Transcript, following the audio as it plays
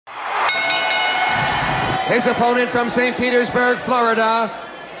His opponent from St. Petersburg, Florida,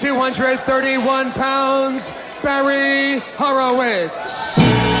 231 pounds, Barry Horowitz.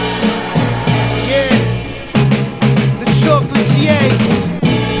 Yeah, the chocolatier,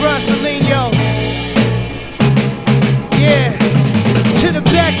 Bronsolino. Yeah, to the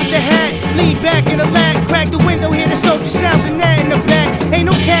back with the hat, lean back in the lap, crack the window, hear the soldier sounds and that in the back. Ain't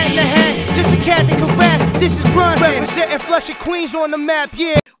no cat in the hat, just a cat that can rap. This is Bronson, representing Flushing Queens on the map.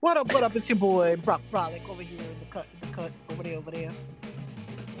 Yeah. What up? It's your boy Brock Brolick over here in the cut, over there.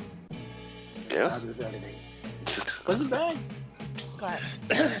 Yeah. Wasn't bad. Go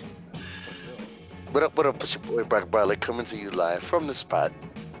ahead. What up, it's your boy Brock Brolick coming to you live from the spot.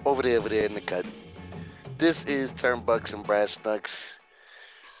 Over there in the cut. This is Turnbucks and Brass Knucks.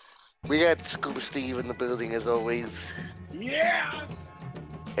 We got Scuba Steve in the building as always. Yeah.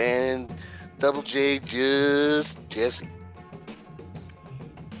 And Double J, just Jesse.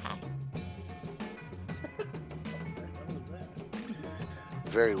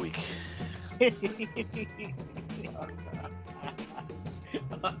 Very weak.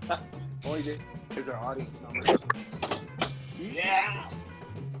 All he did is our audience numbers. Yeah. Oh,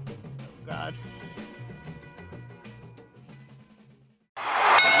 God.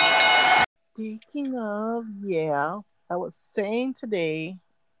 Speaking of, I was saying today,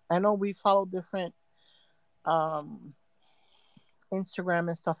 I know we follow different Instagram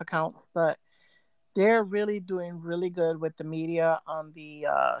and stuff accounts, but they're really doing really good with the media on the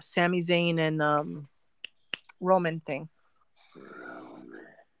Sami Zayn and Roman thing.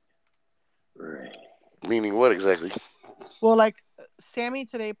 Meaning what exactly? Well, like Sami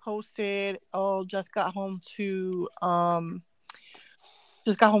today posted, just got home to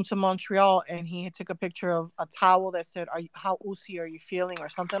Montreal, and he took a picture of a towel that said, how Usi are you feeling?" or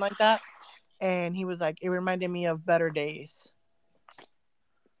something like that. And he was like, it reminded me of better days.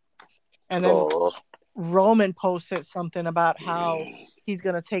 And then Roman posted something about how he's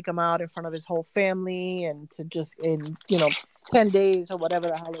going to take him out in front of his whole family and to just in 10 days or whatever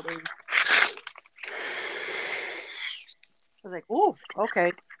the hell it is. I was like, ooh,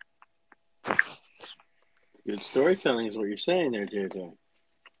 okay. Good storytelling is what you're saying there, JJ.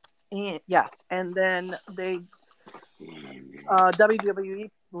 Yes, and then they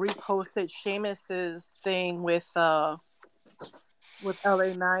WWE reposted Sheamus's thing with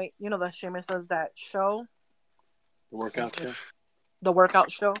LA Knight. You know that Sheamus does that show, The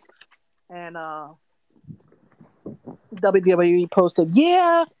workout show, and WWE posted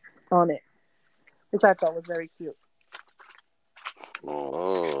on it, which I thought was very cute.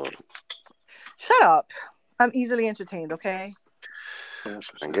 Oh. Shut up! I'm easily entertained. Okay. I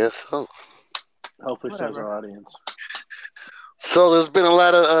guess so. Hopefully, serves our audience. So there's been a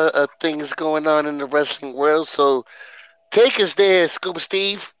lot of things going on in the wrestling world. So take us there, Scuba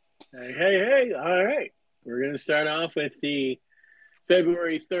Steve. Hey! All right, we're gonna start off with the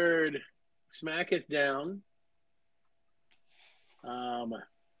February 3rd Smack It Down,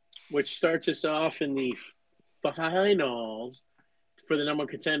 which starts us off in the finals for the number of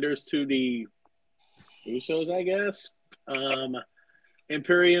contenders to the Usos, I guess.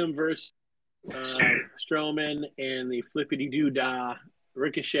 Imperium versus Strowman and the Flippity-Doo-Dah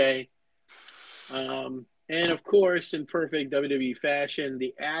Ricochet. And of course, in perfect WWE fashion,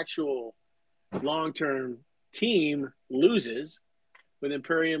 the actual long-term team loses, with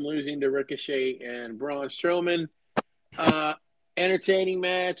Imperium losing to Ricochet and Braun Strowman. Entertaining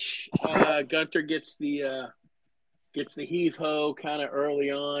match. Gunther gets the heave-ho kind of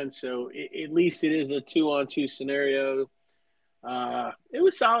early on, so at least it is a 2-on-2 scenario. It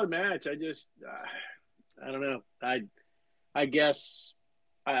was a solid match. I just, I don't know. I guess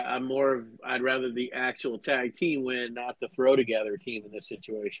I'd rather the actual tag team win, not the throw together team in this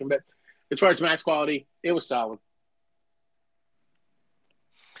situation. But as far as match quality, it was solid.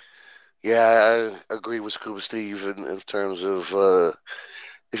 Yeah, I agree with Scuba Steve in terms of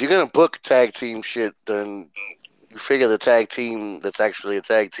if you're gonna book tag team shit, then you figure the tag team that's actually a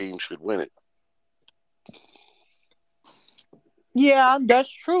tag team should win it. Yeah,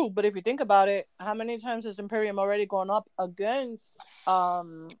 that's true. But if you think about it, how many times has Imperium already gone up against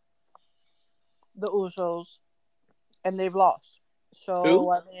the Usos and they've lost? So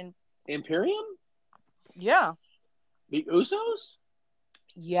Who? I mean, Imperium? Yeah. The Usos?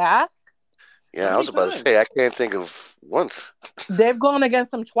 Yeah. Yeah, I was about to say I can't think of once. They've gone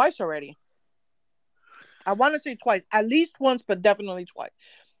against them twice already. I want to say twice, at least once, but definitely twice.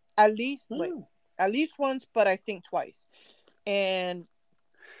 At least once, but I think twice. And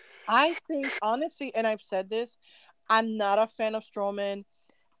I think, honestly, and I've said this, I'm not a fan of Strowman.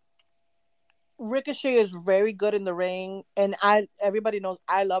 Ricochet is very good in the ring, and everybody knows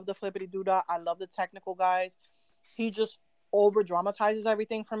I love the flippity doodah. I love the technical guys. He just over dramatizes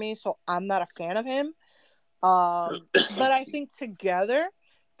everything for me, so I'm not a fan of him. But I think together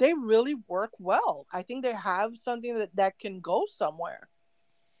they really work well. I think they have something that can go somewhere.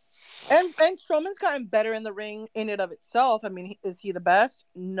 And Strowman's gotten better in the ring in and of itself. I mean, is he the best?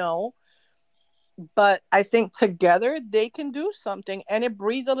 No. But I think together they can do something, and it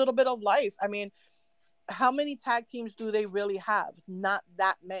breathes a little bit of life. I mean, how many tag teams do they really have? Not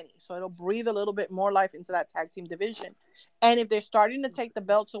that many. So it'll breathe a little bit more life into that tag team division. And if they're starting to take the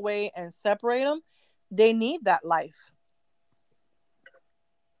belts away and separate them, they need that life.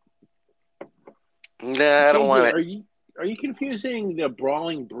 Nah, I don't want it. Are you confusing the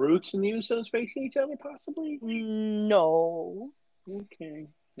Brawling Brutes and the Usos facing each other, possibly? No. Okay.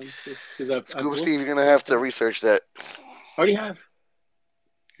 Scuba Steve, you're gonna have to research that. Already have.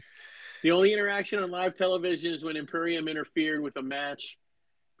 The only interaction on live television is when Imperium interfered with a match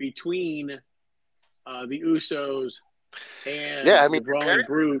between the Usos and the Brawling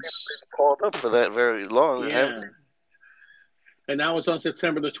Brutes. Called up for that very long. Yeah. And that was on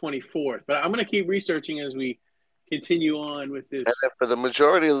September the 24th. But I'm going to keep researching as we continue on with this. And for the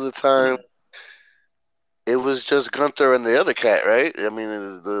majority of the time, it was just Gunther and the other cat, right? I mean,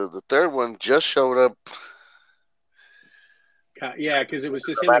 the third one just showed up. Yeah, because it was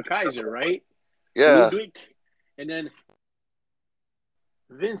just him and Kaiser, right? Yeah. Ludwig. And then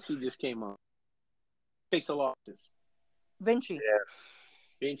Vinci just came on. Takes the losses. Vinci. Yeah.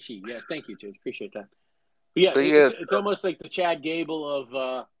 Vinci. Yes, thank you, Judge. Appreciate that. But yeah, it's almost like the Chad Gable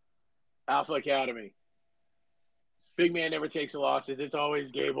of Alpha Academy. Big man never takes the losses. It's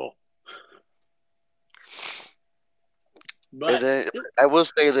always Gable. But and then I will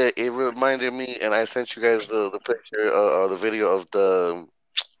say that it reminded me, and I sent you guys the picture or the video of the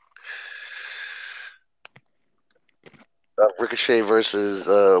Ricochet versus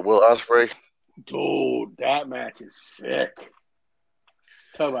Will Ospreay. Dude, that match is sick.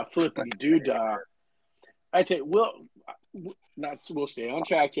 Talk about flipping doodah. I tell you, we'll stay on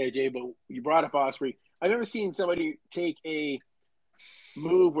track, JJ, but you brought up Ospreay. I've never seen somebody take a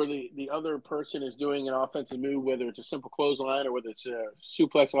move where the other person is doing an offensive move, whether it's a simple clothesline or whether it's a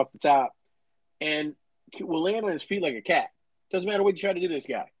suplex off the top, and will land on his feet like a cat. Doesn't matter what you try to do to this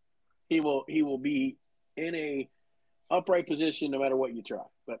guy. He will be in a upright position no matter what you try.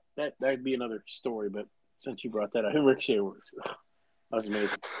 But that'd be another story. But since you brought that up, Ricochet works. That was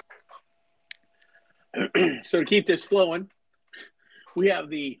amazing. So to keep this flowing, we have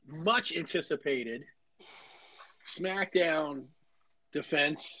the much anticipated SmackDown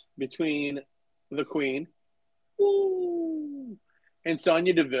defense between the Queen and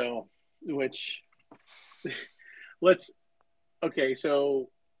Sonya Deville, which so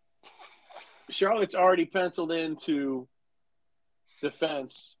Charlotte's already penciled into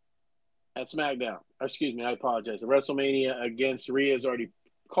defense at SmackDown. Excuse me, I apologize. The WrestleMania against Rhea's already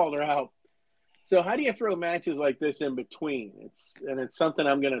called her out. So how do you throw matches like this in between? It's something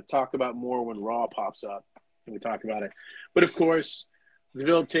I'm going to talk about more when Raw pops up and we talk about it. But of course,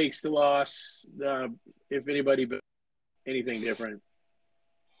 Deville takes the loss. If anybody anything different,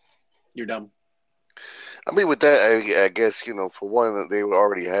 you're dumb. I mean, with that, I guess, for one, they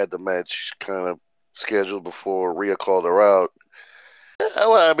already had the match kind of scheduled before Rhea called her out.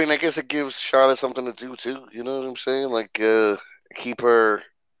 Well, I mean, I guess it gives Charlotte something to do, too. You know what I'm saying? Like, keep her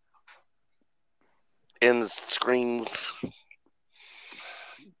in the screens.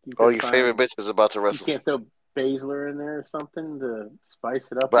 All your favorite bitches about to wrestle. You can't throw Baszler in there or something to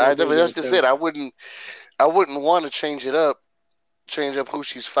spice it up. But that's just it. I wouldn't want to change up who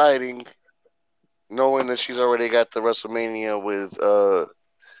she's fighting, knowing that she's already got the WrestleMania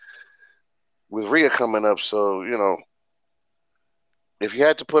with Rhea coming up. So, if you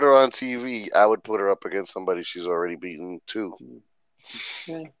had to put her on TV, I would put her up against somebody she's already beaten too.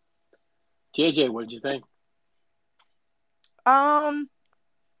 Okay. JJ, what did you think? I'm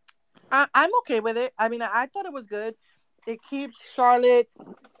okay with it. I mean, I thought it was good. It keeps Charlotte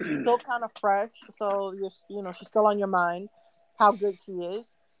still kind of fresh, so she's still on your mind how good she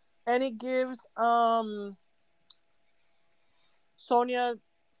is, and it gives Sonya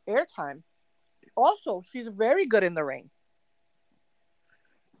airtime. Also, she's very good in the ring.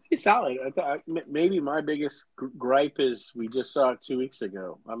 She's solid. I thought maybe my biggest gripe is we just saw it 2 weeks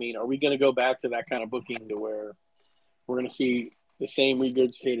ago. I mean, are we going to go back to that kind of booking to where we're going to see the same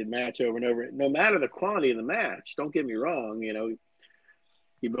regurgitated match over and over, no matter the quality of the match? Don't get me wrong.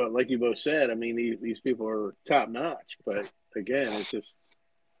 Like you both said, I mean, these people are top notch, but again, it's just.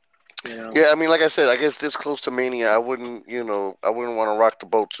 You know. Yeah, I mean, like I said, I guess this close to Mania, I wouldn't want to rock the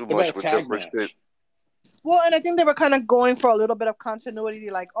boat too What about much a with tag different match? shit. Well, and I think they were kind of going for a little bit of continuity.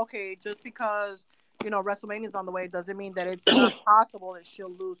 Like, okay, just because WrestleMania's on the way doesn't mean that it's not possible that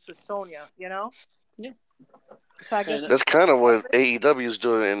she'll lose to Sonya. Yeah. So I guess And That's kind of what AEW is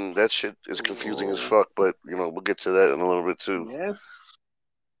doing, and that shit is confusing as fuck. But we'll get to that in a little bit too. yes.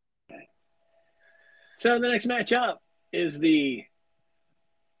 So the next match up is the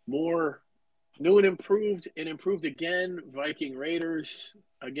more new and improved again Viking Raiders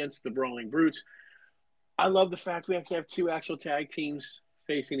against the Brawling Brutes. I love the fact we actually have two actual tag teams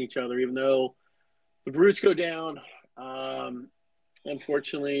facing each other, even though the Brutes go down.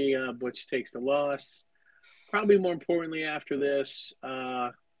 Unfortunately, Butch takes the loss. Probably more importantly, after this,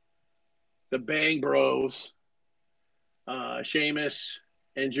 the Bang Bros, Sheamus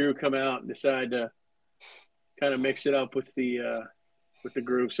and Drew come out and decide to kind of mix it up with the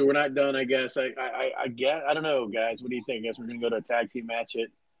group. So we're not done, I guess. I guess I don't know, guys. What do you think? I guess we're gonna go to a tag team match at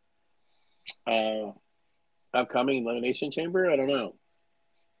upcoming Elimination Chamber. I don't know.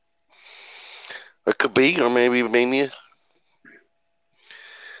 It could be, or maybe Mania,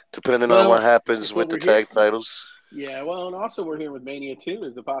 depending on Well, what happens it's what with the we're here. tag titles. Yeah, well, and also we're here with Mania too.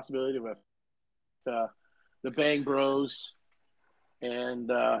 Is the possibility of the Bang Bros and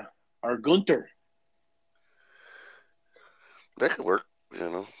our Gunther. That could work,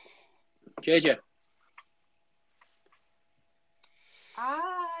 JJ.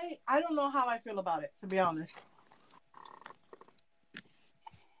 I don't know how I feel about it, to be honest.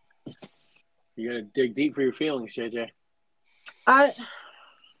 You gotta dig deep for your feelings, JJ. I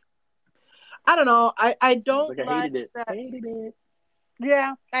don't know. I don't I like hated it. that. Hated it.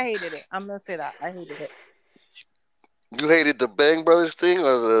 Yeah, I hated it. I'm gonna say that I hated it. You hated the Bang Brothers thing or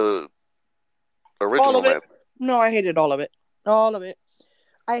the All original of it. match? No, I hated all of it. All of it.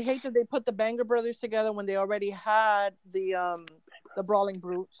 I hate that they put the Banger Brothers together when they already had the Brawling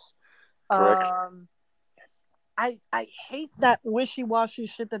Brutes. Correct. I hate that wishy-washy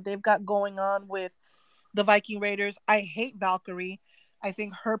shit that they've got going on with the Viking Raiders. I hate Valkyrie. I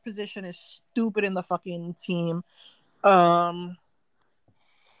think her position is stupid in the fucking team. I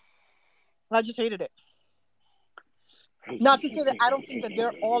just hated it. Not to say that I don't think that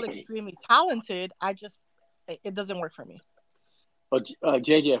they're all extremely talented. It doesn't work for me. Well,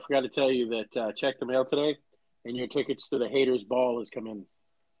 JJ, I forgot to tell you that check the mail today, and your tickets to the Haters Ball has come in.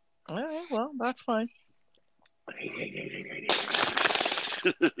 All right, well, that's fine.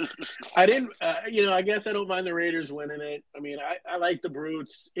 I didn't, I guess I don't mind the Raiders winning it. I mean, I like the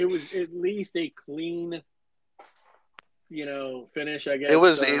Brutes. It was at least a clean, finish, I guess. It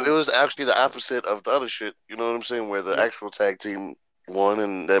was actually the opposite of the other shit. You know what I'm saying? Where the actual tag team won,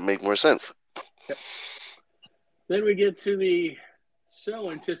 and that make more sense. Yep. Then we get to the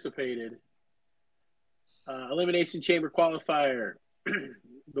so anticipated Elimination Chamber qualifier.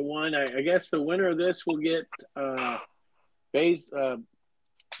 The one, I guess the winner of this will get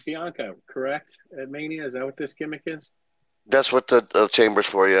Bianca, correct? At Mania? Is that what this gimmick is? That's what the chamber's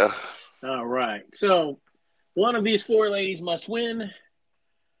for, yeah. All right. So one of these four ladies must win.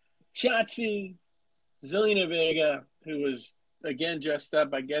 Shotzi, Zelina Vega, who was, again, dressed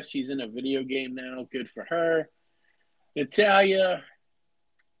up. I guess she's in a video game now. Good for her. Natalya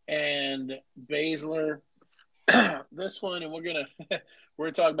and Baszler. This one, and we're gonna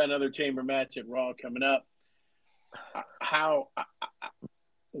talk about another chamber match at Raw coming up.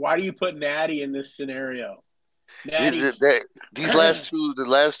 Why do you put Natty in this scenario? Natty, the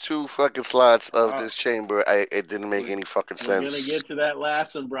last two fucking slots of this chamber, it didn't make any fucking sense. We're gonna get to that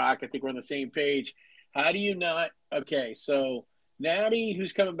last one, Brock. I think we're on the same page. How do you not? Okay, so Natty,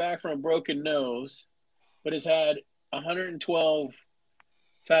 who's coming back from a broken nose, but has had 112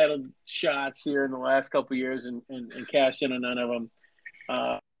 title shots here in the last couple of years and cashed in on none of them.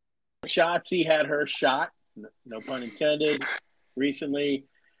 Shotzi had her shot, no pun intended, recently.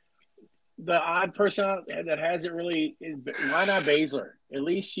 The odd person that hasn't really is, why not Baszler? At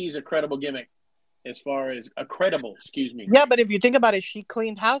least she's a credible gimmick as far as excuse me. Yeah, but if you think about it, she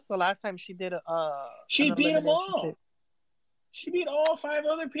cleaned house the last time she did she beat them all. She beat all 5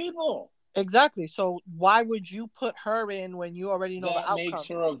 other people. Exactly. So why would you put her in when you already know the outcome? That makes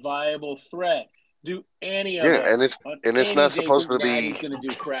her a viable threat. Do any of us? And it's not supposed to be. Natty's going to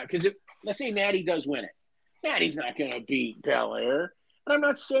do crap because let's say Natty does win it. Natty's not going to beat Belair. And I'm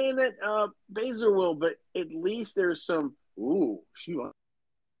not saying that Baszler will, but at least there's some. Ooh, she won.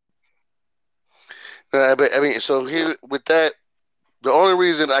 But I mean, so here with that, the only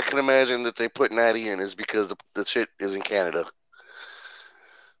reason I can imagine that they put Natty in is because the shit is in Canada.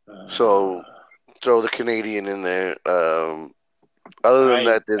 So throw the Canadian in there. Other than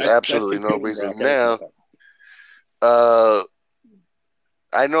that, there's That's absolutely a no good one, bro. reason. I gotta Now, keep up. uh,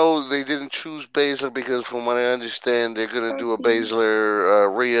 I know they didn't choose Baszler because, from what I understand, they're gonna do a Baszler,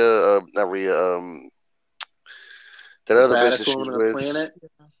 not Rhea, that The other bitch that baddest she's woman on the with. planet,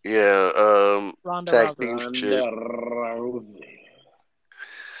 Yeah, Ronda tag Rousey. team shit. Ronda Rousey.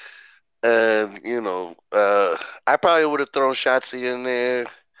 And I probably would have thrown Shotzi in there.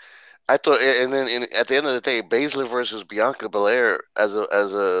 I thought, and then at the end of the day, Baszler versus Bianca Belair as a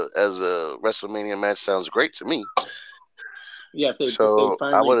WrestleMania match sounds great to me. Yeah, if they So I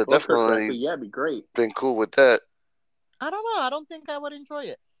finally would have book her correctly, definitely yeah, it'd be great. been cool with that. I don't know. I don't think I would enjoy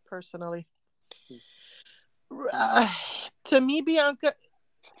it personally. To me, Bianca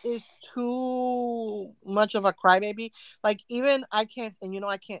is too much of a crybaby. Like even I can't, and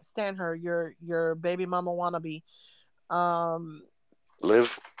I can't stand her. Your baby mama wannabe, um,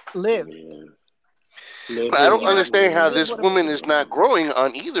 Liv. Liv. Yeah. Liv I is don't Even if understand how Liv this would have woman been is not growing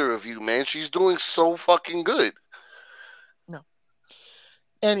on either of you, man. She's doing so fucking good. no.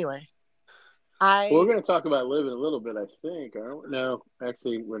 Anyway, We're I going to talk about Liv in a little bit, I think. Aren't we? No,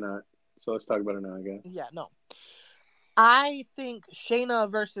 actually, we're not. So let's talk about it now, I guess. yeah no. I think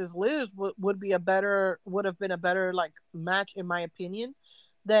Shayna versus Liz would have been a better like match in my opinion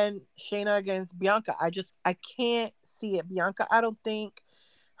than Shayna against Bianca. I can't see it. Bianca, I don't think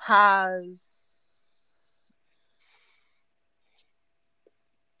has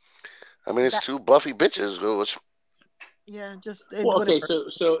I mean, it's that. two buffy bitches. Which, Yeah, just Well, okay, whatever.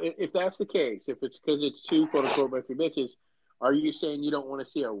 so if that's the case, if it's because it's two quote unquote buffy bitches, are you saying you don't want to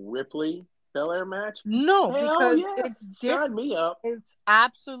see a Ripley Belair match? No, Hell because yeah, it's sign different. me up. It's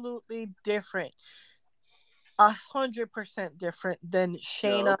absolutely different. 100% different than No,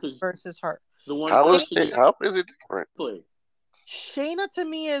 Shayna because versus her. the one how is question it? you How is it different? Ripley. Shayna to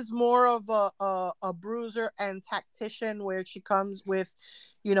me is more of a bruiser and tactician where she comes with,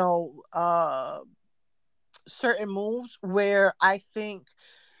 you know, certain moves where I think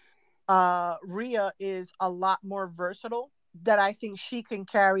Rhea is a lot more versatile that I think she can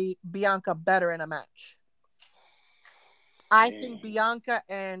carry Bianca better in a match. I think Bianca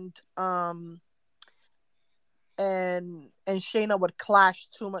and Shayna would clash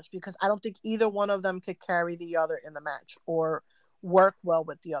too much because I don't think either one of them could carry the other in the match or work well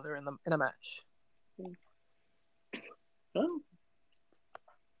with the other in a match. Oh.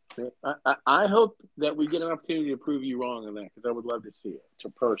 I hope that we get an opportunity to prove you wrong on that because I would love to see it. So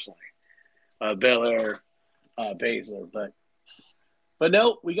personally, Belair, Baszler, but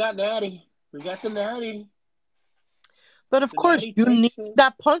no, we got Natty. We got the Natty. But of The course, Natty you need takes it.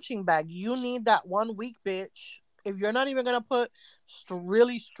 that punching bag. You need that one weak bitch. If you're not even gonna put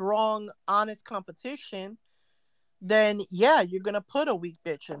really strong, honest competition, then yeah, you're gonna put a weak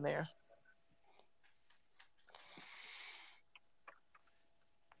bitch in there.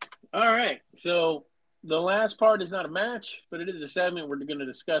 All right. So the last part is not a match, but it is a segment we're going to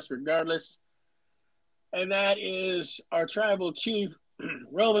discuss regardless. And that is our tribal chief.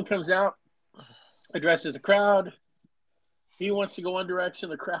 Roman comes out, addresses the crowd. He wants to go one direction.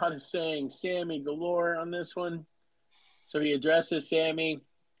 The crowd is saying Sammy galore on this one. So he addresses Sammy,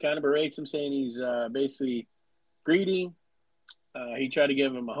 kind of berates him, saying he's basically greedy. He tried to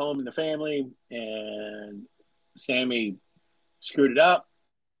give him a home in the family, and Sammy screwed it up.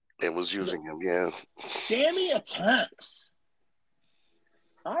 It was using him, yeah. Sammy attacks.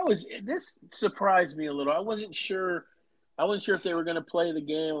 This surprised me a little. I wasn't sure if they were going to play the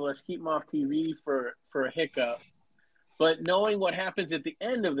game. Let's keep him off TV for a hiccup. But knowing what happens at the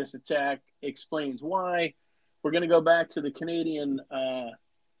end of this attack explains why. We're going to go back to the Canadian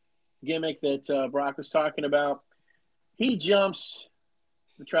gimmick that Brock was talking about. He jumps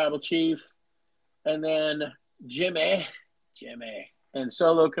the tribal chief, and then Jimmy, and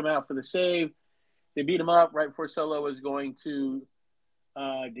Solo come out for the save. They beat him up right before Solo was going to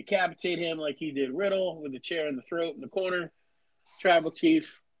decapitate him like he did Riddle with the chair in the throat in the corner. Tribal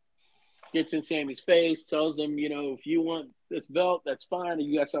chief gets in Sammy's face, tells him, if you want this belt, that's fine. If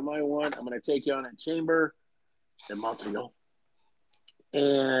you got something I want, I'm going to take you on at Chamber in Montreal.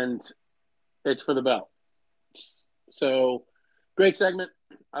 And it's for the belt. So great segment.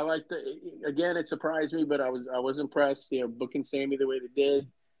 I liked it. Again, it surprised me, but I was impressed. Booking Sammy the way they did,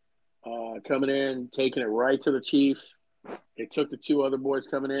 coming in, taking it right to the chief. It took the two other boys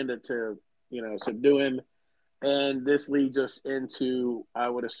coming in to subdue him, and this leads us into, I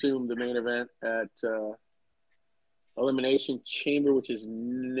would assume, the main event at Elimination Chamber, which is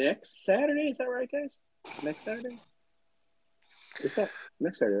next Saturday. Is that right, guys? Next Saturday? Is that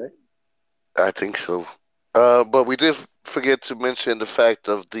next Saturday, right? I think so. But we did forget to mention the fact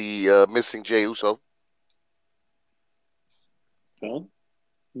of the missing Jey Uso. Well,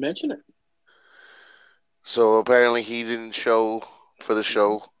 mention it. So apparently he didn't show for the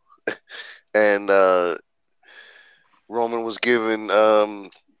show, and Roman was giving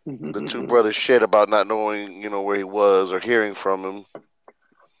the two brothers shit about not knowing, where he was or hearing from him.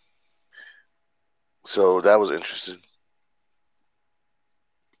 So that was interesting.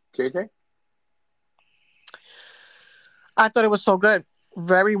 JJ? I thought it was so good.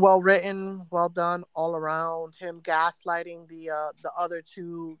 Very well written, well done all around. Him gaslighting the other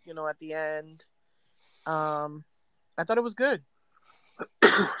two, at the end. I thought it was good.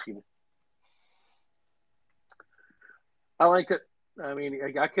 I liked it. I mean,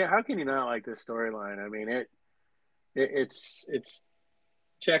 I can't. How can you not like this storyline? I mean, it's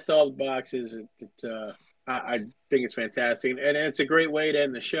checked all the boxes. I think it's fantastic, and it's a great way to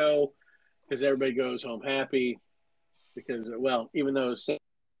end the show because everybody goes home happy. Because even though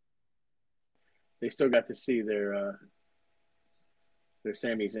they still got to see their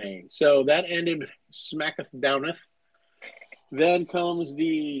Sami Zayn, so that ended Smacketh Downeth. Then comes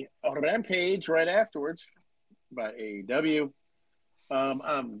the Rampage right afterwards by AEW.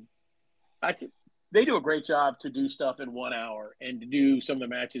 They do a great job to do stuff in 1 hour and to do some of the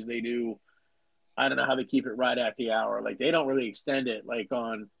matches they do. I don't know how they keep it right at the hour. Like, they don't really extend it. Like,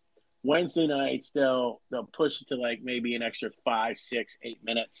 on Wednesday nights, they'll push it to like maybe an extra 5, 6, 8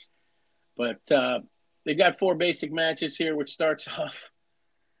 minutes. But they got 4 basic matches here, which starts off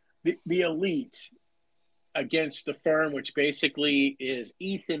the Elite against the Firm, which basically is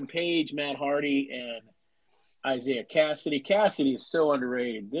Ethan Page, Matt Hardy, and Isaiah Cassidy. Cassidy is so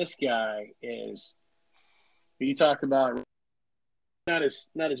underrated. This guy is, you talk about not as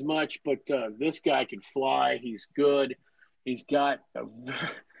much, but this guy can fly. He's good. He's got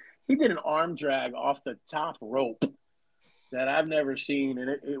he did an arm drag off the top rope that I've never seen, and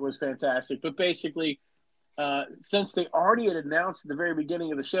it was fantastic. But basically, since they already had announced at the very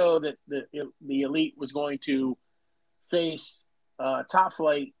beginning of the show that the Elite was going to face Top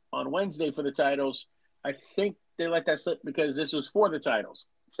Flight on Wednesday for the titles, I think they let that slip because this was for the titles.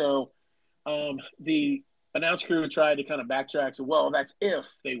 So the announce crew tried to kind of backtrack. So, well, that's if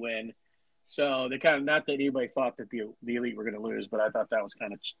they win. So they kind of, not that anybody thought that the Elite were going to lose, but I thought that was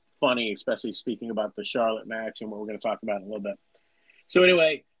kind of funny, especially speaking about the Charlotte match and what we're going to talk about in a little bit. So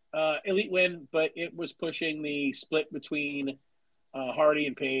anyway, Elite win, but it was pushing the split between Hardy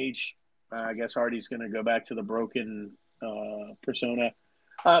and Page. I guess Hardy's going to go back to the broken persona.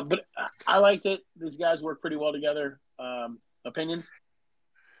 But I liked it. These guys work pretty well together. Opinions?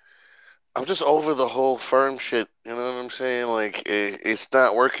 I'm just over the whole Firm shit. You know what I'm saying? Like, it's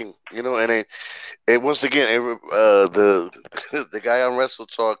not working. And it once again, the guy on Wrestle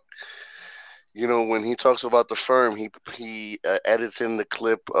Talk, when he talks about the Firm, he edits in the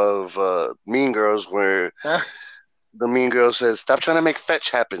clip of Mean Girls where the Mean Girl says, "Stop trying to make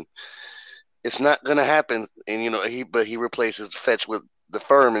fetch happen. It's not gonna happen." And he replaces fetch with the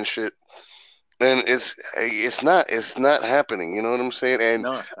Firm and shit. And it's not happening. You know what I'm saying? And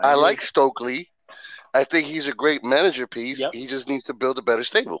No, I like Stokely. I think he's a great manager piece. Yep. He just needs to build a better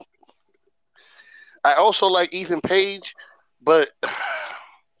stable. I also like Ethan Page, but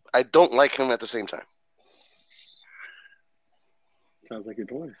I don't like him at the same time. Sounds like your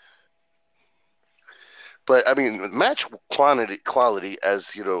boy. But I mean, match quality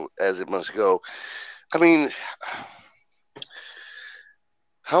as as it must go. I mean,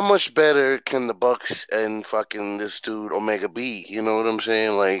 how much better can the Bucks and fucking this dude Omega be? You know what I'm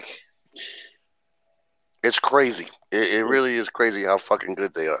saying? Like, it's crazy. It really is crazy how fucking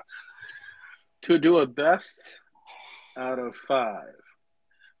good they are. To do a best out of 5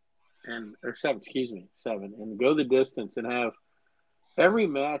 or 7, 7, and go the distance and have every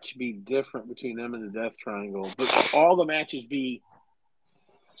match be different between them and the Death Triangle, but all the matches be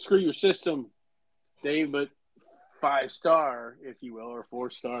screw your system, Dave, but 5-star, if you will, or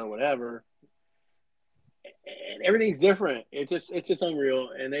 4-star, whatever. And everything's different. It's just unreal.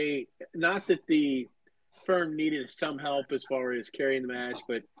 And they, not that the Firm needed some help as far as carrying the match,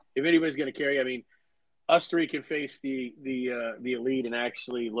 but if anybody's going to carry, I mean, us 3 can face the Elite and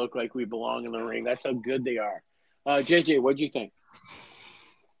actually look like we belong in the ring. That's how good they are. JJ, what do you think?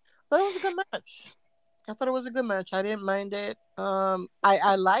 I thought it was a good match. I thought it was a good match. I didn't mind it.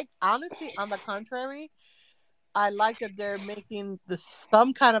 I like, honestly, on the contrary, I like that they're making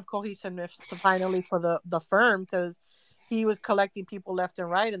some kind of cohesiveness finally for the Firm, because he was collecting people left and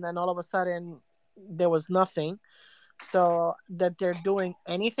right, and then all of a sudden there was nothing. So that they're doing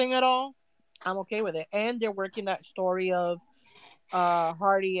anything at all, I'm okay with it. And they're working that story of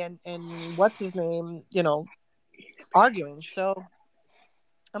Hardy and what's his name, arguing. So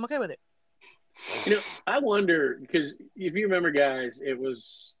I'm okay with it. I wonder because if you remember, guys, it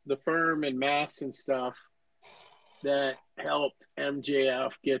was the firm and Mass and stuff that helped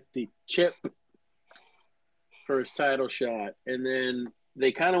MJF get the chip for his title shot, and then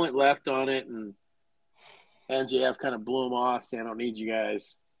they kind of went left on it, and MJF kind of blew him off, saying, "I don't need you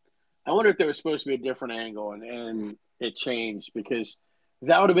guys." I wonder if there was supposed to be a different angle, and it changed because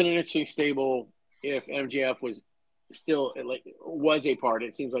that would have been an interesting stable if MJF was still like was a part.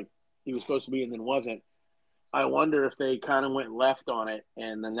 It seems like he was supposed to be and then wasn't. I wonder if they kind of went left on it,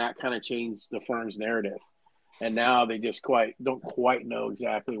 and then that kind of changed the firm's narrative. And now they just don't quite know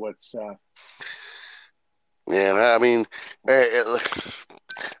exactly what's. Yeah, I mean,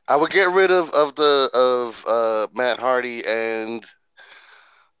 I would get rid of Matt Hardy and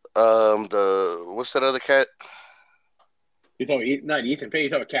the what's that other cat? You talking not Ethan Page? You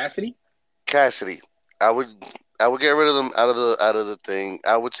talking Cassidy? Cassidy. I would I would get rid of them out of the thing.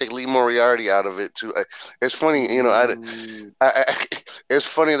 I would take Lee Moriarty out of it too. It's funny, Mm, it's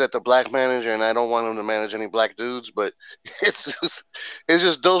funny that the black manager, and I don't want him to manage any black dudes, but it's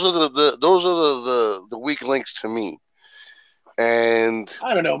just those are the weak links to me. And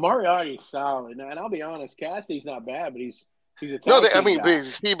I don't know. Moriarty's solid, and I'll be honest, Cassidy's not bad, but he's a no, tag I team mean, guy.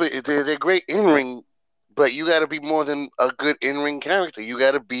 but they're great in ring, but you got to be more than a good in ring character. You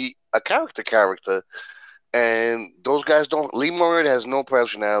got to be a character, and those guys don't. Lee Moriarty has no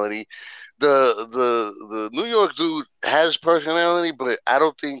personality. The New York dude has personality, but I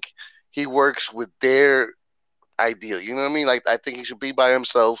don't think he works with their ideal. You know what I mean? Like I think he should be by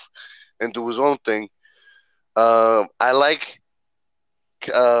himself and do his own thing. I like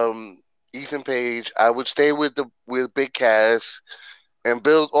Ethan Page. I would stay with Big Cass and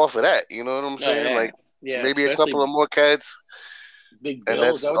build off of that. You know what I'm Oh saying? yeah, Like yeah. maybe a couple Especially of more cats, Big and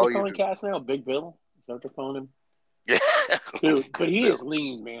Bill. Is that that's what they're all you calling do. Cass now? Big Bill. Is that what they're calling him? Yeah, Dude, but he Bill. is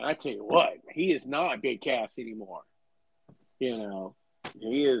lean, man. I tell you what, he is not Big Cass anymore. You know,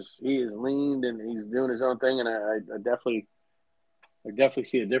 he is lean and he's doing his own thing, and I definitely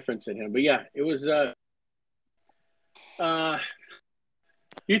see a difference in him. But yeah, it was uh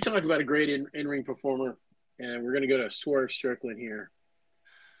you talked about a great in ring performer, and we're gonna go to Swerve Strickland here.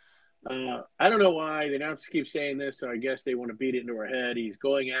 I don't know why the announcers keep saying this, so I guess they want to beat it into our head. He's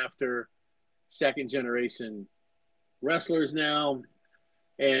going after second generation wrestlers now,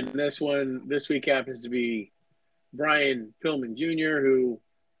 and this week happens to be Brian Pillman Jr., who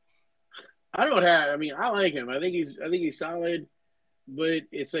I don't have. I mean, I like him. I think he's solid, but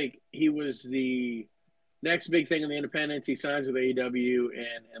it's like he was the next big thing in the independents. He signs with AEW,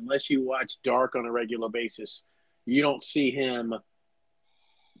 and unless you watch Dark on a regular basis, you don't see him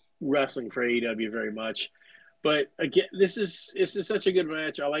wrestling for AEW very much. But again, this is such a good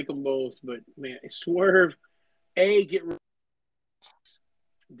match. I like them both, but man, Swerve, get do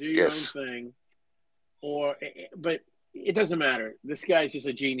your own Yes. thing, but it doesn't matter. This guy's just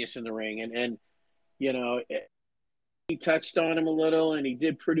a genius in the ring, and you know he touched on him a little, and he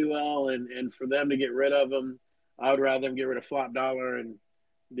did pretty well. And for them to get rid of him, I would rather them get rid of Flop Dollar and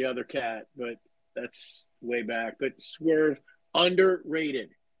the other cat, but that's way back. But Swerve underrated,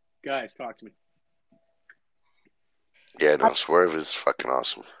 guys. Talk to me. Yeah, I, no, Swerve is fucking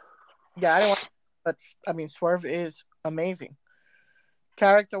awesome. yeah, I don't want, but I mean, Swerve is amazing.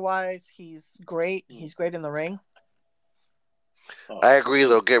 Character wise, he's great. He's great in the ring. Oh, I agree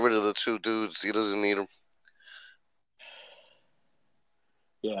though. he's Get rid of the two dudes. He doesn't need them.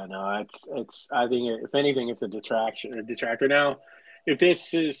 Yeah, no, it's. I think if anything, it's a detractor. Now, if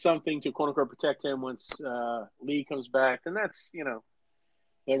this is something to quote unquote protect him once Lee comes back, then that's.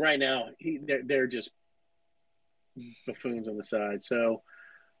 But right now, they're just buffoons on the side. So,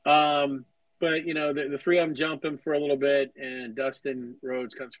 but the three of them jump him for a little bit, and Dustin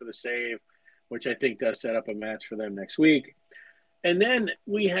Rhodes comes for the save, which I think does set up a match for them next week. And then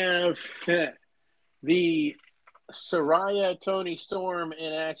we have the Soraya Tony Storm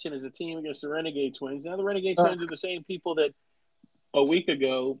in action as a team against the Renegade Twins. Now the Renegade Uh, Twins are the same people that a week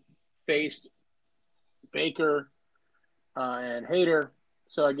ago faced Baker and Hayter.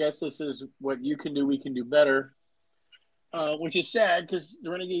 So I guess this is what you can do, we can do better, which is sad because the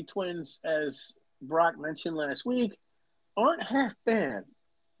Renegade Twins, as Brock mentioned last week, aren't half bad.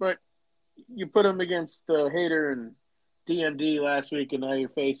 But you put them against Hayter and DMD last week, and now you're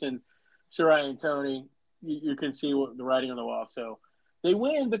facing Soraya and Tony. You can see what the writing on the wall. So they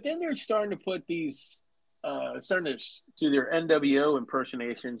win, but then they're starting to put starting to do their NWO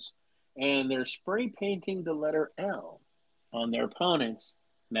impersonations, and they're spray painting the letter L on their opponents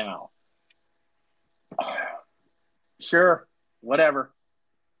now. Sure, whatever.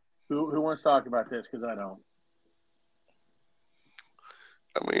 Who wants to talk about this? Because I don't.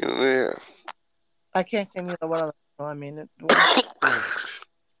 I mean, yeah. I can't say neither one of them. So, I mean,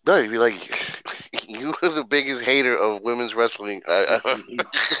 No, you'd be like, you are the biggest hater of women's wrestling. I Well, am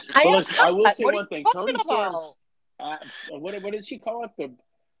listen, I will not. say What are one you thing. talking Tony about? Storm's, what did she call it?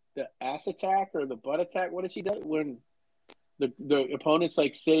 The ass attack or the butt attack? What did she do when the opponent's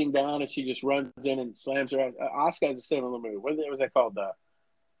like sitting down and she just runs in and slams her ass? Asuka has a similar move. What was that called? The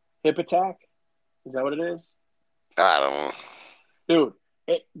hip attack? Is that what it is? I don't know.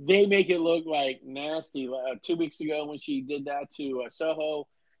 Dude, they make it look like nasty. 2 weeks ago when she did that to Soho,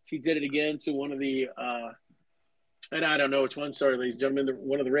 she did it again to one of the and I don't know which one. Sorry, ladies and gentlemen.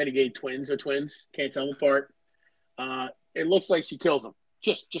 One of the Renegade twins or twins. Can't tell them apart. It looks like she kills him.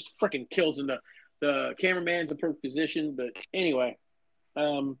 Just freaking kills him. The cameraman's in perfect position. But anyway,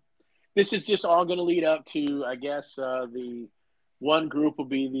 this is just all going to lead up to, I guess, the one group will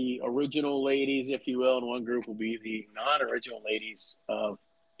be the original ladies, if you will, and one group will be the non-original ladies of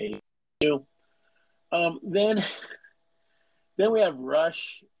AEW. Then we have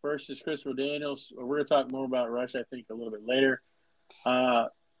Rush versus Christopher Daniels. We're going to talk more about Rush, I think, a little bit later.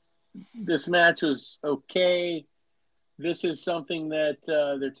 This match was okay. This is something that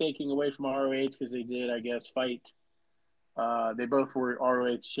they're taking away from ROH because they did, I guess, fight. They both were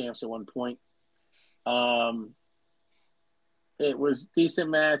ROH champs at one point. It was a decent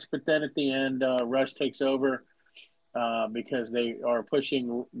match, but then at the end, Rush takes over because they are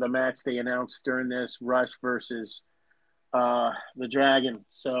pushing the match they announced during this, Rush versus the Dragon.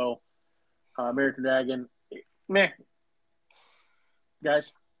 So, American Dragon, meh.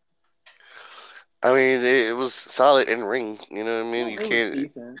 Guys? I mean, it was solid in ring. You know what I mean? It was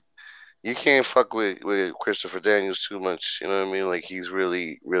decent. You can't fuck with Christopher Daniels too much. You know what I mean? Like he's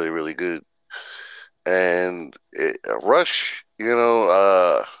really, really, really good. And Rush,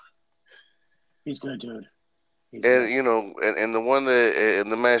 He's good, dude. He's and good. and the one that in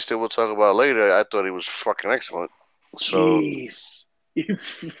the match that we'll talk about later, I thought he was fucking excellent. So, Jeez. Man,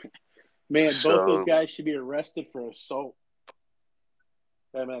 both those so guys should be arrested for assault.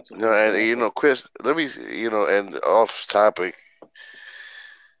 That match was and Chris, let me, and off topic,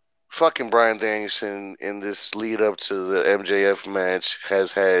 fucking Brian Danielson in this lead up to the MJF match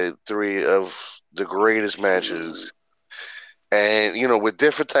has had three of the greatest matches. And with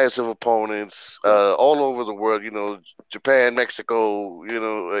different types of opponents, all over the world, Japan, Mexico,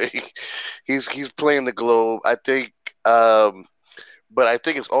 he's playing the globe. I think, but I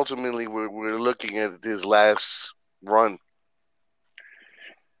think it's ultimately we're looking at his last run.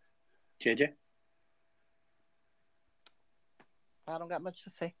 JJ? I don't got much to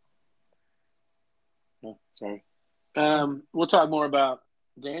say. Oh, sorry. We'll talk more about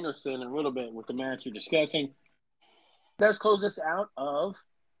Danielson in a little bit with the match you're discussing. Let's close this out of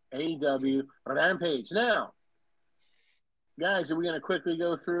AEW Rampage. Now, guys, are we going to quickly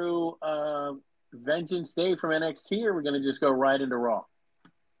go through Vengeance Day from NXT, or are we going to just go right into Raw?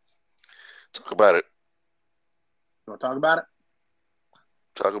 Talk about it. You want to talk about it?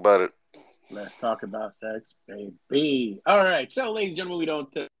 Talk about it. Let's talk about sex, baby. All right. So, ladies and gentlemen, we don't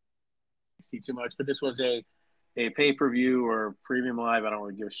see too much, but this was a pay-per-view or premium live. I don't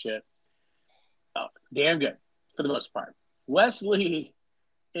really give a shit. Damn good for the most part. Wesley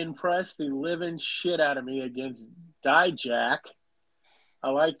impressed the living shit out of me against Dijak. I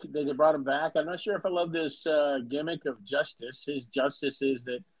like that they brought him back. I'm not sure if I love this gimmick of Justice. His Justice is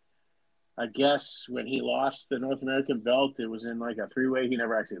that, I guess, when he lost the North American belt, it was in like a three-way. He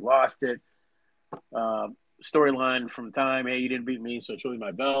never actually lost it. Storyline from time, hey, you didn't beat me, so it's really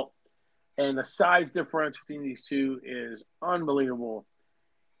my belt. And the size difference between these two is unbelievable.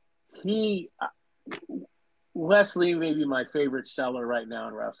 Wesley may be my favorite seller right now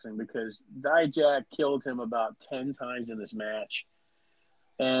in wrestling because Dijak killed him about 10 times in this match.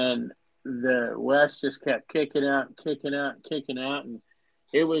 And the West just kept kicking out. And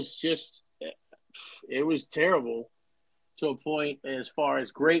it was terrible to a point as far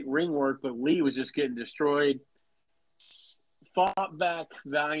as great ring work, but Lee was just getting destroyed. Fought back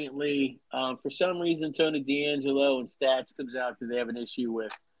valiantly. For some reason, Tony D'Angelo and Stats comes out because they have an issue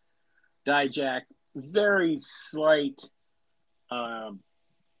with Dijak. Very slight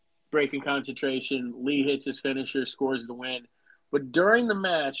break in concentration. Lee hits his finisher, scores the win. But during the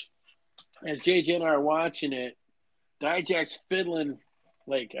match, as JJ and I are watching it, Dijak's fiddling.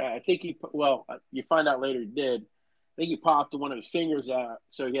 I think you find out later he did. I think he popped one of his fingers out,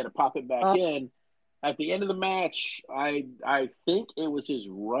 so he had to pop it back in. At the end of the match, I think it was his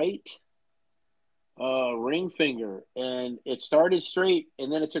right ring finger, and it started straight,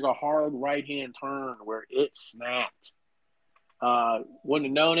 and then it took a hard right-hand turn where it snapped. Wouldn't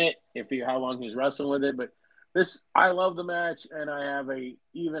have known it how long he was wrestling with it, but I love the match, and I have a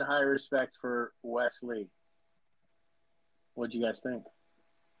even higher respect for Wesley. What'd you guys think?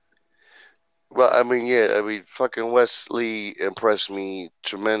 Well, I mean, yeah, I mean, fucking Wesley impressed me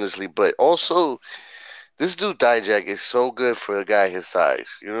tremendously, but also this dude Dijak is so good for a guy his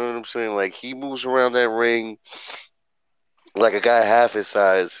size. You know what I'm saying? Like he moves around that ring like a guy half his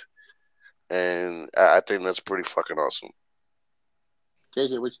size, and I think that's pretty fucking awesome.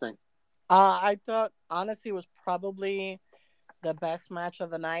 JJ, what you think? I thought honestly it was probably the best match of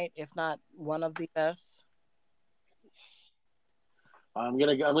the night, if not one of the best. I'm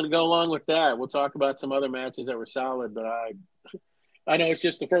gonna go along with that. We'll talk about some other matches that were solid, but I know it's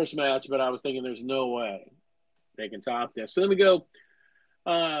just the first match, but I was thinking there's no way they can top this. So let me go.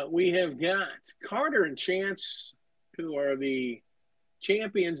 We have got Carter and Chance, who are the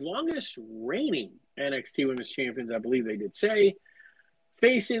champions, longest reigning NXT Women's Champions, I believe they did say,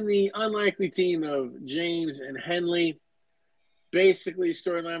 facing the unlikely team of James and Henley. Basically,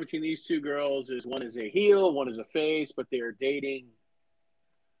 storyline between these two girls is one is a heel, one is a face, but they are dating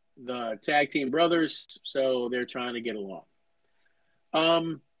the tag team brothers, so they're trying to get along.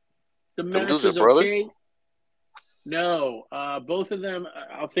 The match was okay. No, both of them.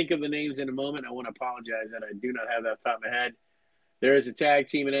 I'll think of the names in a moment. I want to apologize that I do not have that off the top of my head. There is a tag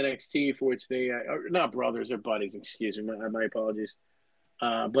team in NXT for which they are not brothers, they're buddies. Excuse me, my apologies.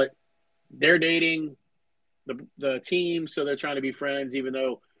 But they're dating the team, so they're trying to be friends. Even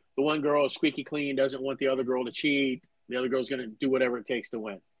though the one girl is squeaky clean, doesn't want the other girl to cheat. The other girl's going to do whatever it takes to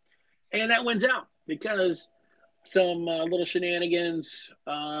win, and that wins out because some little shenanigans.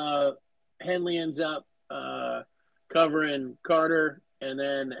 Henley ends up covering Carter and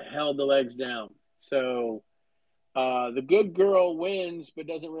then held the legs down. So the good girl wins, but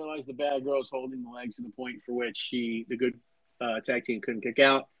doesn't realize the bad girl is holding the legs to the point for which the good tag team couldn't kick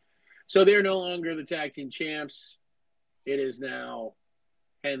out. So they're no longer the tag team champs. It is now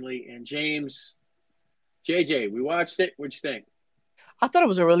Henley and James. JJ, we watched it. What'd you think? I thought it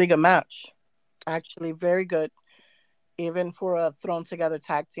was a really good match. Actually, very good. Even for a thrown together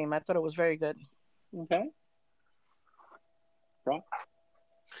tag team, I thought it was very good. Okay. Rob?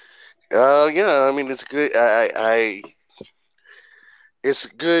 I mean, it's good. It's a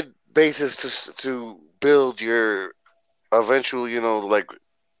good basis to build your eventual, like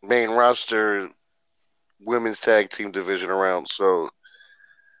main roster women's tag team division around. So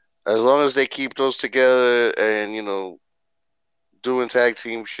as long as they keep those together and doing tag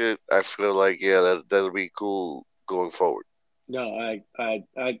team shit, I feel like that'll be cool going forward. No,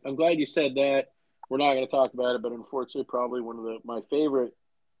 I'm glad you said that. We're not going to talk about it, but unfortunately, probably one of my favorite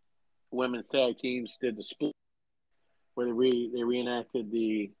women's tag teams did the split where they reenacted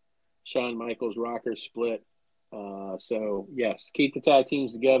the Shawn Michaels Rocker split. So yes, keep the tag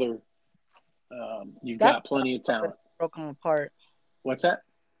teams together. You've got plenty of talent. Broke them apart. What's that?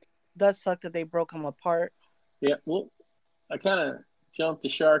 Does suck that they broke them apart. Yeah, well, I kind of jumped the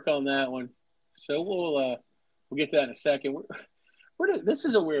shark on that one, so we'll get to that in a second. This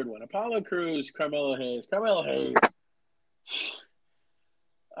is a weird one. Apollo Crews, Carmelo Hayes. Carmelo Hayes,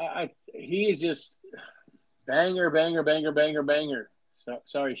 he is just banger. So,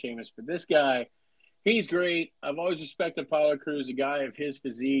 sorry, Sheamus, but this guy, he's great. I've always respected Apollo Crews. A guy of his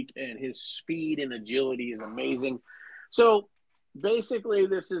physique and his speed and agility is amazing. So basically,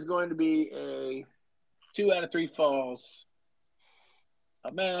 this is going to be a 2 out of 3 falls,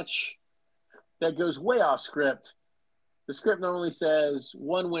 a match that goes way off script. The script normally says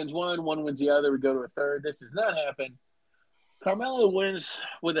one wins one wins the other. We go to a third. This does not happen. Carmelo wins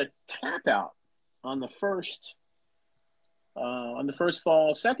with a tap out on the first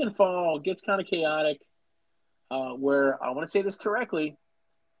fall. Second fall gets kind of chaotic. Where I want to say this correctly,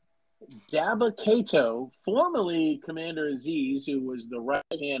 Dabba Kato, formerly Commander Aziz, who was the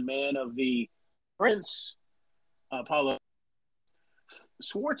right-hand man of the Prince Apollo,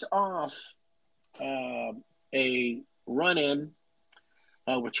 swarts off a run-in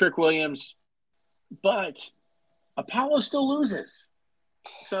with Trick Williams, but Apollo still loses.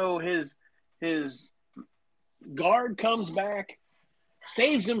 So his guard comes back,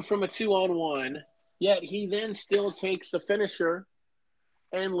 saves him from a 2-on-1, yet he then still takes the finisher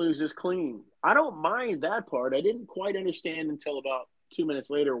and loses clean. I don't mind that part. I didn't quite understand until about 2 minutes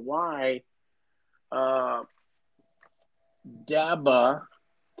later why Dabba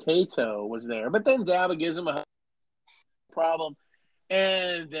Kato was there. But then Dabba gives him a problem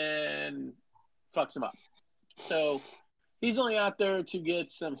and then fucks him up. So he's only out there to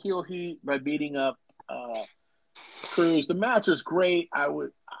get some heel heat by beating up Crews. The match was great.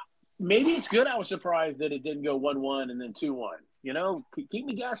 Maybe it's good. I was surprised that it didn't go 1-1 and then 2-1. Keep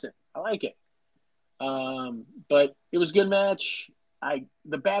me guessing. I like it. But it was a good match.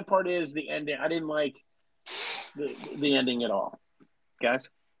 The bad part is the ending. I didn't like the ending at all, guys.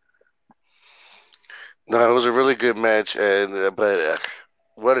 No, it was a really good match, and but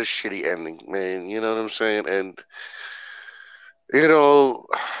what a shitty ending, man. You know what I'm saying? And you know,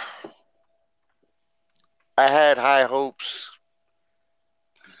 I had high hopes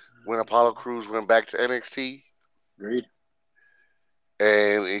when Apollo Crews went back to NXT, Agreed.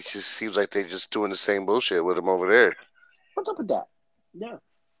 and it just seems like they're just doing the same bullshit with him over there. What's up with that? Yeah.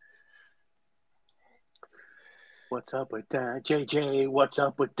 What's up with that, JJ? What's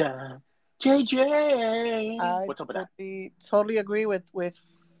up with that, JJ? I What's up with that? totally agree with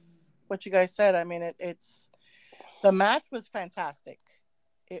what you guys said. I mean, it's the match was fantastic.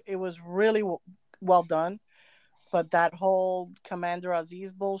 It was really well done, but that whole Commander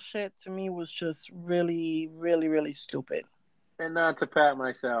Aziz bullshit to me was just really, really, really stupid. And not to pat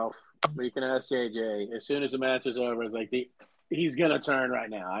myself, but you can ask JJ. As soon as the match is over, it's like he's gonna turn right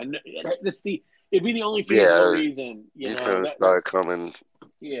now. I know it'd be the only feasible Yeah, reason. he's gonna start coming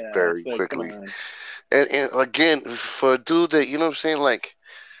yeah. very It's like, come quickly. on. And again, for a dude that, you know what I'm saying, like,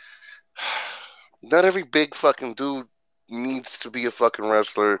 not every big fucking dude needs to be a fucking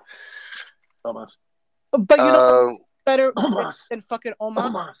wrestler. Almost. But you know, Um, better Omos. than fucking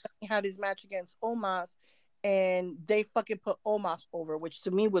Omos. Omos. He had his match against Omos, and they fucking put Omos over, which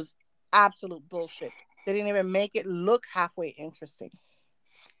to me was absolute bullshit. They didn't even make it look halfway interesting.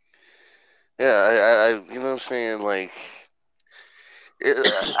 yeah, I, you know what I'm saying, like,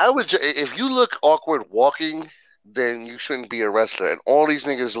 I would, if you look awkward walking, then you shouldn't be a wrestler. And all these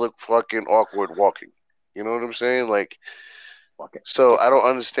niggas look fucking awkward walking. You know what I'm saying? Like, Fuck it. so I don't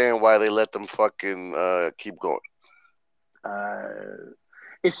understand why they let them fucking keep going.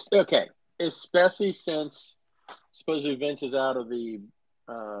 It's okay, especially since supposedly Vince is out of the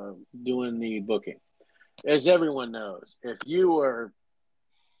doing the booking. As everyone knows, if you are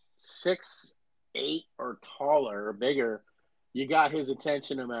 6'8" or taller or bigger, you got his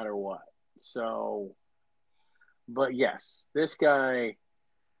attention no matter what. So, but yes, this guy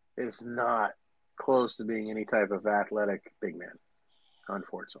is not close to being any type of athletic big man,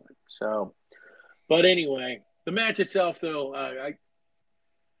 unfortunately. So, but anyway, the match itself, though,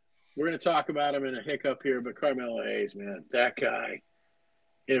 we're going to talk about him in a hiccup here, but Carmelo Hayes, man, that guy.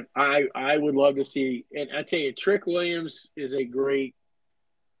 If I would love to see, and I tell you, Trick Williams is a great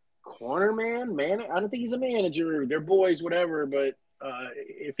corner man. I don't think he's a manager. They're boys, whatever. But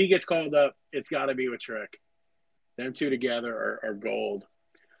if he gets called up, it's got to be with Trick. Them two together are gold.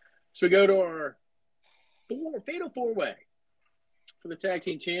 So we go to our fatal four-way for the tag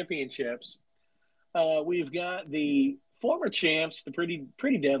team championships. We've got the former champs, the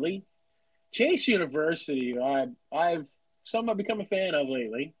pretty deadly Chase University. I've somewhat become a fan of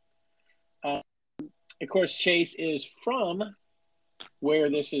lately. Of course, Chase is from where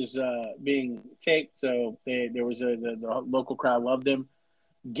this is being taped, so there was the local crowd loved him.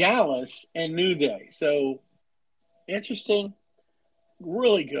 Gallus and New Day. So interesting,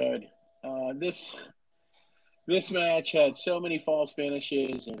 really good. This match had so many false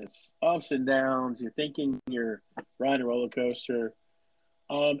finishes and it's ups and downs. You're thinking you're riding a roller coaster.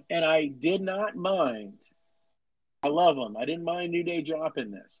 And I did not mind. I love them. I didn't mind New Day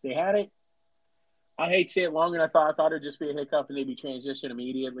dropping this. They had it. I hate to say it longer than I thought it'd just be a hiccup and they'd be transitioned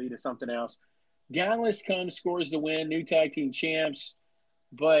immediately to something else. Gallus comes, scores the win, new tag team champs.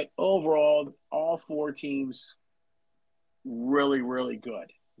 But overall, all four teams really, really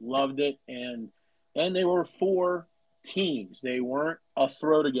good. Loved it. And they were four teams. They weren't a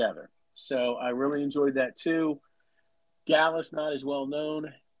throw together. So I really enjoyed that too. Gallus not as well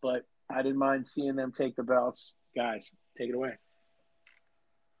known, but I didn't mind seeing them take the belts. Guys, take it away.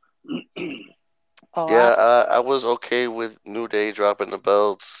 Yeah, I was okay with New Day dropping the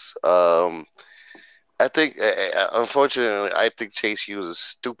belts. I think, unfortunately, I think Chase used a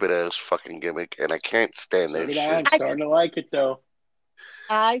stupid ass fucking gimmick, and I can't stand that shit. I'm starting to like it though.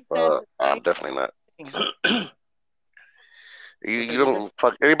 I said I'm definitely not. You don't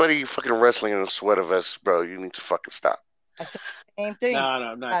fuck anybody fucking wrestling in a sweater vest, bro. You need to fucking stop. I said the same thing. No,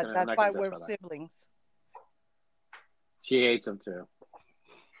 I'm not. That's why we're siblings. She hates him too.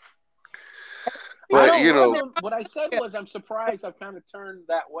 But you know, what I said was, I'm surprised I've kind of turned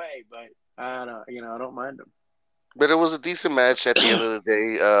that way, but I don't, I don't mind him. But it was a decent match at the end of the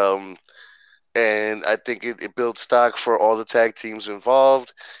day, and I think it built stock for all the tag teams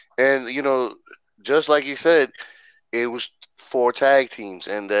involved. And you know, just like you said, it was 4 tag teams,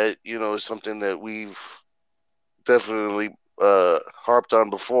 and that is something that we've definitely harped on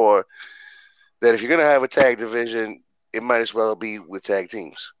before. That if you're gonna have a tag division, it might as well be with tag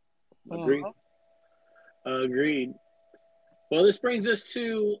teams. Agree. Agreed. Well, this brings us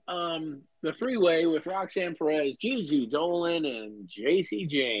to the freeway with Roxanne Perez, Gigi Dolan, and JC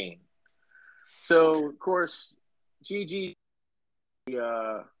Jane. So, of course, Gigi,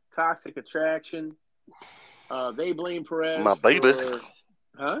 toxic attraction. They blame Perez My baby. for,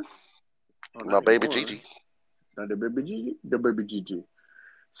 huh? Oh, My not baby anymore. Gigi. Not the baby Gigi. The baby Gigi.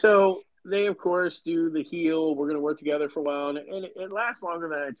 So they, of course, do the heel. We're going to work together for a while, and it lasts longer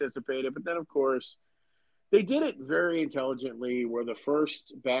than I anticipated. But then, of course, they did it very intelligently. Where the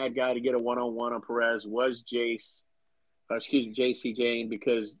first bad guy to get a one-on-one on Perez was JC Jane,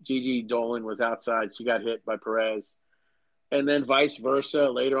 because Gigi Dolan was outside. She got hit by Perez, and then vice versa.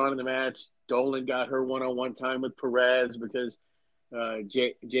 Later on in the match, Dolan got her one-on-one time with Perez because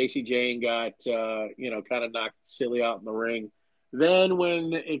JC Jane got kind of knocked silly out in the ring. Then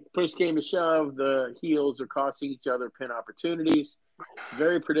when it push came to shove, the heels are costing each other pin opportunities.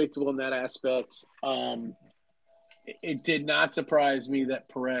 Very predictable in that aspect. It did not surprise me that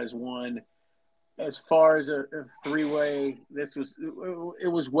Perez won. As far as a three-way, it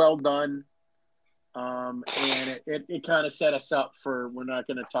was well done. And it kind of set us up for, we're not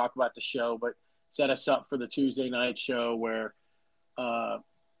going to talk about the show, but set us up for the Tuesday night show where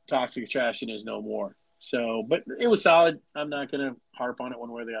Toxic Attraction is no more. So, but it was solid. I'm not going to harp on it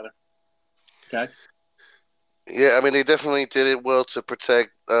one way or the other. Guys? Yeah, I mean they definitely did it well to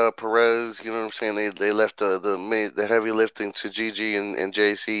protect Perez. You know what I'm saying? They left the heavy lifting to Gigi and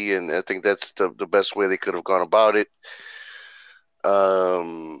JC, and I think that's the best way they could have gone about it.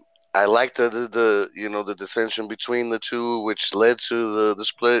 I like the dissension between the two, which led to the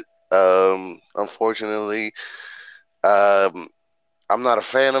split. Unfortunately, um, I'm not a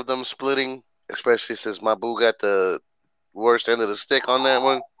fan of them splitting, especially since my boo got the worst end of the stick on that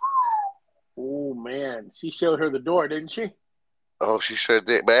one. Oh, man. She showed her the door, didn't she? Oh, she sure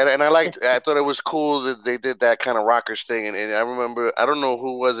did. But and I thought it was cool that they did that kind of rockers thing. And I remember, I don't know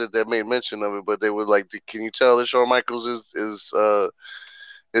who was it that made mention of it, but they were like, "Can you tell that Shawn Michaels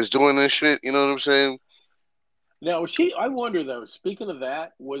is doing this shit?" You know what I'm saying? Now, I wonder, though, speaking of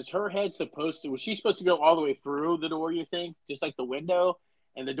that, was she supposed to go all the way through the door, you think? Just like the window?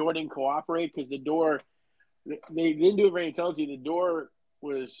 And the door didn't cooperate because they didn't do it very intelligently. The door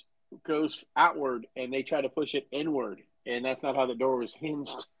goes outward and they try to push it inward. And that's not how the door was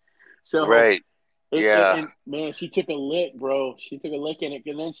hinged. So, Right. Yeah. and man, she took a lick, bro. She took a lick in it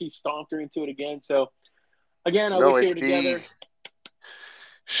and then she stomped her into it again. So, again, I No, wish they and were together.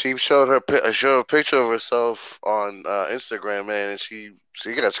 she showed a picture of herself on Instagram, man, and she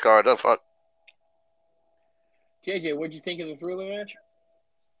got scarred up. Fuck. JJ, what'd you think of the thriller match?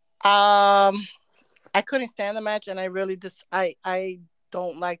 I couldn't stand the match, and I really I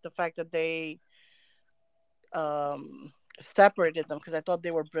don't like the fact that they separated them because I thought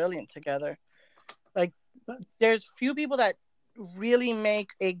they were brilliant together. Like, there's few people that really make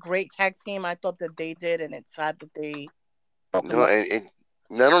a great tag team. I thought that they did, and it's sad that they. No, and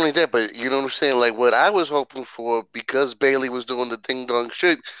not only that, but you know what I'm saying. Like what I was hoping for, because Bailey was doing the ding dong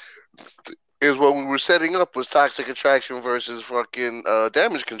shit, is what we were setting up was Toxic Attraction versus fucking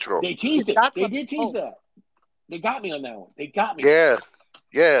Damage Control. They teased it. That's They what did tease that. They got me on that one. They got me. Yeah,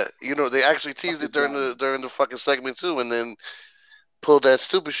 yeah. You know they actually teased it during the fucking segment too, and then pulled that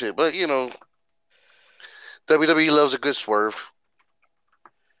stupid shit. But you know, WWE loves a good swerve.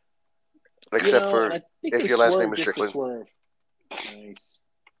 Except for if your last name is Strickland. Nice.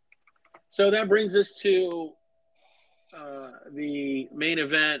 So that brings us to the main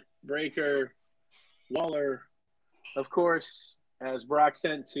event, Breaker, Waller. Of course, as Brock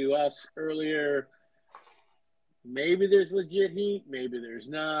sent to us earlier, maybe there's legit heat, maybe there's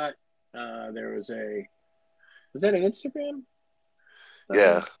not. Was that an Instagram?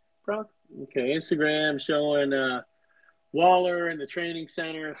 Yeah. Brock? Okay, Instagram showing Waller in the training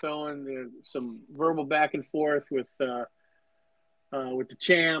center throwing some verbal back and forth with the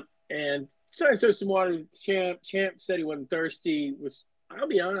champ, and trying to throw some water to the champ. Champ said he wasn't thirsty. I'll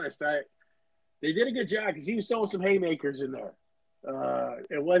be honest, they did a good job because he was throwing some haymakers in there.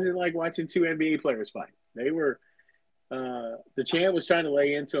 It wasn't like watching two NBA players fight. They were the champ was trying to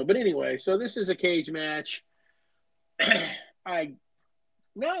lay into him. But anyway, so this is a cage match. I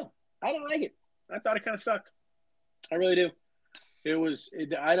don't like it. I thought it kind of sucked. I really do.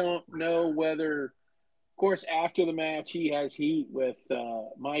 I don't know whether, of course, after the match, he has heat with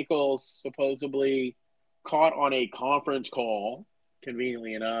Michaels supposedly caught on a conference call,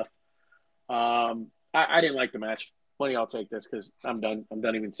 conveniently enough. I didn't like the match. Why don't y'all take this? Because I'm done. I'm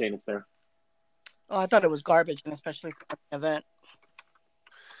done even saying it's there. Oh, I thought it was garbage, and especially for the event.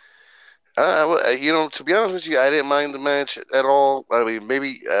 To be honest with you, I didn't mind the match at all. I mean,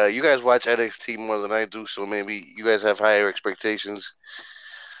 maybe you guys watch NXT more than I do, so maybe you guys have higher expectations.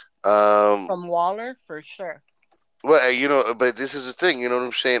 Um, From Waller for sure. well, but this is the thing. You know what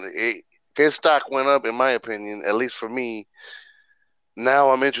I'm saying? His stock went up, in my opinion, at least for me.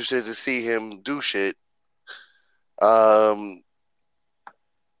 Now I'm interested to see him do shit. Um,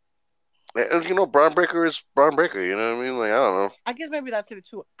 Braun Breaker is Braun Breaker. You know what I mean? Like, I don't know. I guess maybe that's it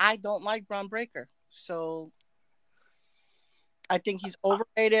too. I don't like Braun Breaker, so I think he's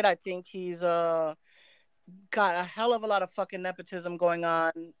overrated. I think he's got a hell of a lot of fucking nepotism going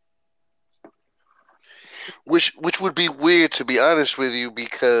on. Which would be weird, to be honest with you,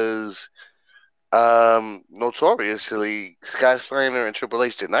 because notoriously Scott Steiner and Triple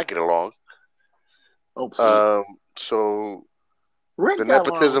H did not get along. Oh, please. So Rick the got along with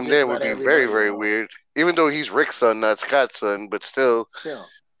nepotism just there about would be very, everybody very else. weird. Even though he's Rick's son, not Scott's son, but still, Still,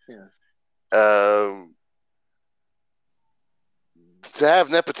 yeah. um, to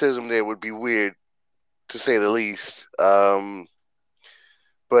have nepotism there would be weird, to say the least.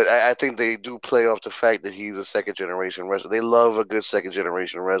 But I think they do play off the fact that he's a second generation wrestler. They love a good second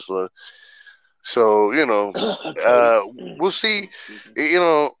generation wrestler. So, we'll see. You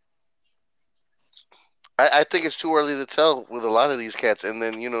know, I think it's too early to tell with a lot of these cats. And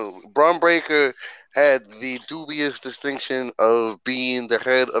then, Braun Breaker had the dubious distinction of being the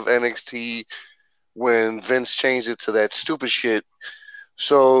head of NXT when Vince changed it to that stupid shit.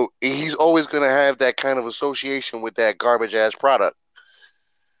 So he's always going to have that kind of association with that garbage ass product.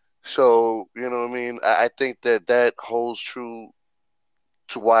 So, you know what I mean? I think that holds true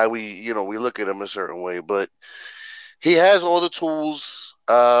to why we look at him a certain way. But he has all the tools.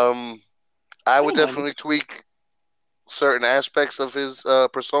 I would definitely tweak certain aspects of his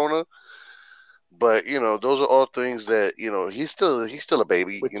persona, but those are all things that he's still a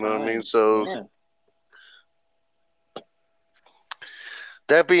baby. With You know what I mean? time. So Yeah.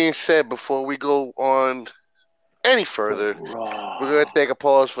 that being said, before we go on any further, we're going to take a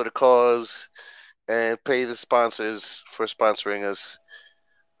pause for the cause and pay the sponsors for sponsoring us.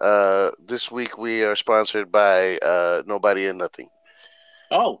 This week we are sponsored by Nobody and Nothing.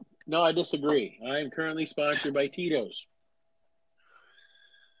 Oh, no, I disagree. I am currently sponsored by Tito's.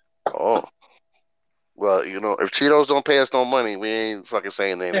 Oh. Well, if Cheetos don't pay us no money, we ain't fucking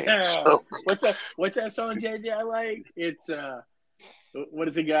saying anything. So. What's that song, JJ? I like? It's what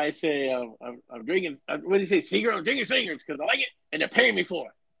does the guy say? I'm drinking. What do you say? Secret, I'm drinking singers because I like it and they're paying me for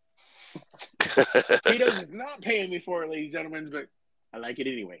it. Tito's is not paying me for it, ladies and gentlemen, but I like it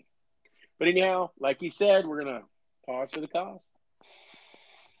anyway. But anyhow, like he said, we're gonna pause for the cost.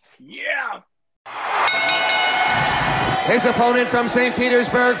 Yeah. His opponent from St.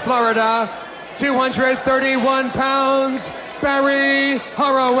 Petersburg, Florida, 231 pounds, Barry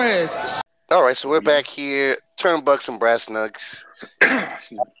Horowitz. All right, so we're back here, Turnbucks and Brass Knucks.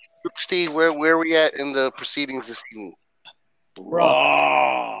 Steve, where are we at in the proceedings this evening?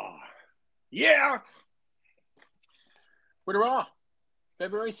 Raw. Yeah. We're Raw.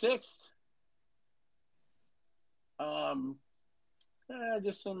 February 6th.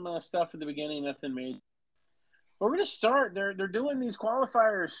 Just some stuff at the beginning, nothing major. We're going to start. They're doing these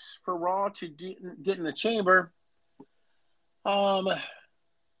qualifiers for Raw to get in the chamber. The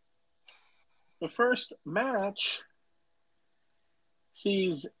first match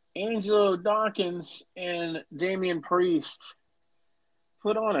sees Angelo Dawkins and Damian Priest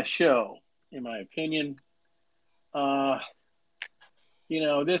put on a show, in my opinion.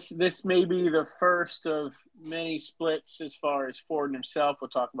 This may be the first of many splits as far as Ford himself. We'll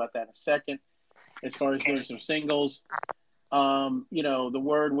talk about that in a second. As far as doing some singles, the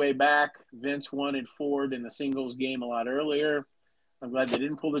word way back, Vince wanted Ford in the singles game a lot earlier. I'm glad they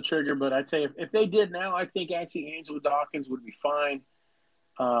didn't pull the trigger, but I tell you, if they did now, I think actually Angelo Dawkins would be fine.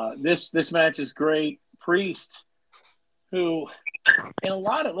 This match is great. Priest, who in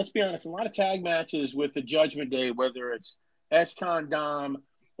let's be honest, a lot of tag matches with the Judgment Day, whether it's S-Con Dom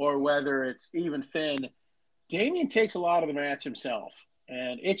or whether it's even Finn, Damian takes a lot of the match himself,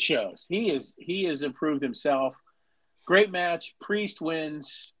 and it shows. He has improved himself. Great match. Priest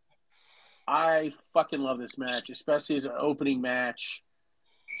wins. I fucking love this match, especially as an opening match.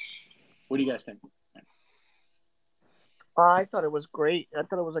 What do you guys think? I thought it was great. I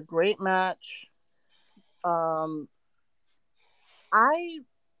thought it was a great match. I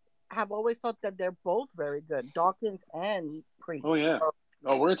have always thought that they're both very good, Dawkins and Priest. Oh yeah.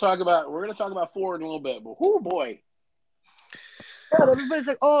 We're gonna talk about Ford in a little bit, but oh boy. Yeah, everybody's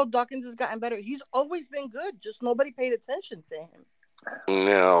like, "Oh, Dawkins has gotten better." He's always been good, just nobody paid attention to him.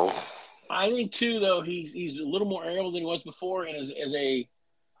 No. I think too, though, he's a little more able than he was before, and as a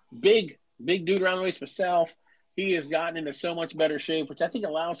big big dude around the waist himself. He has gotten into so much better shape, which I think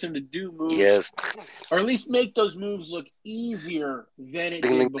allows him to do moves, Yes. or at least make those moves look easier than it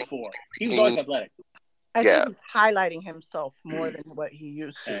Ding, ding, did before. He was ding. always athletic. I Yeah. think he's highlighting himself more than what he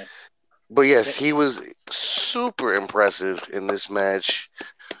used to. And But yes, he was super impressive in this match,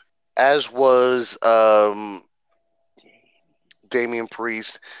 as was Damian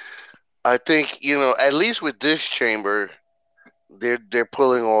Priest. I think, at least with this chamber, they're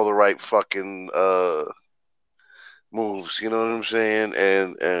pulling all the right fucking moves, you know what I'm saying?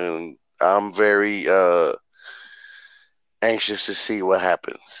 And I'm very anxious to see what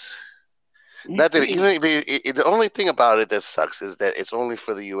happens. Not that the only thing about it that sucks is that it's only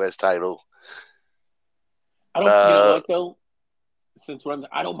for the U.S. title. I don't, you know what though?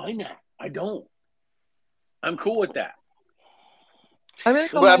 I don't mind that. I don't. I'm cool with that. I mean,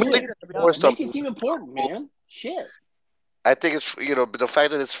 Well, I mean, later, to be or honest. Make something. it seem important, man. Shit. I think it's but the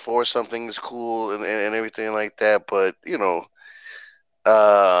fact that it's for something is cool and everything like that. But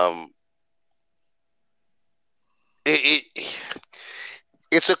um, it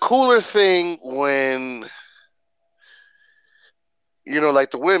it's a cooler thing when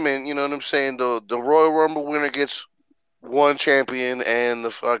like the women. You know what I'm saying? The Royal Rumble winner gets one champion, and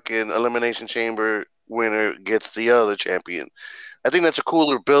the fucking Elimination Chamber winner gets the other champion. I think that's a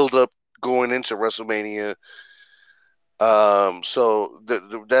cooler build up going into WrestleMania. So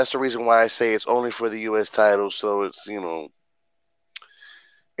that's the reason why I say it's only for the U.S. title. So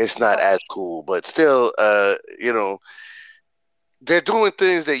it's not as cool, but still, they're doing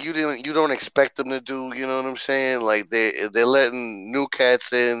things that you don't expect them to do. You know what I'm saying? Like they're letting new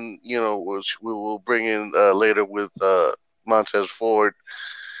cats in. Which we will bring in later with Montez Ford.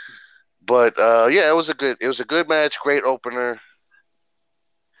 But yeah, it was a good match, great opener.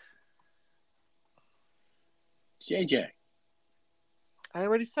 JJ. I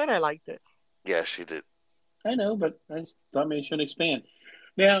already said I liked it. Yeah, she did. I know, but I just thought maybe should expand.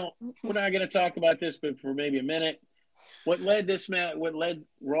 Now, we're not going to talk about this, but for maybe a minute, what led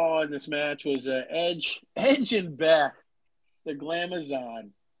Raw in this match was Edge and Beth, the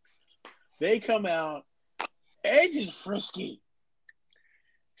Glamazon. They come out. Edge is frisky.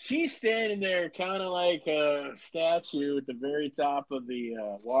 She's standing there kind of like a statue at the very top of the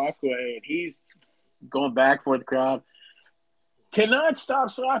walkway, and he's going back for the crowd. Cannot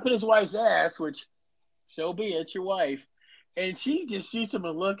stop slapping his wife's ass, which, so be it, your wife. And she just shoots him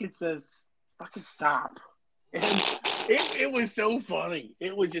a look and says, fucking stop. And it was so funny.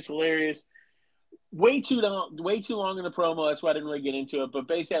 It was just hilarious. Way too long in the promo. That's why I didn't really get into it. But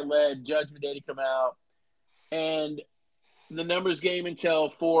basically, that led Judgment Day to come out. And the numbers game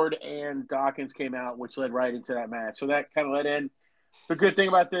until Ford and Dawkins came out, which led right into that match. So that kind of led in. The good thing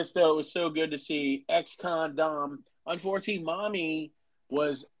about this, though, it was so good to see ex-con Dom. Unfortunately, Mommy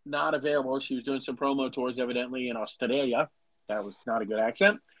was not available. She was doing some promo tours, evidently, in Australia. That was not a good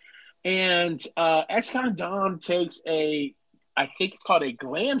accent. And ex-con Dom takes I think it's called a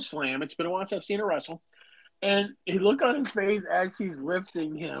glam slam. It's been a while since I've seen her wrestle. And he look on his face as she's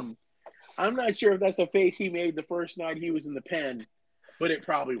lifting him. I'm not sure if that's the face he made the first night he was in the pen, but it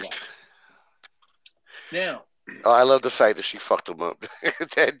probably was. Now. Oh, I love the fact that she fucked him up.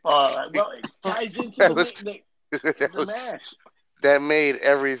 Well, it ties into the match. That made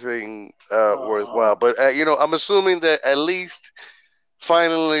everything worthwhile. But I'm assuming that at least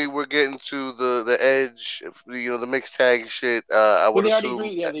finally we're getting to the edge. The mixed tag shit. I would assume.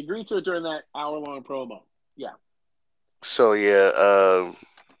 Agreed. Yeah, they agreed to it during that hour-long promo. Yeah. So yeah.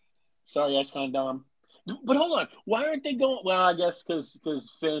 Sorry, ex-con Dom. But hold on, why aren't they going? Well, I guess because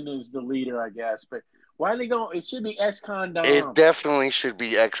Finn is the leader, I guess. But why are they going? It should be ex-con Dom. It definitely should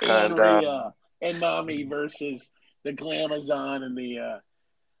be ex-con Dom. Rhea and Mommy versus the Glamazon and the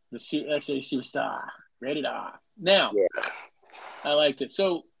actually Superstar. Rated R. Now, yeah. I liked it.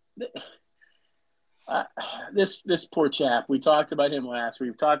 So this poor chap, we talked about him last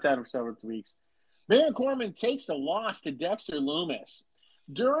week. We've talked about him for several weeks. Baron Corbin takes the loss to Dexter Lumis.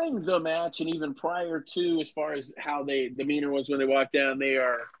 During the match and even prior to, as far as how the demeanor was when they walked down, they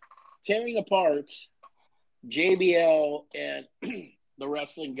are tearing apart JBL and the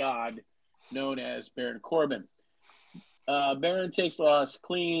wrestling god known as Baron Corbin. Baron takes loss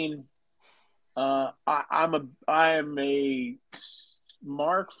clean. I am a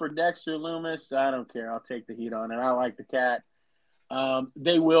mark for Dexter Lumis. I don't care. I'll take the heat on it. I like the cat.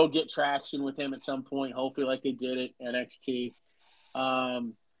 They will get traction with him at some point, hopefully like they did at NXT.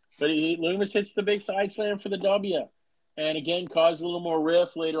 But Lumis hits the big side slam for the W. And again, caused a little more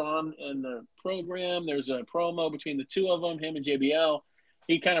riff later on in the program. There's a promo between the two of them, him and JBL.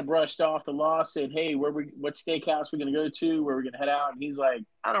 he kind of brushed off the loss, said, "Hey, what steakhouse we're going to go to? Where we're going to head out?" And he's like,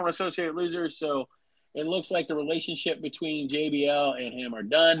 "I don't associate losers." So it looks like the relationship between JBL and him are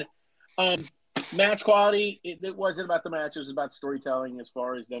done. Match quality, it wasn't about the match; it was about storytelling as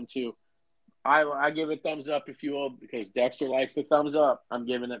far as them two. I give it thumbs up, if you will, because Dexter likes the thumbs up. I'm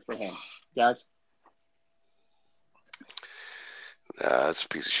giving it for him, guys. That's a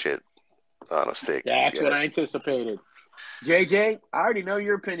piece of shit on a stick. That's what I anticipated. JJ, I already know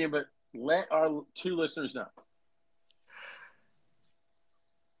your opinion, but let our two listeners know.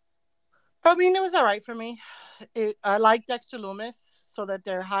 I mean, it was all right for me. I like Dexter Loomis, so that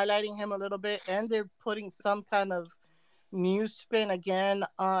they're highlighting him a little bit, and they're putting some kind of new spin again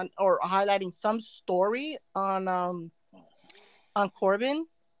on, or highlighting some story on Corbin.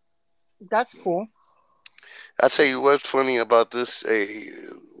 That's cool. I'll tell you what's funny about this.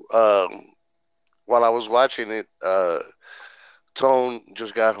 While I was watching it, Tone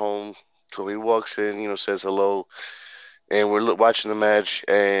just got home, so he walks in, says hello, and we're watching the match,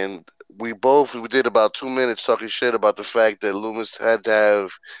 and we did about 2 minutes talking shit about the fact that Loomis had to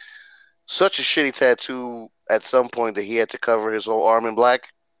have such a shitty tattoo at some point that he had to cover his whole arm in black.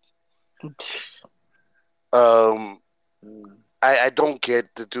 I don't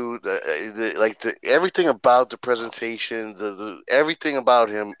get the dude. Everything about the presentation, the everything about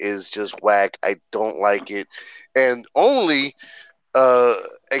him is just whack. I don't like it, and only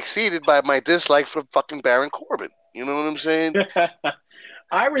exceeded by my dislike for fucking Baron Corbin. You know what I'm saying?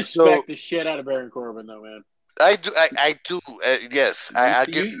 I respect the shit out of Baron Corbin, though, man. I do. I do. Yes, I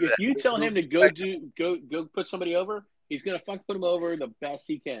give you that. If you tell him to go put somebody over, he's gonna put him over the best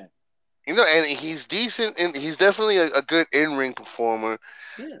he can. And he's decent, and he's definitely a good in-ring performer.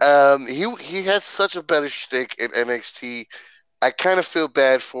 Yeah. He had such a better shtick in NXT. I kind of feel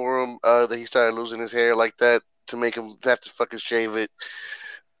bad for him that he started losing his hair like that to make him have to fucking shave it.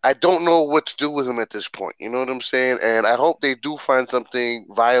 I don't know what to do with him at this point. You know what I'm saying? And I hope they do find something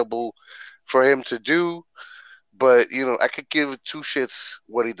viable for him to do. But I could give two shits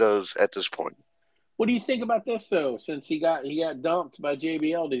what he does at this point. What do you think about this though? Since he got dumped by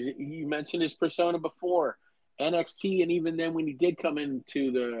JBL, you mentioned his persona before NXT, and even then when he did come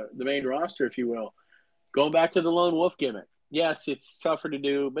into the main roster, if you will, going back to the lone wolf gimmick. Yes, it's tougher to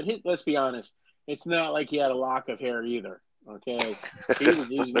do, but let's be honest, it's not like he had a lock of hair either. Okay, he was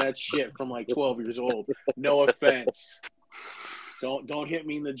losing that shit from like 12 years old. No offense. Don't hit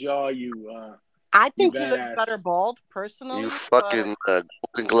me in the jaw, you. I think he looks better bald, personally. You fucking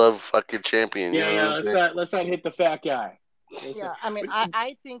Golden Glove fucking champion. Yeah, let's not hit the fat guy. Yeah, I mean,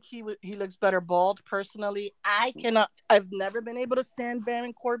 I think he looks better bald, personally. I've never been able to stand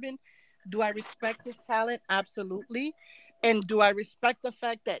Baron Corbin. Do I respect his talent? Absolutely. And do I respect the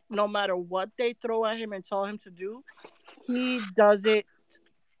fact that no matter what they throw at him and tell him to do, he does it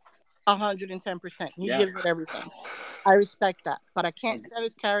 110%. He gives it everything. I respect that, but I can't set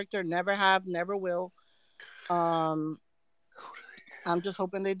his character. Never have, never will. I'm just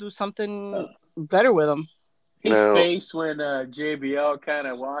hoping they do something better with him. His face when JBL kind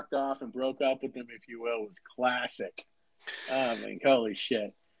of walked off and broke up with him, if you will, was classic. I mean, holy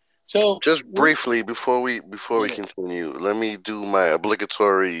shit. So just briefly before we continue, let me do my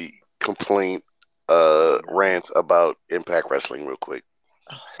obligatory complaint rant about Impact Wrestling real quick.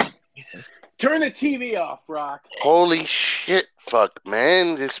 Jesus. Turn the TV off, Brock. Holy shit, fuck,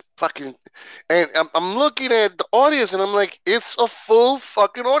 man. This fucking... And I'm looking at the audience, and I'm like, it's a full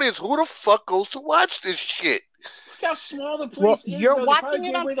fucking audience. Who the fuck goes to watch this shit? Look how small the place is. You're watching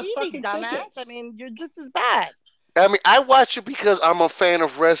it on TV, dumbass. I mean, you're just as bad. I mean, I watch it because I'm a fan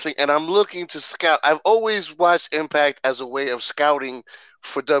of wrestling, and I'm looking to scout. I've always watched Impact as a way of scouting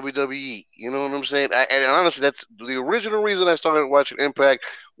for WWE. You know what I'm saying? And honestly, that's the original reason I started watching Impact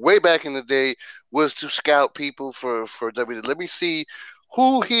way back in the day, was to scout people for WWE. Let me see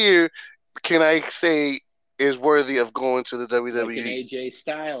who here can I say is worthy of going to the WWE. Like AJ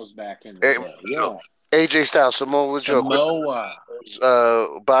Styles back in the day. Yeah. AJ Styles, Samoa Joe,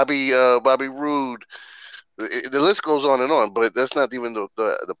 Bobby Roode. The list goes on and on, but that's not even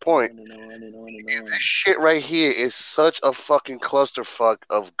the point. This shit right here is such a fucking clusterfuck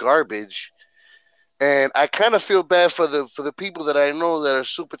of garbage, and I kind of feel bad for the people that I know that are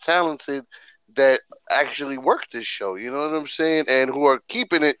super talented that actually work this show. You know what I'm saying? And who are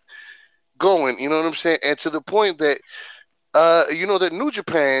keeping it going. You know what I'm saying? And to the point that that New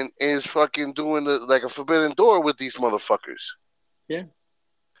Japan is fucking doing like a forbidden door with these motherfuckers. Yeah,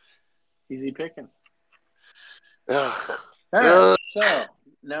 easy picking. All right, so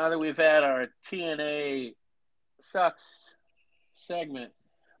now that we've had our TNA sucks segment,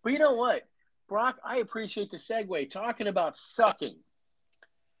 but you know what, Brock, I appreciate the segue talking about sucking.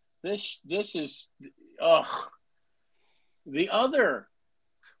 This is ugh. The other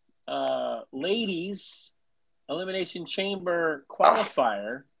ladies Elimination Chamber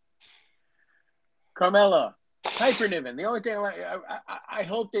qualifier, Carmella, Piper Niven. The only thing I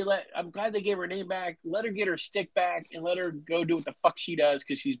hope they let. I'm glad they gave her name back. Let her get her stick back and let her go do what the fuck she does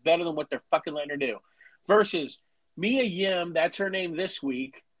because she's better than what they're fucking letting her do. Versus Mia Yim, that's her name this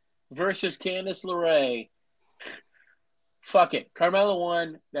week. Versus Candice LeRae. Fuck it, Carmella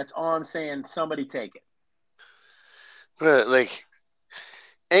won. That's all I'm saying. Somebody take it. But like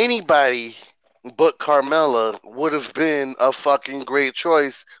anybody but Carmella would have been a fucking great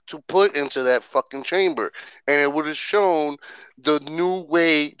choice to put into that fucking chamber. And it would have shown the new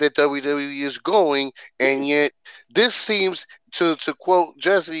way that WWE is going. And yet, this seems, to quote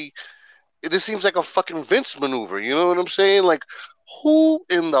Jesse, this seems like a fucking Vince maneuver. You know what I'm saying? Like, who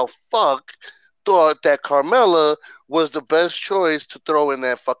in the fuck thought that Carmella was the best choice to throw in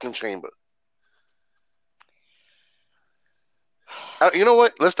that fucking chamber? You know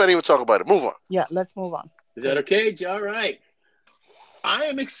what? Let's not even talk about it. Move on. Yeah, let's move on. Is that okay? All right. I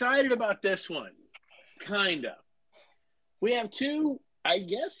am excited about this one. Kind of. We have two, I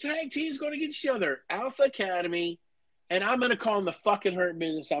guess, tag teams going against each other. Alpha Academy, and I'm going to call them the fucking Hurt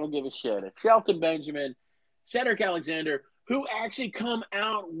Business. I don't give a shit. It's Shelton Benjamin, Cedric Alexander, who actually come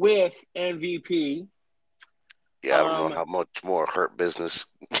out with MVP. Yeah, I don't know how much more Hurt Business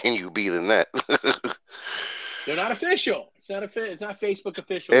can you be than that. They're not official. It's not Facebook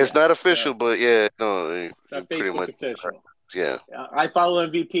official. It's not official, but yeah, no, it's not Facebook official. Yeah, I follow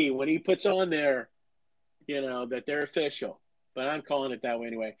MVP when he puts on there, that they're official. But I'm calling it that way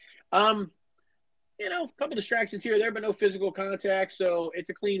anyway. A couple distractions here, there, but no physical contact, so it's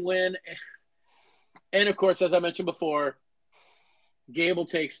a clean win. And of course, as I mentioned before, Gable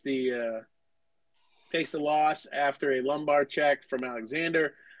takes the loss after a lumbar check from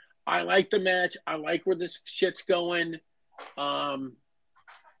Alexander. I like the match. I like where this shit's going.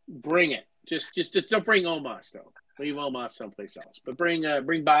 Bring it. Just don't bring Omos though. Leave Omos someplace else. But bring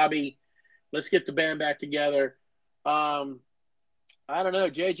Bobby. Let's get the band back together. I don't know,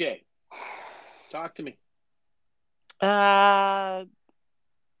 JJ. Talk to me. I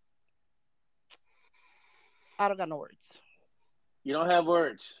don't got no words. You don't have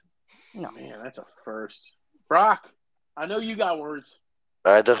words? No. Man, that's a first. Brock, I know you got words.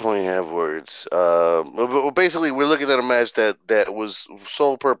 I definitely have words. But basically, we're looking at a match that was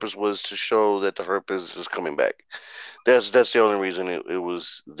sole purpose was to show that the Hurt Business is coming back. That's the only reason it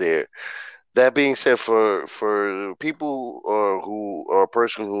was there. That being said, for people or a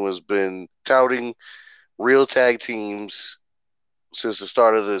person who has been touting real tag teams since the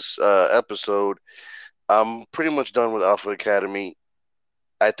start of this episode, I'm pretty much done with Alpha Academy.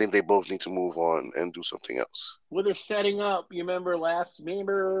 I think they both need to move on and do something else. Well, they're setting up. You remember last week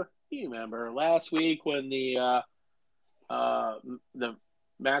when the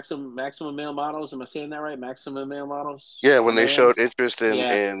maximum male models? Am I saying that right? Maximum male models. Yeah, when they showed interest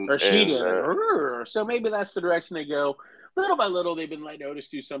in or she did. So maybe that's the direction they go. Little by little, they've been letting Otis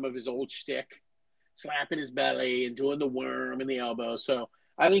do some of his old shtick, slapping his belly and doing the worm and the elbow. So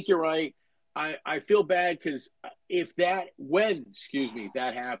I think you're right. I feel bad because when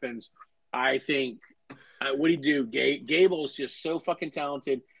that happens, I think, what do you do? Gable's just so fucking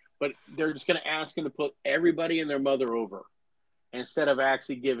talented, but they're just going to ask him to put everybody and their mother over instead of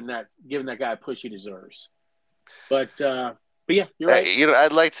actually giving that guy a push he deserves. But yeah, you're right.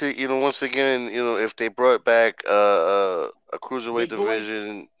 I'd like to, once again, if they brought back a cruiserweight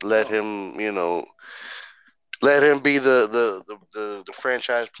division, let him be the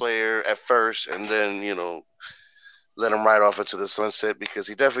franchise player at first, and then let him ride off into the sunset because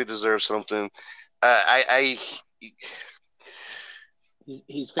he definitely deserves something.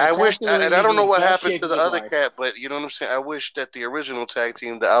 He's I wish, and I don't know what happened to the other cat, but you know what I'm saying. I wish that the original tag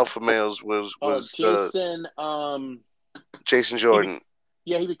team, the Alpha Males, was Jason Jordan.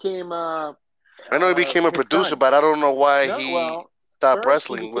 He became. I know he became a producer, son. but I don't know why he stopped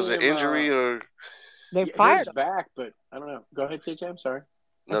wrestling. Was it injury or? They fired him. Back, but I don't know. Go ahead, TJ. I'm sorry.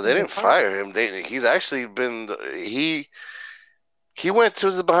 No, they didn't fire him. He's actually been he went to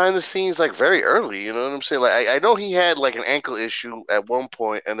the behind the scenes like very early. You know what I'm saying? Like I know he had like an ankle issue at one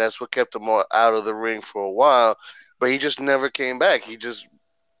point, and that's what kept him out of the ring for a while. But he just never came back. He just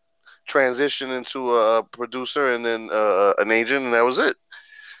transitioned into a producer and then an agent, and that was it.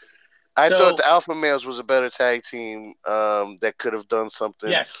 I thought the Alpha Males was a better tag team that could have done something.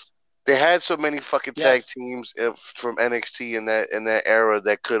 Yes. They had so many fucking tag teams from NXT in that era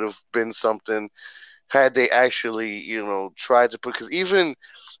that could have been something had they actually, tried to put. Because even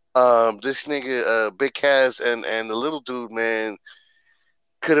this nigga, Big Cass and the little dude, man,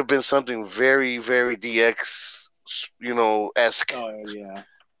 could have been something very, very DX, esque. Oh yeah,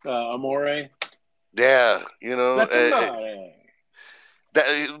 Amore. Yeah, That's Amore.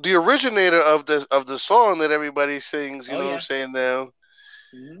 the originator of the song that everybody sings. You Oh know what I'm yeah. saying now?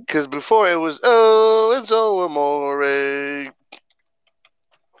 Mm-hmm. Because before it was oh, it's oh amore.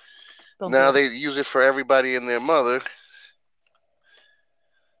 Don't do Now it. they use it for everybody and their mother.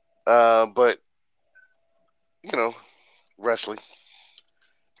 But wrestling.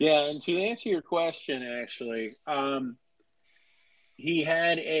 Yeah, and to answer your question, actually, he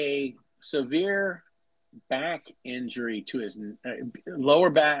had a severe back injury to his lower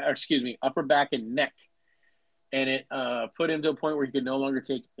back, or excuse me, upper back and neck, and it put him to a point where he could no longer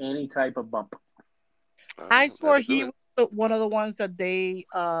take any type of bump. I swore That'll do he it. was one of the ones that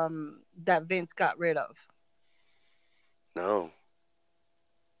that Vince got rid of. No.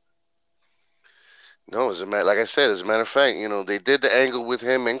 No, like I said, as a matter of fact, they did the angle with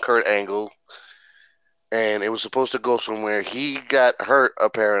him and Kurt Angle, and it was supposed to go somewhere. He got hurt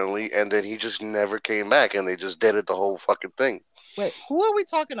apparently, and then he just never came back, and they just did it the whole fucking thing. Wait, who are we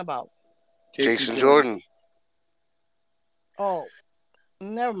talking about? Jason Jordan. Oh,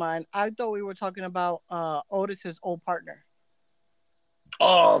 never mind. I thought we were talking about Otis's old partner.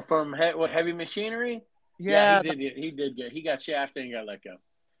 Oh, from Heavy Machinery? Yeah, he did good. He got shafted and got let go.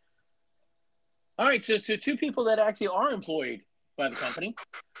 All right, so to two people that actually are employed by the company,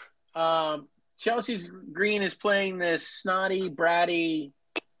 Chelsea's Green is playing this snotty, bratty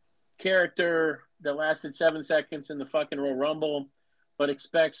character that lasted 7 seconds in the fucking Royal Rumble, but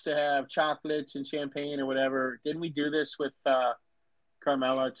expects to have chocolates and champagne or whatever. Didn't we do this with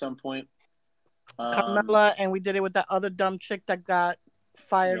Carmella at some point? Carmella, and we did it with that other dumb chick that got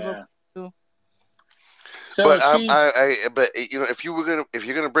fired. Yeah. Too. So But if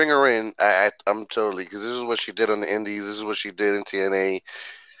you're gonna bring her in, I'm totally, because this is what she did on the Indies. This is what she did in TNA.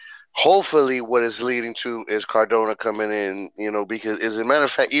 Hopefully, what it's leading to is Cardona coming in. Because as a matter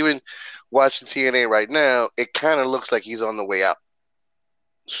of fact, even watching TNA right now, it kind of looks like he's on the way out.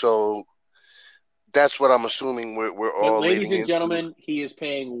 So that's what I'm assuming we're But all ladies leading and into. gentlemen, he is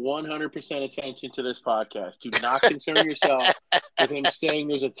paying 100% attention to this podcast. Do not concern yourself with him saying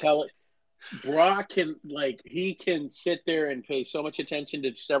there's a Brock can he can sit there and pay so much attention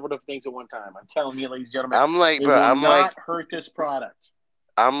to several different things at one time. I'm telling you, ladies and gentlemen, I'm like, it bro, will I'm not like, hurt this product.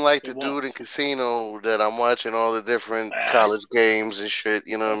 I'm like It the won't. dude in Casino that I'm watching all the different college games and shit.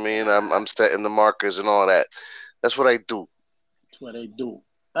 You know what I mean? I'm setting the markers and all that. That's what I do. That's what they do.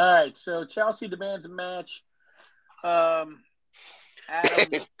 All right, so Chelsea demands a match. Adam,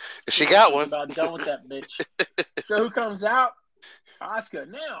 She got one. about done with that bitch. So who comes out? Asuka.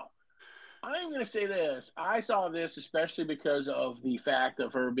 Now, I'm going to say this. I saw this especially because of the fact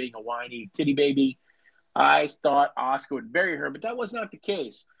of her being a whiny titty baby. I thought Asuka would bury her, but that was not the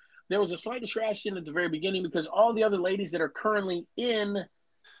case. There was a slight distraction at the very beginning because all the other ladies that are currently in the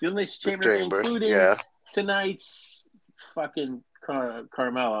Elimination Chamber, including tonight's fucking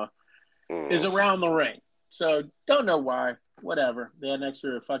Carmella, is around the ring. So don't know why. Whatever. They had an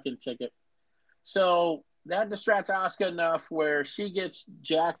extra fucking ticket. So that distracts Asuka enough where she gets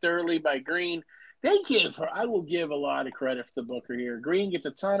jacked early by Green. I will give a lot of credit for the booker here. Green gets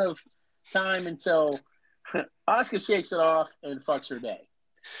a ton of time until Asuka shakes it off and fucks her day.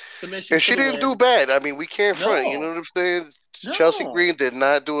 Submission. And she didn't do bad. I mean, we can't front. You know what I'm saying? No. Chelsea Green did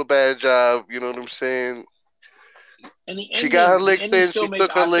not do a bad job. You know what I'm saying? And she got her licks in. She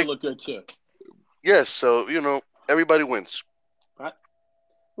took her lick. Look good too. Yes. So everybody wins.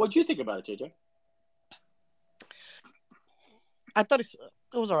 What'd you think about it, JJ? I thought it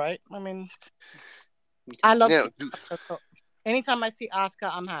was all right. I mean, I love it. Anytime I see Asuka,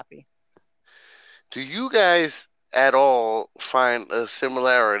 I'm happy. Do you guys at all find a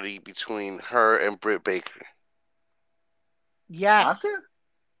similarity between her and Britt Baker? Yes. Asuka?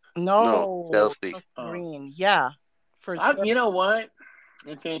 No, Chelsea. Green. Yeah. For sure. You know what?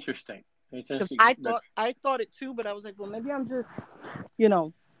 It's interesting. I thought it too, but I was like, well, maybe I'm just,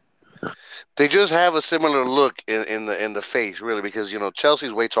 They just have a similar look in the face, really, because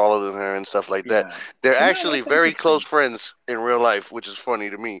Chelsea's way taller than her and stuff like that. They're actually very close friends in real life, which is funny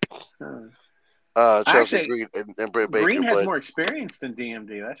to me. Chelsea Green and Britt Baker. Green has more experience than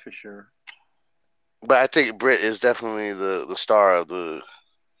DMD, that's for sure. But I think Britt is definitely the star of the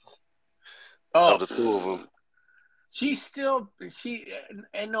two of them.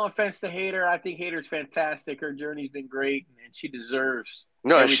 And no offense to Hayter, I think Hayter's fantastic. Her journey's been great, and she deserves.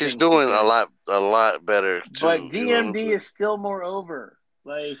 No, she's doing a lot better. Too, but DMD is still more over,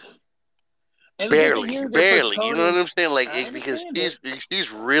 and And barely. You know what I'm saying? Like I because understand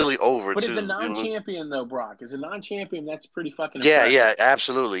she's really over but as a too. non-champion, though, Brock, as a non-champion, that's pretty fucking Yeah, impressive. yeah,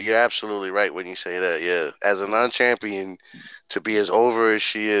 absolutely. You're absolutely right when you say that. Yeah, as a non-champion, to be as over as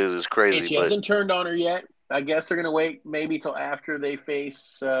she is And crazy. she But hasn't turned on her yet. I guess they're gonna wait maybe till after they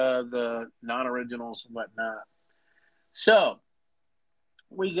face the non-originals and whatnot. So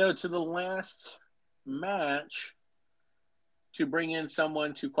we go to the last match to bring in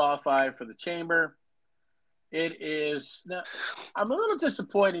someone to qualify for the chamber. It is now. I'm a little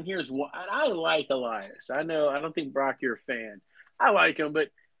disappointed. Here's why. I like Elias. I know. I don't think Brock, you're a fan. I like him, but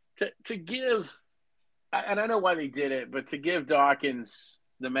to give, and I know why they did it, but to give Dawkins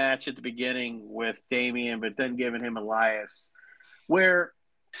the match at the beginning with Damian, but then giving him Elias, where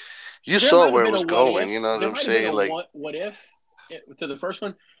you there saw might have where it been a was what going. if. You know what There I'm might have been saying? a Like, what if to the first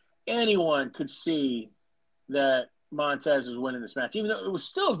one. Anyone could see that Montez was winning this match, even though it was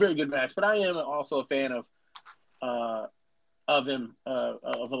still a very good match. But I am also a fan of him,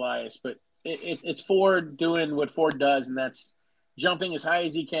 of Elias. But it's Ford doing what Ford does, and that's jumping as high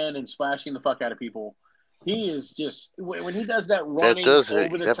as he can and splashing the fuck out of people. He is just when he does that running over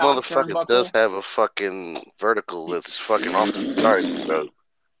the that top motherfucker does turnbuckle. have a fucking vertical that's fucking off the charts, bro.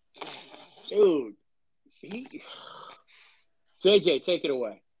 Dude, JJ, take it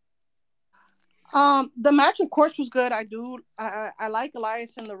away. The match, of course, was good. I like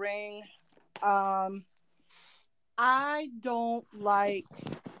Elias in the ring. I don't like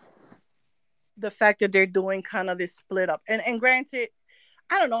the fact that they're doing kind of this split up. And granted,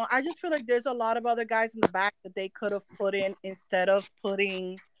 I don't know. I just feel like there's a lot of other guys in the back that they could have put in instead of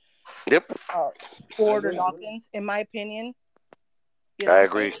putting Yep, Ford or Dawkins, in my opinion. I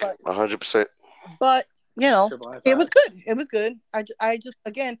agree, 100%. But it was good. It was good. I just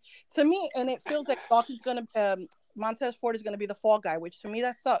again, to me, and it feels like Dawkins gonna Montez Ford is gonna be the fall guy, which to me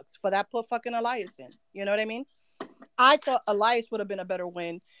that sucks. For that, put fucking Elias in. You know what I mean? I thought Elias would have been a better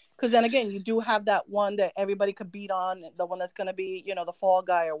win because then again, you do have that one that everybody could beat on, the one that's gonna be the fall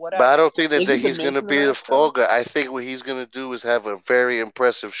guy or whatever. But I don't think that Isn't he's The going to Miz in the be the match, fall though? guy. I think what he's going to do is have a very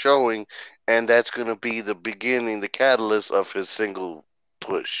impressive showing, and that's going to be the beginning, the catalyst of his single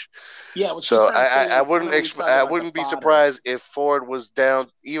push. Yeah, what she's So trying to say I is, wouldn't remember we talked I about the wouldn't be fodder. surprised if Ford was down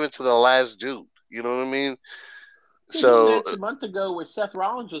even to the last dude. You know what I mean? Dude, his So, match a month ago with Seth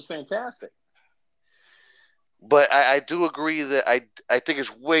Rollins was fantastic. but I do agree that I think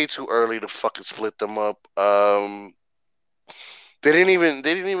it's way too early to fucking split them up. They didn't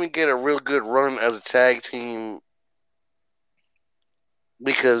even get a real good run as a tag team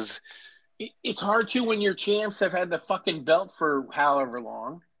because It's hard to when your champs have had the fucking belt for however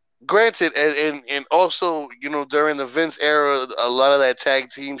long. granted, and also, during the Vince era, a lot of that tag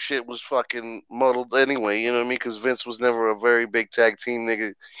team shit was fucking muddled anyway. You know what I mean? Because Vince was never a very big tag team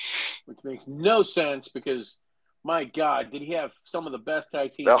nigga. Which makes no sense because, my God, did he have some of the best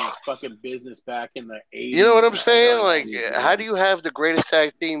tag teams in the Ugh. fucking business back in the 80s You know what I'm and the saying? early Like, 90s how do again? you have the greatest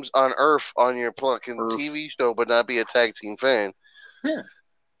tag teams on earth on your fucking Earth. TV show, but not be a tag team fan? Yeah.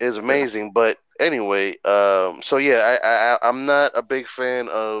 Is amazing. But anyway, so yeah, I'm not a big fan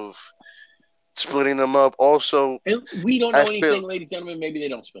of splitting them up. Also, And we don't I know feel anything, ladies and gentlemen. Maybe they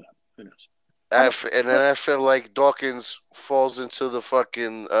don't split up. Who knows? and then I feel like Dawkins falls into the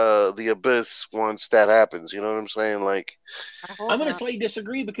fucking the abyss once that happens. You know what I'm saying? Like, I'm going to slightly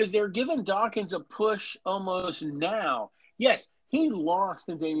disagree because they're giving Dawkins a push almost now. Yes, he lost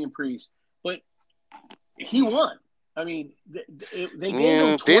in Damian Priest, but he won. I mean, they gave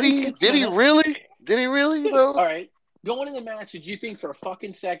him did he? 26 Did he minutes. really? Did he really Dude, though? all right. Going in the match, did you think for a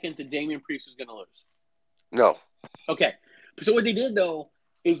fucking second that Damian Priest was going to lose? No. Okay. So what they did, though,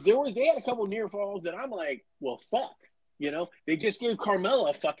 is they had a couple near falls that I'm like, well, fuck. They just gave Carmella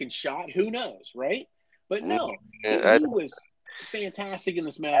a fucking shot. Who knows, right? But no, he was fantastic in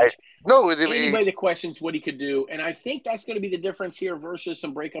this match. Anybody that questions what he could do, and I think that's going to be the difference here versus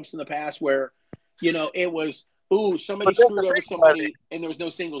some breakups in the past where, it was, somebody screwed over somebody and there was no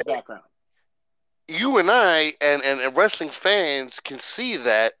singles background. You and I and wrestling fans can see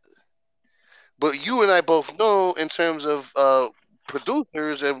that, but you and I both know in terms of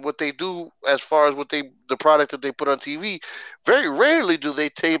producers and what they do as far as the product that they put on TV, very rarely do they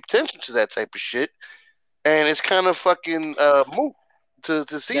pay attention to that type of shit, and it's kind of fucking moot to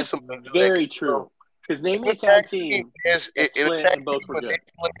see That's something very true. Because name me a tag team that split and both were good.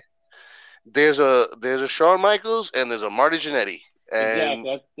 There's a Shawn Michaels and there's a Marty Jannetty.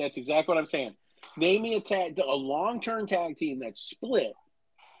 Exactly. That's exactly what I'm saying. Name me a long-term tag team that split,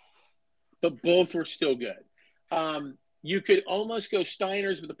 but both were still good. You could almost go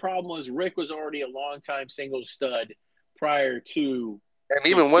Steiner's, but the problem was Rick was already a long-time singles stud prior to And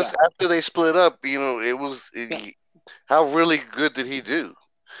even once after they split up, it was how really good did he do?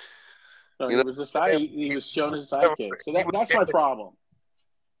 So he was he was shown as a sidekick. So that's my problem.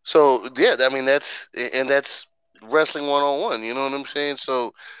 So yeah, I mean that's wrestling 101. You know what I'm saying?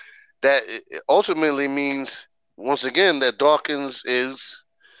 So that ultimately means once again that Dawkins is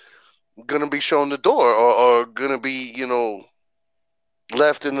gonna be shown the door or gonna be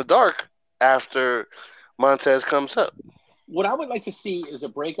left in the dark after Montez comes up. What I would like to see is a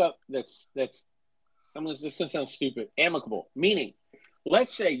breakup that's this gonna sound stupid, amicable. Meaning,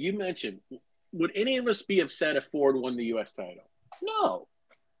 let's say you mentioned, would any of us be upset if Ford won the U.S. title? No,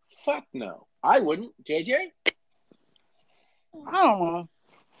 fuck no, I wouldn't. JJ, I don't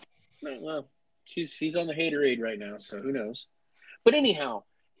know. Well, she's on the haterade right now, so who knows? But anyhow,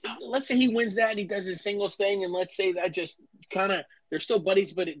 let's say he wins that and he does his singles thing, and let's say that just kind of they're still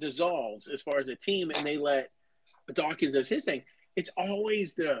buddies, but it dissolves as far as a team, and they let Dawkins does his thing. It's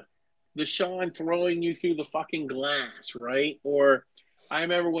always the Shawn throwing you through the fucking glass, right? Or I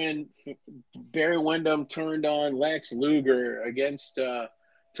remember when Barry Windham turned on Lex Luger against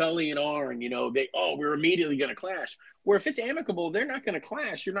Tully and Arn. We're immediately going to clash. Where if it's amicable, they're not going to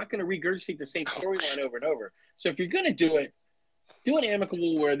clash. You're not going to regurgitate the same storyline over and over. So if you're going to do it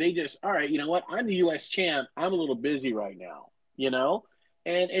amicable where they just, all right, you know what? I'm the U.S. champ. I'm a little busy right now,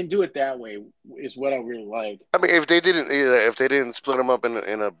 and do it that way is what I really like. I mean, if they didn't split them up in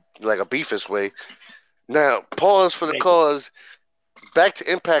a like a beefist way. Now, pause for the cause. Back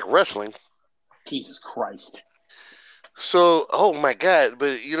to Impact Wrestling. Jesus Christ. So, oh my God,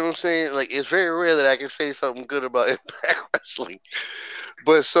 but you know what I'm saying? Like, it's very rare that I can say something good about Impact Wrestling.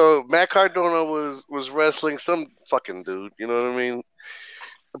 But so Matt Cardona was wrestling some fucking dude, you know what I mean?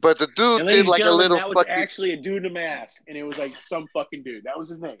 But the dude did like a little that was actually a dude in a mask, and it was like some fucking dude. That was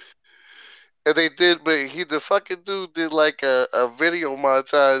his name. And they did, but the fucking dude did like a video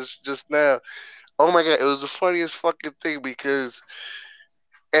montage just now. Oh my God, it was the funniest fucking thing because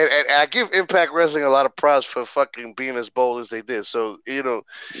and I give Impact Wrestling a lot of props for fucking being as bold as they did. So,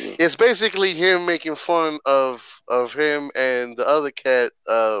 it's basically him making fun of him and the other cat,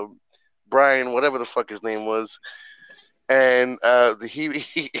 Brian, whatever the fuck his name was. And you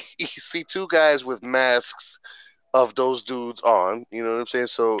see two guys with masks of those dudes on. You know what I'm saying?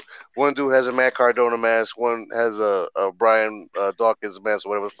 So one dude has a Matt Cardona mask, one has a Brian Dawkins mask,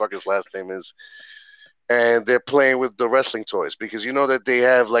 whatever the fuck his last name is. And they're playing with the wrestling toys because you know that they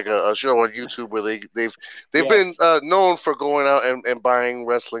have like a show on YouTube where they've been known for going out and buying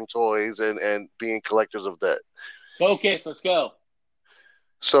wrestling toys and being collectors of that. Focus, let's go.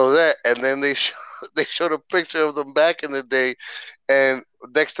 So and then they showed a picture of them back in the day, and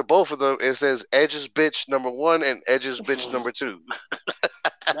next to both of them it says Edge's bitch number 1 and Edge's bitch number 2.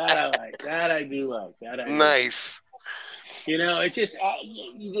 That I like. That I do like. That I nice. Like. It just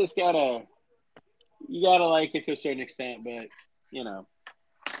you just gotta. You gotta like it to a certain extent, but you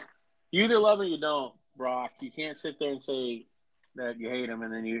either love it or you don't, Brock. You can't sit there and say that you hate him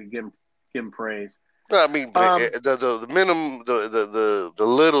and then you give him praise. No, I mean, the minimum, the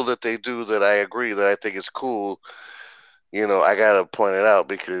little that they do that I agree that I think is cool. I gotta point it out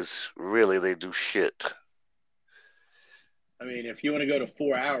because really they do shit. I mean, if you want to go to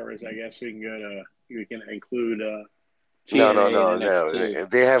 4 hours, I guess we can include. No.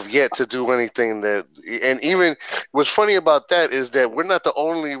 They have yet to do anything that, and even what's funny about that is that we're not the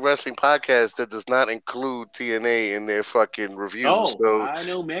only wrestling podcast that does not include TNA in their fucking reviews. Oh, so, I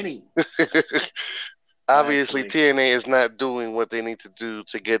know many. Obviously, TNA is not doing what they need to do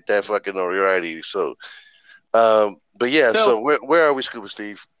to get that fucking notoriety. So, but yeah. So where are we, Scuba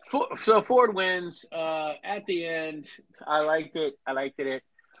Steve? So Ford wins. At the end, I liked it.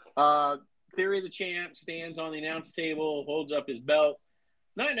 Theory of the Champ stands on the announce table, holds up his belt,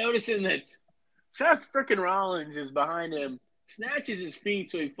 not noticing that Seth frickin' Rollins is behind him, snatches his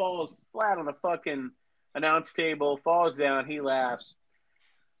feet so he falls flat on the fucking announce table, falls down, he laughs.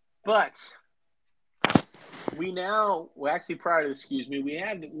 But prior to this, we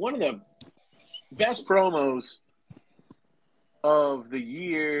had one of the best promos of the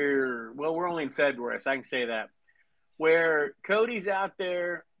year. Well, we're only in February, so I can say that. Where Cody's out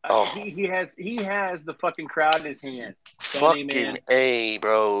there. He has the fucking crowd in his hand. Fucking A,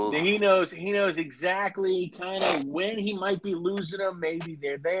 bro. He knows exactly kind of when he might be losing them. Maybe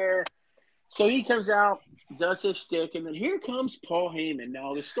they're there. So he comes out, does his shtick, and then here comes Paul Heyman.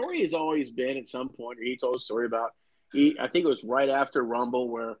 Now the story has always been at some point. He told a story about I think it was right after Rumble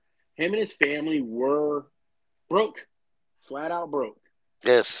where him and his family were broke, flat out broke.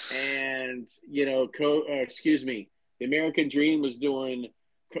 Yes. And the American Dream was doing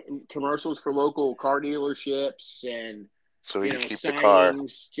commercials for local car dealerships and so he you could know, keep the car.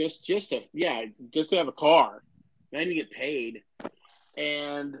 signings, just to have a car, then you get paid.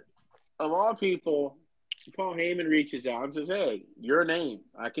 And of all people, Paul Heyman reaches out and says, "Hey, your name,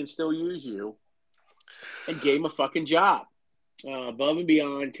 I can still use you," and gave him a fucking job. Above and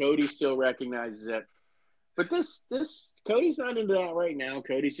beyond, Cody still recognizes it. But this Cody's not into that right now.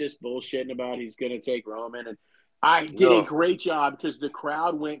 Cody's just bullshitting about he's going to take Roman, and I did a No, great job because the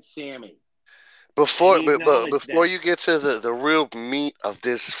crowd went Sammy, and before he but acknowledged before that. you get to the real meat of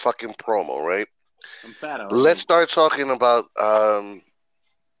this fucking promo, right? I'm fat Let's already. start talking about.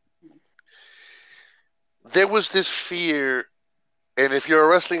 There was this fear, and if you're a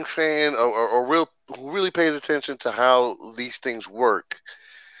wrestling fan or real who really pays attention to how these things work,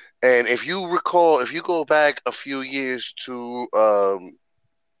 and if you recall, if you go back a few years to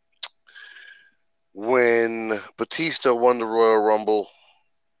when Batista won the Royal Rumble,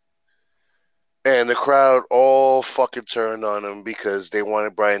 and the crowd all fucking turned on him because they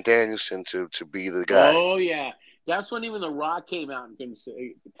wanted Bryan Danielson to be the guy. Oh yeah, that's when even The Rock came out and can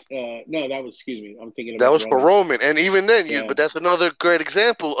say, "No, that was excuse me. I'm thinking That about was for Roman." Roman, and even then, Yeah, but that's another great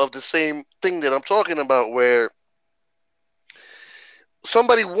example of the same thing that I'm talking about, where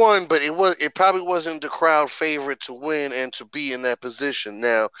somebody won, but it probably wasn't the crowd favorite to win and to be in that position.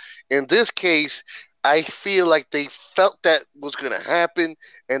 Now, in this case, I feel like they felt that was going to happen,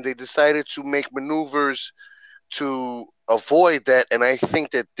 and they decided to make maneuvers to avoid that. And I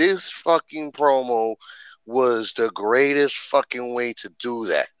think that this fucking promo was the greatest fucking way to do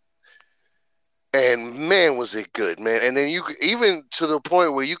that. And man, was it good, man! And then you even to the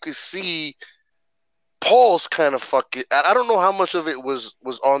point where you could see Paul's kind of fucking. I don't know how much of it was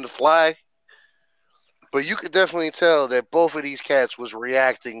on the fly, but you could definitely tell that both of these cats was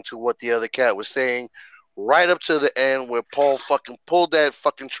reacting to what the other cat was saying, right up to the end where Paul fucking pulled that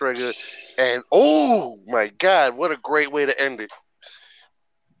fucking trigger, and oh my god, what a great way to end it!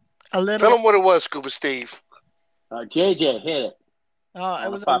 A Tell literal. him what it was, Scuba Steve. JJ hit it. I It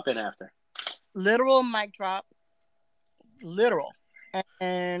want was to a pop in after. literal mic drop. Literal.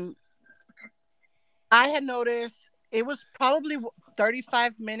 And I had noticed it was probably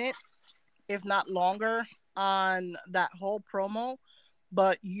 35 minutes, if not longer, on that whole promo,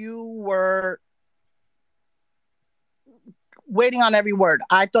 but you were waiting on every word.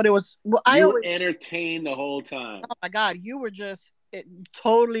 I thought it was. Well, I You were always. entertained the whole time. Oh my god, you were just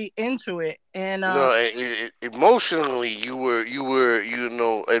totally into it, and No, emotionally, you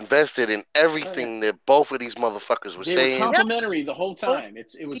know invested in Oh yeah, everything that both of these motherfuckers were they were saying. yeah, complimentary the whole both time.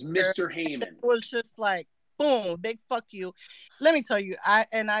 It was here, Mr. and it Heyman. was just like boom, big fuck you. Let me tell you,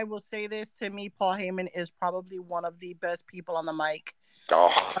 I will say this, to me, Paul Heyman is probably one of the best people on the mic.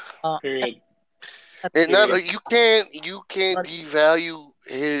 Oh, Uh, Period. and not Period. you can't devalue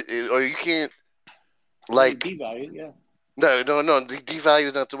his, or you can't like Devalue, yeah. no, devalue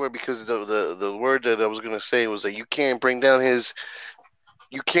is not the word, because the word that I was gonna say was that you can't bring down his,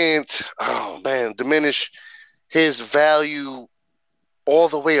 you can't, oh man, diminish his value all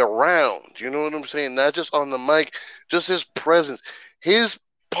the way around. You know what I'm saying? Not just on the mic, just his presence. His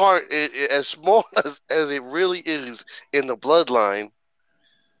part, as small as it really is in the bloodline,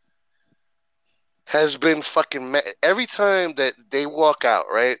 has been fucking. Every time that they walk out,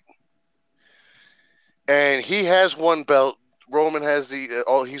 right? And he has one belt. Roman has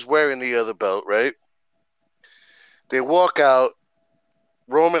he's wearing the other belt, right? They walk out.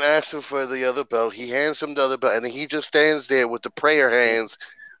 Roman asks him for the other belt. He hands him the other belt, and then he just stands there with the prayer Yeah. hands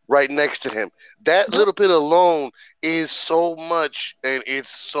right next to him. That little bit alone is so much, and it's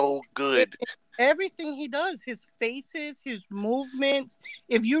so good. everything he does, his faces, his movements.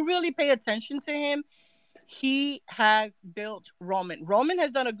 If you really pay attention to him, he has built Roman. Roman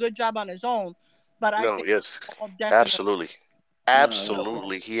has done a good job on his own, but I No, think yes, Paul definitely absolutely, No, built Roman.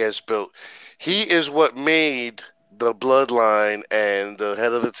 absolutely. He has built. He is what made the bloodline and the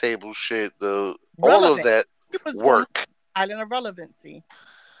head of the table shit, the all of Relevant. that He was on work. island of relevancy.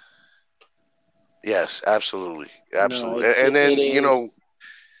 Yes, absolutely, no, absolutely. And it then is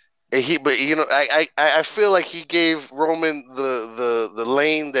but I feel like he gave Roman the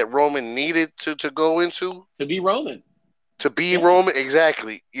lane that Roman needed to go into to be Roman. to be Yeah, Roman,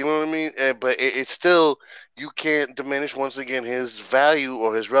 exactly. You know what I mean? But it's still, you can't diminish once again his value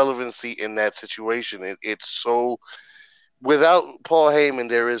or his relevancy in that situation. It's so, without Paul Heyman,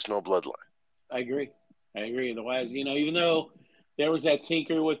 there is no bloodline. I agree. I agree. Otherwise, even though there was that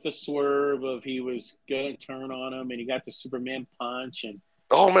tinker with the swerve of he was gonna turn on him and he got the Superman punch, and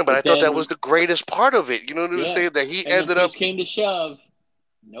Oh man, but I but thought then that was when the greatest part of it. You know what I'm yeah, saying? That he and when ended up, push came to shove,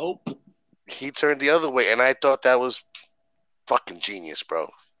 nope. he turned the other way, and I thought that was fucking genius, bro.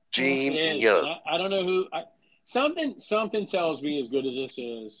 It is, and Genius. I don't know who. Something tells me, as good as this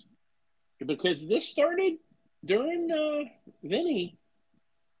is, because this started during Vinny.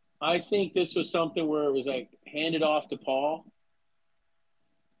 I think this was something where it was like handed off to Paul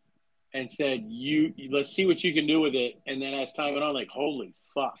and said, "You let's see what you can do with it." And then as time went on, like, holy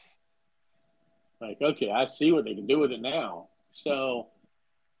fuck, like, okay, I see what they can do with it now. So,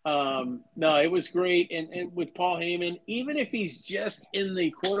 no, it was great, and with Paul Heyman, even if he's just in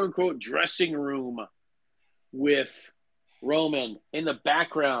the quote unquote dressing room with Roman in the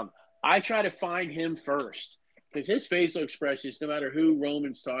background, I try to find him first because his facial expressions, no matter who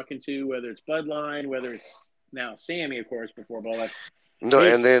Roman's talking to, whether it's Bloodline, whether it's now Sammy, of course, before Bloodline, No,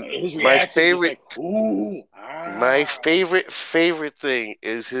 and then his my reaction is favorite, like, ooh, my favorite thing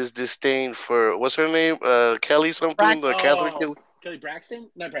is his disdain for what's her name, Kelly something, Catherine Kelly. Kelly Braxton,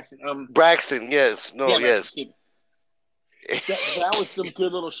 not Braxton. Braxton, yes, no, Yeah, yes. That was some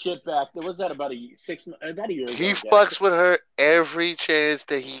good little shit back. Was that about a year ago? He fucks with her every chance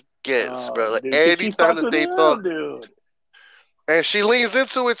that he gets, bro. Like dude, anytime that they talk, dude. and she leans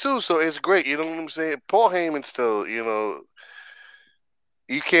into it too, so it's great. You know what I'm saying? Paul Heyman still, you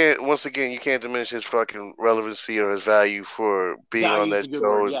can't. Once again, you can't diminish his fucking relevancy or his value for being on Value's that a good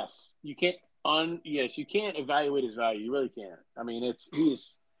show. word. Yes, you can't. You can't evaluate his value. You really can't. I mean,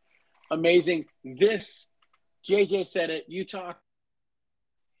 he's amazing. This JJ said it. You talk.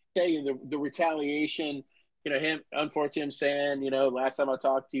 Tell you the retaliation. Him. Unfortunately, him saying, last time I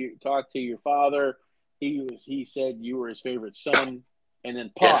talked to your father, he said you were his favorite son, and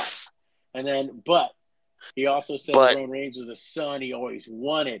then pop, Yes. and then but he also said that Roman Reigns was the son he always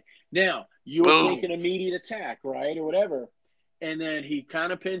wanted. Now you would think an immediate attack, right, or whatever, and then he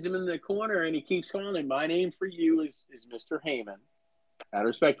kind of pins him in the corner, and he keeps calling, "My name for you is Mr. Heyman." Out of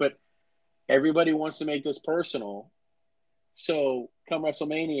respect, but everybody wants to make this personal. So come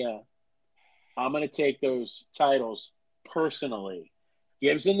WrestleMania, I'm going to take those titles personally.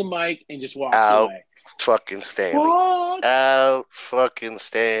 Gives him the mic and just walks away. Fucking standing. Out fucking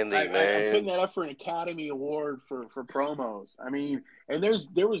standing, man. I'm putting that up for an Academy Award for promos. I mean, and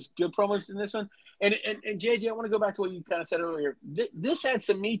there was good promos in this one. And JJ, I want to go back to what you kind of said earlier. This had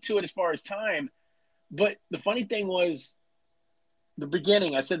some meat to it as far as time. But the funny thing was the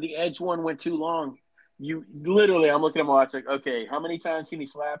beginning. I said the Edge one went too long. You literally, I'm looking at my watch like, okay, how many times can he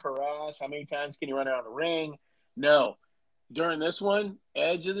slap her ass? How many times can he run around the ring? No. During this one,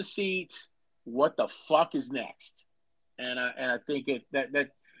 edge of the seat, what the fuck is next? And I think that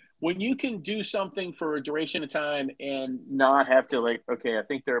when you can do something for a duration of time and not have to like, okay, I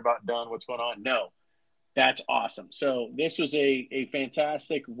think they're about done. What's going on? No, that's awesome. So this was a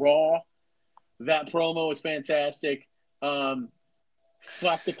fantastic Raw. That promo was fantastic.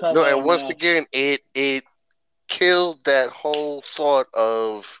 Fuck the cover. No, and once again, it killed that whole thought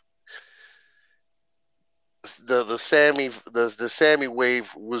of the Sammy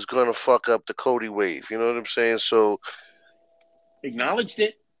wave was gonna fuck up the Cody wave. You know what I'm saying? So acknowledged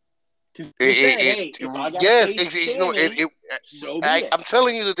it. I'm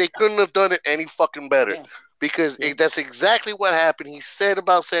telling you that they couldn't have done it any fucking better. Yeah. Because that's exactly what happened. He said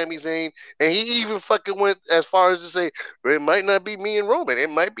about Sami Zayn, and he even fucking went as far as to say, it might not be me and Roman.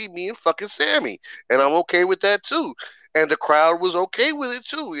 It might be me and fucking Sammy. And I'm okay with that, too. And the crowd was okay with it,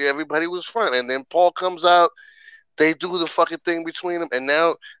 too. Everybody was fine. And then Paul comes out. They do the fucking thing between them. And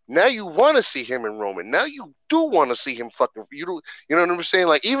now you want to see him and Roman. Now you do want to see him fucking. You know what I'm saying?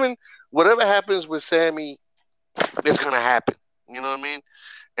 Like, even whatever happens with Sammy, it's going to happen. You know what I mean?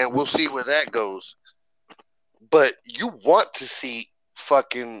 And we'll see where that goes. But you want to see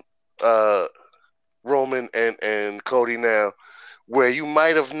fucking Roman and Cody now, where you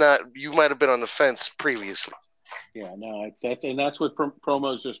might have been on the fence previously. Yeah, no, that's what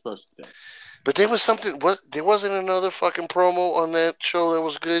promos are supposed to do. But there was something. There wasn't another fucking promo on that show that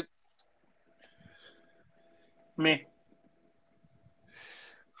was good. Me.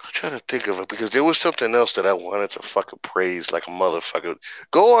 I'm trying to think of it because there was something else that I wanted to fucking praise like a motherfucker.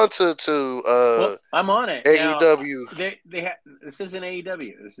 Go on to well, I'm on it. AEW. Now, this isn't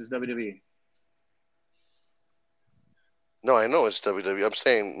AEW. This is WWE. No, I know it's WWE. I'm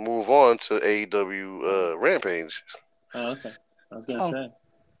saying move on to AEW Rampage. Oh, okay. I was gonna say.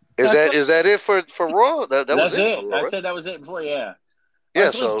 Is that it for Raw? That was it. For Raw, I right? said that was it before. Yeah. Yeah.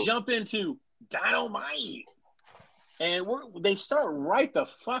 Right, so let's jump into Dynamite. And they start right the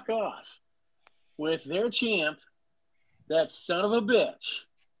fuck off with their champ, that son of a bitch,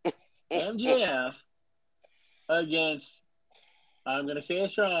 MJF, against, I'm going to say it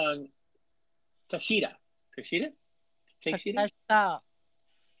strong, Takeshita. Takeshita?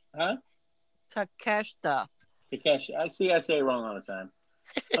 Huh? Takeshita. Takeshi. I say it wrong all the time.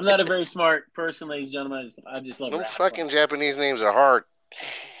 I'm not a very smart person, ladies and gentlemen. I just love Them wrestling. fucking Japanese names are hard.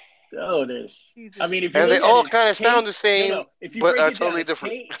 Oh, it is. Jesus. I mean, if you And they look at all it, kind of it's sound the same, No, if you but break are it down, totally it's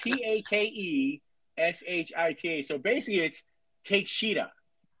different. Takeshita. So basically, it's Take Sheeta.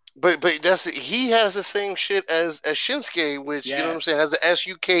 But he has the same shit as Shinsuke, which you know what I'm saying Yes. has the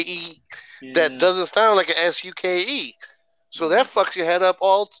SUKE that Yeah. doesn't sound like an SUKE. So that fucks your head up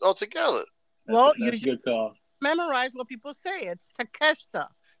altogether. Well, That's a good call. memorize what people say. It's Takeshita.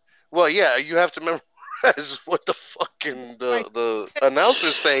 Well, yeah, you have to memorize what the fucking the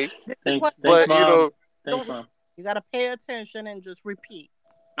announcers say. Thanks, But Mom. you know, Thanks, Mom. You got to pay attention and just repeat.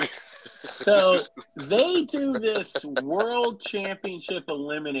 So they do this World Championship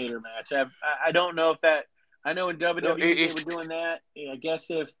Eliminator match. I don't know if that. I know in WWE they were doing that. I guess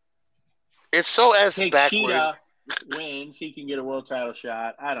if it's so as Take backwards. Sheeta wins, he can get a world title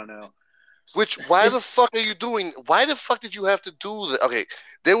shot. I don't know. Which why the fuck are you doing? Why the fuck did you have to do that? Okay,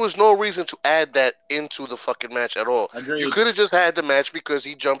 there was no reason to add that into the fucking match at all. Agreed. You could have just had the match because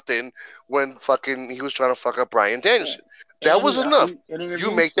he jumped in when fucking he was trying to fuck up Bryan Danielson. Yeah. That was enough.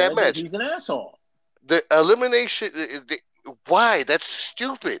 You make that match. He's an asshole. The elimination. Why? That's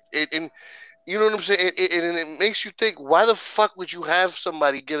stupid. And you know what I'm saying. And it makes you think. Why the fuck would you have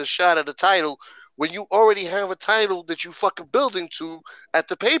somebody get a shot at the title when you already have a title that you fucking building to at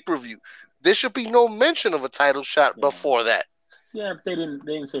the pay-per-view? There should be no mention of a title shot before that. Yeah, but they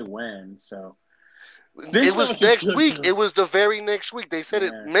didn't say when, so it was next week. It was the very next week. They said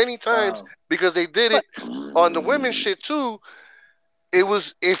it many times because they did it on the women's shit too. It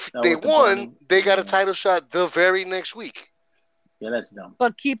was if they won, they got a title shot the very next week. Yeah, that's dumb.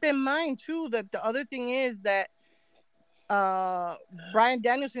 But keep in mind too that the other thing is that Bryan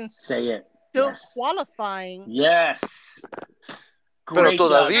Danielson's still qualifying. Yes. Pero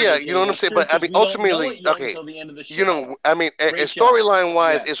todavía, you know what I'm saying? But I mean, ultimately, okay, you know, I mean, storyline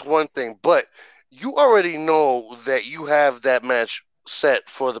wise, it's one thing, but you already know that you have that match set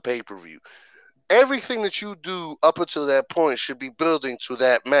for the pay-per-view. Everything that you do up until that point should be building to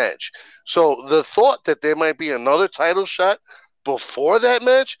that match. So the thought that there might be another title shot before that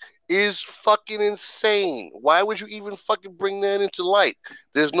match is fucking insane. Why would you even fucking bring that into light?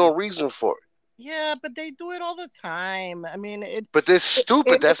 There's no reason for it. Yeah, but they do it all the time. I mean, But they're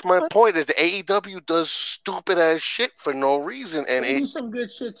stupid. That's my point. Is the AEW does stupid ass shit for no reason, and they do some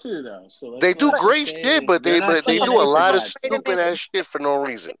good shit too, though. So they do great shit, but they do a lot of stupid ass shit for no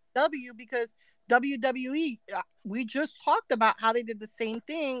reason. Because WWE, we just talked about how they did the same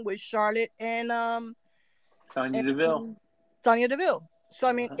thing with Charlotte and Sonya Deville. So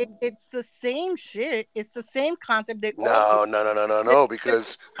I mean, it's the same shit. It's the same concept. No,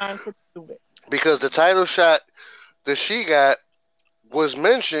 because the title shot that she got was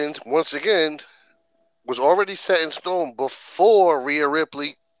mentioned once again, was already set in stone before Rhea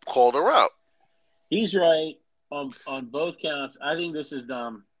Ripley called her out. He's right on both counts. I think this is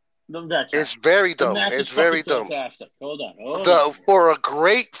dumb. It's very dumb. It's very dumb. Fantastic. Hold on. For a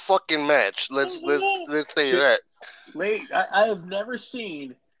great fucking match. Let's say that. Wait, I have never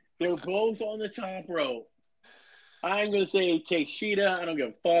seen. They're both on the top rope. I'm gonna say take Sheeta. I don't give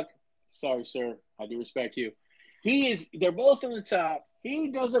a fuck. Sorry, sir. I do respect you. They're both on the top. He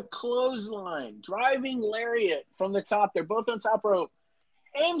does a clothesline, driving lariat from the top. They're both on top rope.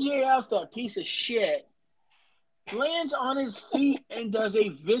 MJF, that piece of shit, lands on his feet and does a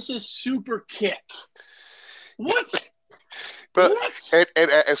vicious super kick. What? But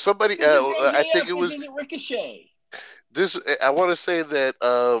and somebody, I think it was Ricochet. This I want to say that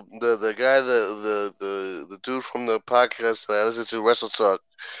the guy the dude from the podcast that I listen to, Wrestle Talk,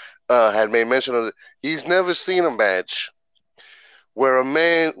 had made mention of it. He's never seen a match where a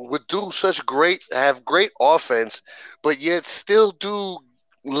man would have great offense, but yet still do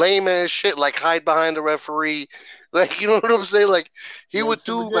lame ass shit like hide behind the referee. Like, you know what I'm saying? Like, he would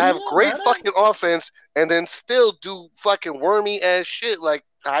have great fucking offense and then still do fucking wormy ass shit like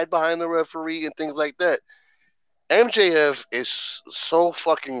hide behind the referee and things like that. MJF is so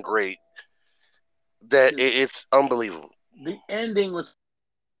fucking great that it's unbelievable. The ending was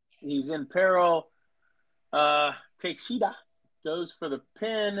he's in peril. Takeshita goes for the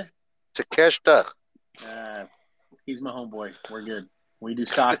pin. Takeshita. He's my homeboy. We're good. We do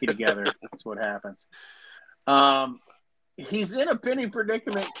sake together. That's what happens. He's in a pinning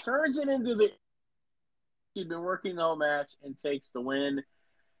predicament, turns it into he'd been working the whole match and takes the win.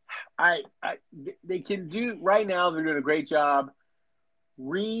 They can do right now. They're doing a great job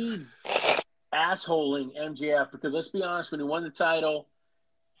assholing MJF because let's be honest, when he won the title,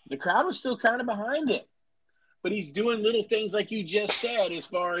 the crowd was still kind of behind it. But he's doing little things like you just said, as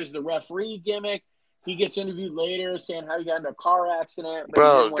far as the referee gimmick. He gets interviewed later saying how he got into a car accident, but he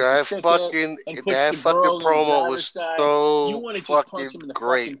Bro, didn't want the ticket and puts the girl in the promo driver's was side. You so want to just punch fucking him in the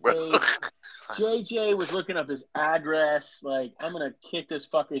great, fucking bro. face. JJ was looking up his address. Like, I'm going to kick this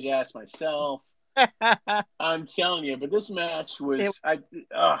fucker's ass myself. I'm telling you. But this match was,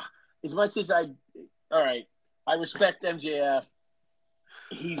 as much as all right, I respect MJF.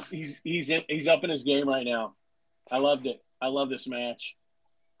 He's up in his game right now. I loved it. I love this match.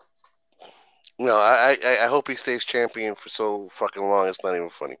 No, I hope he stays champion for so fucking long. It's not even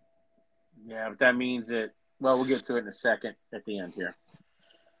funny. Yeah, but that means that. Well, we'll get to it in a second at the end here.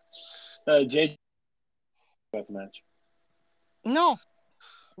 Jay, about the match. No.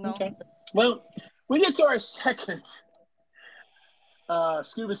 Okay. Well, we get to our second.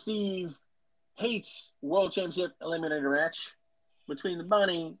 Scuba Steve hates World Championship Eliminator match between the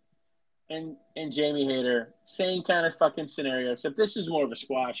Bunny and Jamie Hayter. Same kind of fucking scenario, except this is more of a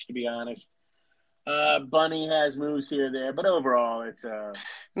squash, to be honest. Bunny has moves here or there, but overall, it's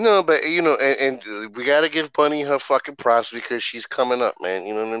No, but and we gotta give Bunny her fucking props because she's coming up, man.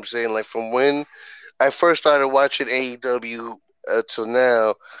 You know what I'm saying? Like from when I first started watching AEW till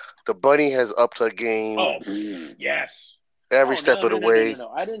now, the Bunny has upped her game. Oh, yes. Every step of the way. No.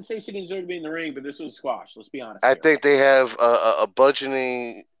 I didn't say she didn't deserve to be in the ring, but this was squash. Let's be honest. I think they have a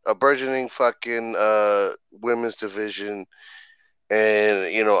burgeoning fucking women's division.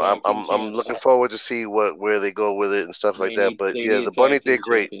 And I'm looking forward to see where they go with it and stuff like that. But yeah, the Bunny did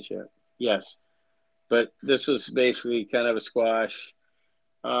great. Yes, but this was basically kind of a squash.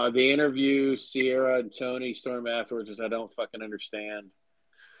 The interview, Sierra and Tony storm afterwards, which I don't fucking understand.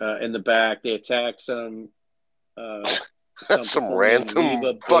 In the back, they attack some random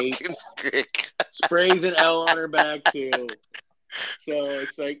fucking kick. Sprays an L on her back too. So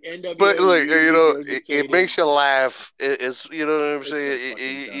it's like NWA. But look, it makes you laugh. It's what I'm saying.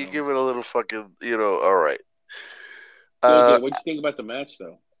 You give it a little fucking, all right. What'd you think about the match,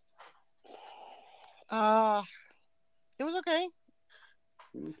 though? It was okay.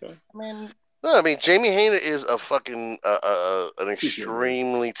 Okay. I mean, Jamie Hayter is a fucking an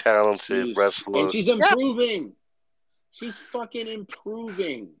extremely talented wrestler, and she's improving. Yeah. She's fucking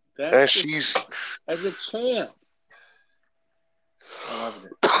improving. She's as a champ. I love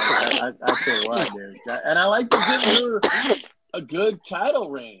it. I tell you what, dude. And I like to give her a good title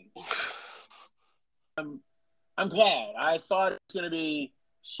reign. I'm glad. I thought it was going to be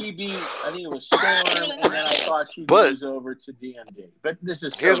she beat, I think it was Storm, and then I thought she'd lose over to DMD. But this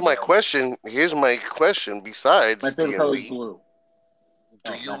is Here's my question. Besides my favorite DMD, color is blue.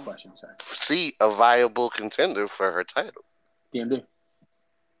 Do you see a viable contender for her title? DMD.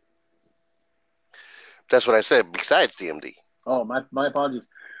 That's what I said. Besides DMD. Oh, my apologies.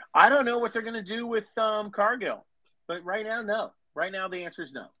 I don't know what they're going to do with Cargill, but right now, no. Right now, the answer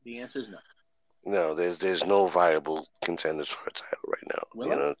is no. No, there's no viable contenders for her title right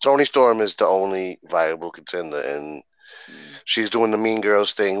now. Toni Storm is the only viable contender, and she's doing the Mean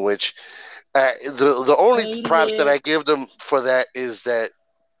Girls thing, which the only props that I give them for that is that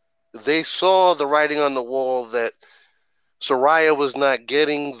they saw the writing on the wall that Saraya was not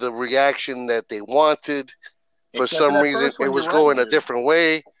getting the reaction that they wanted. For some reason, it was going a different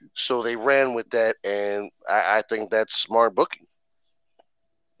way, so they ran with that, and I think that's smart booking.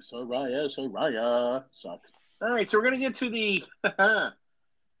 Soraya sucks. All right, so we're going to get to the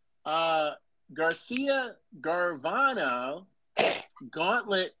Garcia Garvano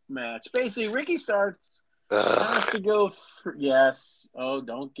gauntlet match. Basically, Ricky Starks has to go through. Yes. Oh,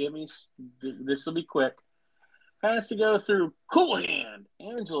 don't give me. This will be quick. Has to go through Cool Hand,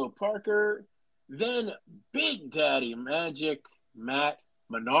 Angelo Parker, then Big Daddy Magic, Matt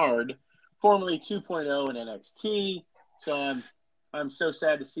Menard, formerly 2.0 in NXT. So I'm so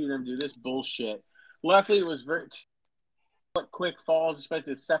sad to see them do this bullshit. Luckily, it was very quick falls,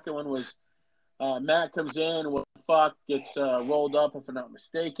 especially the second one was Matt comes in, what the fuck, gets rolled up, if I'm not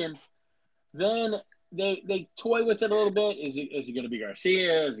mistaken. Then they toy with it a little bit. Is it going to be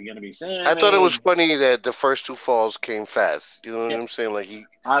Garcia? Is it going to be Sam? I thought it was funny that the first two falls came fast. You know what I'm saying? Like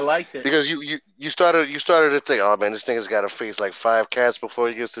I liked it because you started to think, oh man, this thing has got to face like 5 cats before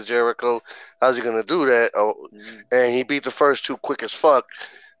he gets to Jericho. How's he going to do that? Oh, and he beat the first two quick as fuck.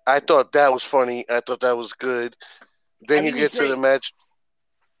 I thought that was funny. I thought that was good. Then you get to the match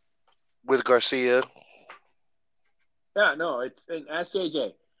with Garcia. Yeah, no, ask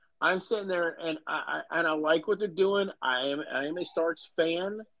JJ. I'm sitting there and I like what they're doing. I am a Starks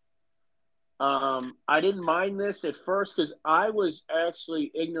fan. I didn't mind this at first because I was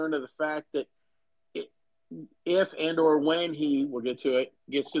actually ignorant of the fact that if and or when we'll get to it,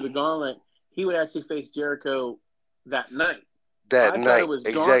 gets to the gauntlet, he would actually face Jericho that night. I thought it was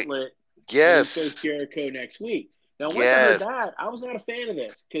exactly. Gauntlet And he faced Yes. Jericho next week. Now, once I heard Yes. that, I was not a fan of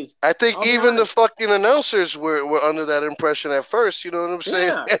this because I think I'll be even the honest. fucking announcers were under that impression at first. You know what I'm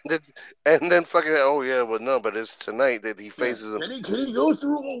saying? Yeah. And then fucking, oh yeah, well no, but it's tonight that he Yeah. faces him. Can he go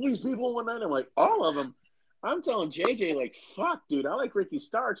through all these people in one night? I'm like, all of them. I'm telling JJ, like, fuck, dude. I like Ricky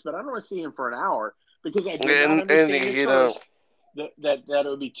Starks, but I don't want to see him for an hour because I did not And understand at first that it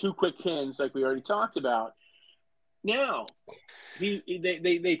would be 2 quick pins, like we already talked about. Now,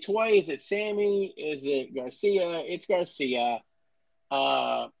 they toy. Is it Sammy? Is it Garcia? It's Garcia.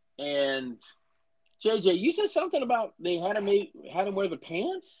 And JJ, you said something about they had him wear the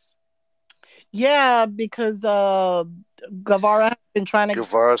pants. Yeah, because Guevara has been trying to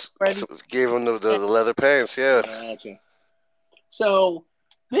Guevara ready. gave him the leather pants. Yeah. Gotcha. So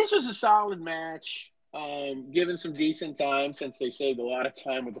this was a solid match, given some decent time since they saved a lot of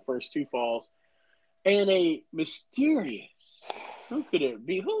time with the first 2 falls, and a mysterious. Who could it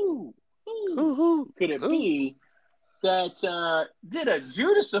be? Who could it be that did a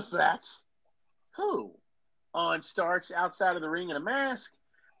Judas effect? Who on Starks outside of the ring in a mask?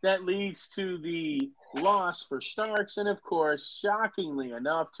 That leads to the loss for Starks, and of course, shockingly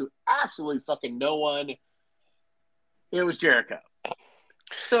enough, to absolutely fucking no one, it was Jericho.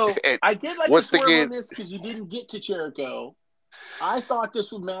 So I did like to swerve on this because you didn't get to Jericho. I thought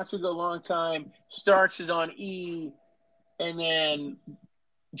this match would go a long time. Starks is on E, and then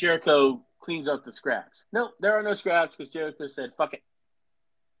Jericho cleans up the scraps. Nope, there are no scraps because Jericho said, fuck it.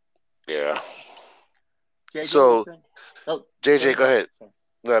 Yeah. JJ, so, JJ, go ahead.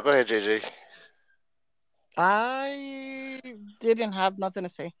 No, go ahead, JJ. I didn't have nothing to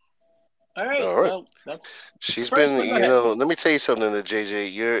say. All right. Well, she's been, let me tell you something,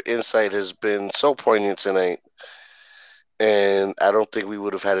 JJ. Your insight has been so poignant tonight, and I don't think we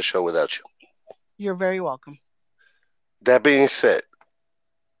would have had a show without you. You're very welcome. That being said,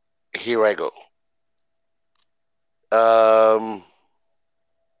 here I go.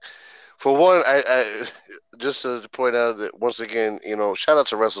 For one, I just to point out that once again, shout out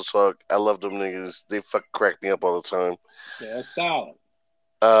to Wrestle Talk. I love them niggas. They fucking crack me up all the time. Yeah, it's solid.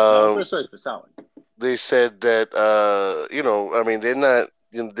 Not first choice, but solid. They said that I mean, they're not,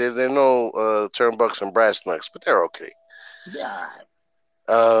 they're no Turnbucks and Brass Knucks, but they're okay. Yeah.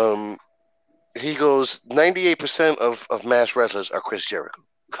 He goes, 98% of mass wrestlers are Chris Jericho.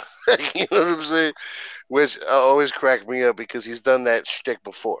 You know what I'm saying? Which always cracked me up because he's done that shtick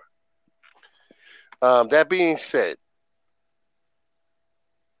before. That being said,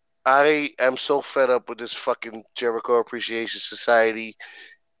 I am so fed up with this fucking Jericho Appreciation Society.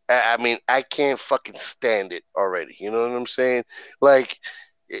 I mean, I can't fucking stand it already. You know what I'm saying? Like,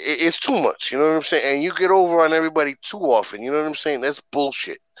 it's too much. You know what I'm saying? And you get over on everybody too often. You know what I'm saying? That's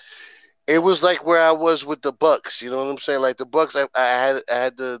bullshit. It was like where I was with the Bucks. You know what I'm saying? Like the Bucks, I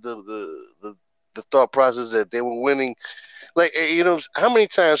had the thought process that they were winning. Like, how many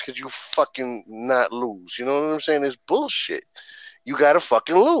times could you fucking not lose? You know what I'm saying? It's bullshit. You gotta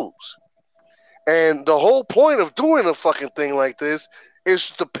fucking lose. And the whole point of doing a fucking thing like this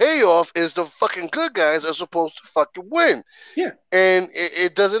is the payoff is the fucking good guys are supposed to fucking win. Yeah. And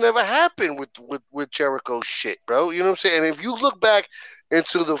it doesn't ever happen with Jericho shit, bro. You know what I'm saying? And if you look back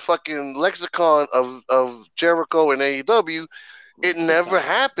into the fucking lexicon of Jericho and AEW, it never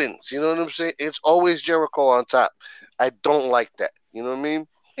happens. You know what I'm saying? It's always Jericho on top. I don't like that. You know what I mean?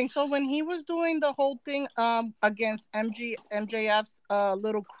 I think so. When he was doing the whole thing against MJF's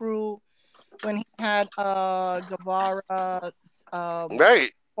little crew, when he had Guevara,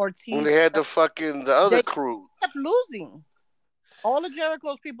 right, Ortiz, when they had the other crew, kept losing. All of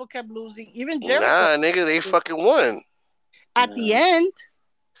Jericho's people kept losing. Even Jericho. Nah, nigga, they fucking won at the end.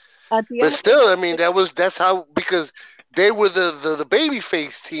 But still, I mean, that's how, because they were the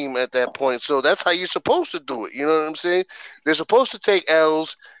babyface team at that point. So that's how you're supposed to do it. You know what I'm saying? They're supposed to take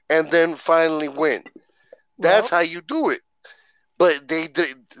L's and then finally win. That's how you do it. But they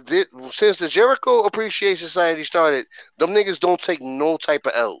since the Jericho Appreciation Society started, them niggas don't take no type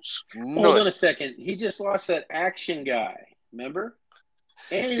of L's. None. Hold on a second. He just lost that Action guy. Remember?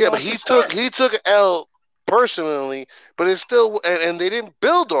 But he took an L personally, but it's still, and they didn't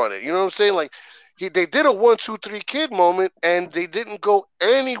build on it. You know what I'm saying? Like, they did a 1, 2, 3 kid moment, and they didn't go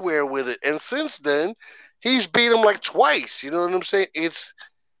anywhere with it. And since then, he's beat him like twice. You know what I'm saying? It's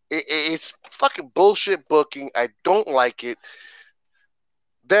fucking bullshit booking. I don't like it.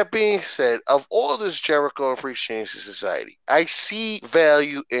 That being said, of all this Jericho Appreciation Society, I see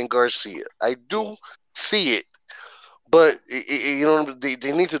value in Garcia. I do see it, but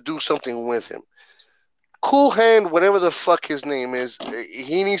they need to do something with him. Cool Hand, whatever the fuck his name is,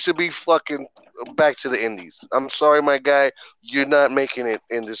 he needs to be fucking back to the indies. I'm sorry, my guy, you're not making it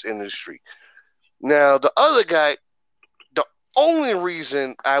in this industry. Now, the other guy, the only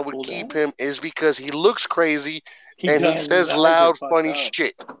reason I would keep him is because he looks crazy and he says loud, funny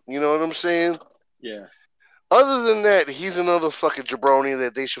shit. You know what I'm saying? Yeah. Other than that, he's another fucking jabroni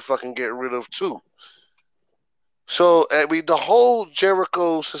that they should fucking get rid of too. So, I mean, the whole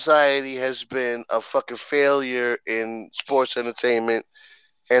Jericho Society has been a fucking failure in sports entertainment,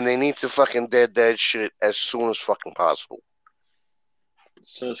 and they need to fucking dead that shit as soon as fucking possible.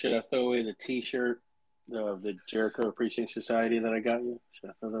 So should I throw away the T-shirt of the Jericho Appreciation Society that I got you?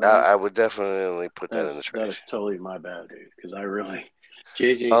 Should I throw that away? I would definitely put that in the trash. That is totally my bad, dude. Because I really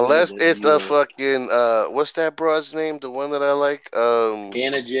JJ. Unless it's a fucking what's that broad's name? The one that I like,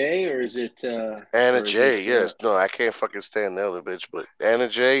 Anna J, or is it Anna J? Yes, no, I can't fucking stand the other bitch, but Anna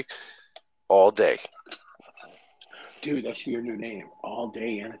J, all day. Dude, that's your new name, all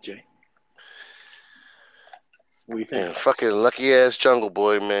day Anna J. What do you think? Yeah, fucking lucky ass Jungle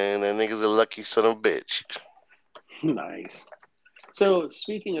Boy, man. That nigga's a lucky son of a bitch. Nice. So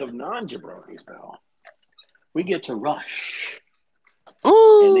speaking of non-jabronis, though, we get to Rush.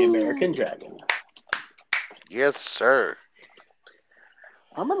 Ooh. And the American Dragon. Yes, sir.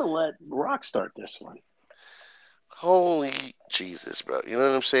 I'm going to let Rock start this one. Holy Jesus, bro. You know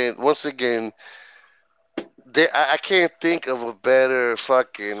what I'm saying? Once again, I can't think of a better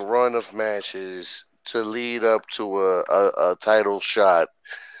fucking run of matches to lead up to a title shot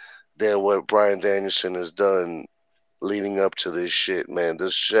than what Bryan Danielson has done leading up to this shit, man.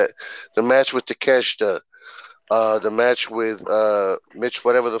 This shit, the match with Takeshita, the match with Mitch,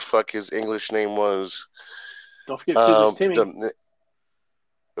 whatever the fuck his English name was. Don't forget To This Timmy.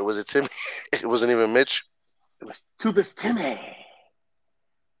 Was it Timmy? It wasn't even Mitch. It was To This Timmy.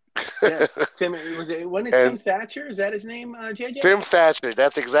 Yes, Tim. Wasn't it Tim Thatcher? Is that his name, JJ? Tim Thatcher.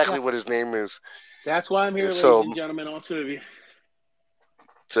 That's exactly what his name is. That's why I'm here, ladies and gentlemen, all two of you.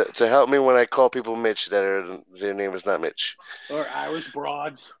 To help me when I call people Mitch that their name is not Mitch. Or Irish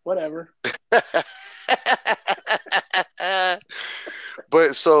broads, whatever.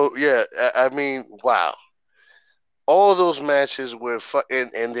 But so yeah, I mean, wow. All those matches were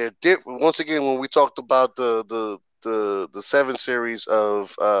fucking, and they're different. Once again, when we talked about the 7 series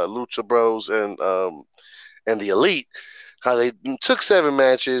of Lucha Bros and the Elite, how they took 7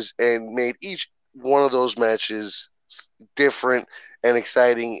 matches and made each one of those matches different and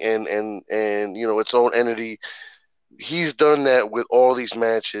exciting and you know, its own entity. He's done that with all these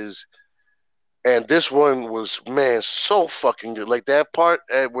matches. And this one was, man, so fucking good. Like that part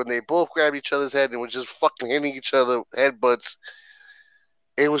when they both grabbed each other's head and were just fucking hitting each other headbutts.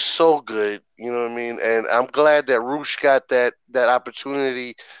 It was so good, you know what I mean? And I'm glad that Rush got that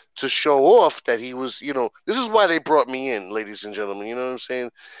opportunity to show off that he was, you know, this is why they brought me in, ladies and gentlemen, you know what I'm saying?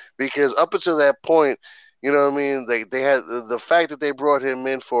 Because up until that point, you know what I mean, they had the fact that they brought him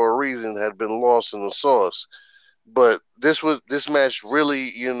in for a reason had been lost in the sauce. But this match really,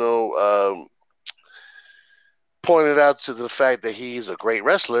 you know, pointed out to the fact that he's a great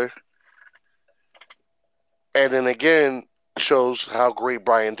wrestler. And then again, shows how great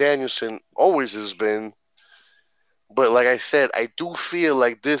Bryan Danielson always has been. But like I said, I do feel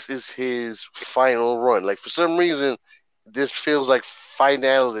like this is his final run. Like for some reason, this feels like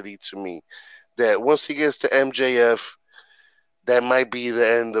finality to me. That once he gets to MJF, that might be the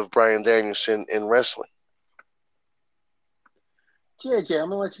end of Bryan Danielson in wrestling. JJ, I'm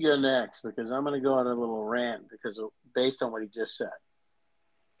going to let you go next because I'm going to go on a little rant based on what he just said.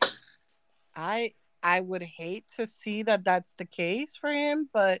 I would hate to see that that's the case for him,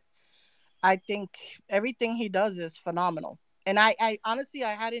 but I think everything he does is phenomenal. And I honestly,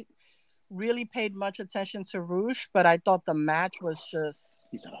 I hadn't really paid much attention to Rush, but I thought the match was just...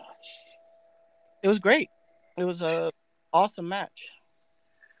 It was great. It was a awesome match.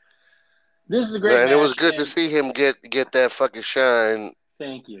 This is a great match. And it was good to see him get that fucking shine.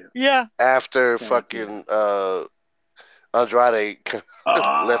 Thank you. Yeah. After Andrade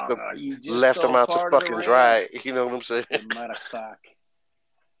left him out to fucking dry. You know what I'm saying? Motherfucker.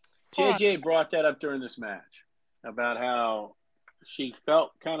 JJ brought that up during this match about how she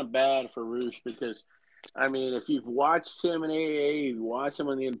felt kind of bad for Rush because, I mean, if you've watched him in AA, you've watched him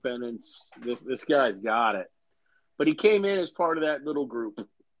on the Independents, this guy's got it. But he came in as part of that little group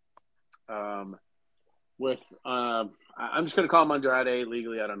with I'm just going to call him Andrade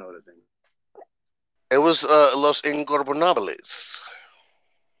legally. I don't know what his name is. It was Los Ingobernables.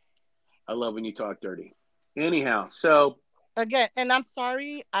 I love when you talk dirty. Anyhow, so... Again, and I'm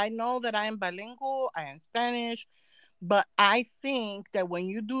sorry, I know that I am bilingual, I am Spanish, but I think that when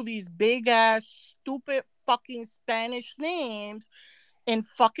you do these big-ass, stupid fucking Spanish names, in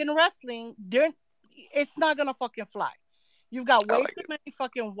fucking wrestling, it's not gonna fucking fly. You've got I way like too it. many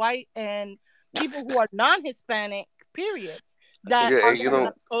fucking white and people who are non-Hispanic, period, that Yeah, are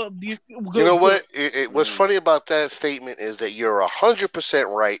gonna you know good. what? What's funny about that statement is that you're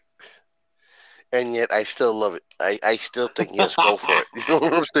 100% right, and yet I still love it. I still think yes, go for it. You know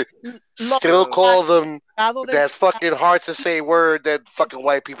what I'm saying? Look, Still call them Legado del that fucking hard to say word that fucking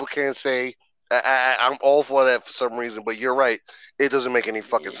white people can't say. I'm all for that for some reason, but you're right. It doesn't make any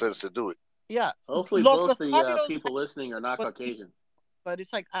fucking sense to do it. yeah, Hopefully, Los both the Lothario's, people listening are not Caucasian. but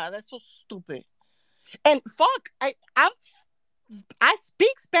it's like that's so stupid. And fuck, I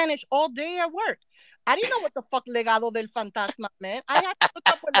speak Spanish all day at work. I didn't know what the fuck Legado del Fantasma meant. I had to look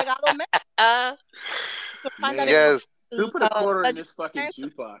up what Legado meant to find out it Man, was Yes, who put a quarter in Legend this fucking of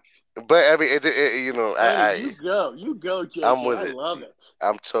Fantasma. jukebox? but I mean, Buddy, you go, I'm JJ. with I it. love it.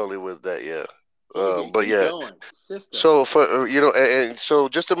 I'm totally with that. Yeah. JJ, But keep yeah. going, sister. So for and so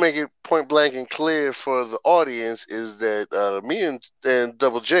just to make it point blank and clear for the audience is that me and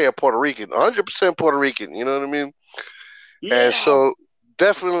Double J are Puerto Rican, 100% Puerto Rican. You know what I mean? And Yeah, so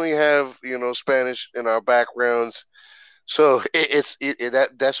definitely have Spanish in our backgrounds. So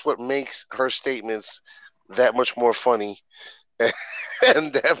that's what makes her statements that much more funny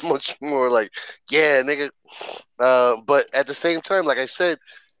and that much more like, yeah, nigga. But at the same time, like I said,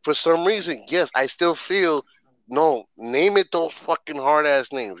 for some reason, yes, I still feel no, name it those fucking hard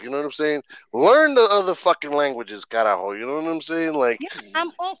ass names. You know what I'm saying? Learn the other fucking languages, carajo. You know what I'm saying? Like, Yeah,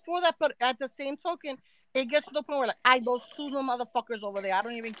 I'm all for that, but at the same token, it gets to the point where like I those two little motherfuckers over there, I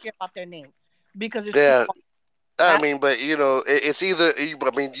don't even care about their name because it's too yeah. far. I mean, but it's either.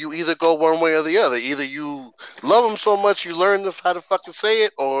 I mean, you either go one way or the other. Either you love them so much you learn how to fucking say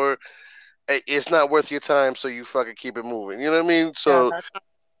it, or it's not worth your time, so you fucking keep it moving. You know what I mean? Yeah, So that's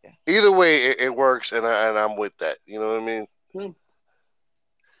yeah. either way, it works, and I'm with that. You know what I mean?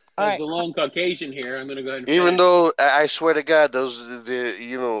 All as right. the lone Caucasian here, I'm going to go ahead and Even finish. though I swear to God, those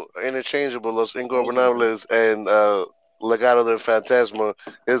the interchangeable Los Those are good. Ingobernables and Legado del Fantasma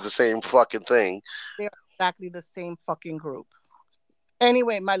is the same fucking thing. They're exactly the same fucking group.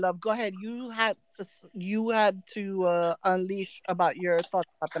 Anyway, my love, go ahead. You had to unleash about your thoughts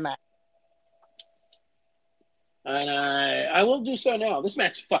about the match. And I will do so now. This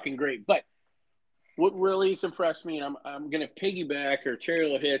match is fucking great. But what really has impressed me, and I'm going to piggyback or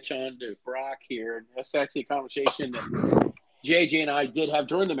cherry a hitch on to Brock here. And that's actually a conversation that JJ and I did have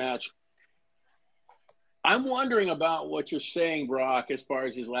during the match. I'm wondering about what you're saying, Brock, as far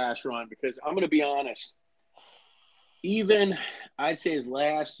as his last run, because I'm going to be honest. Even I'd say his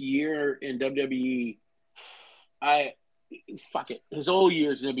last year in WWE, his old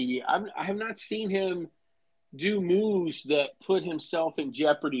years in WWE, I have not seen him do moves that put himself in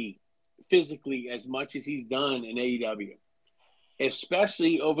jeopardy physically as much as he's done in AEW,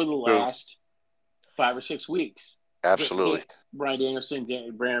 especially over the True. last 5 or 6 weeks. Absolutely. Brian Danielson,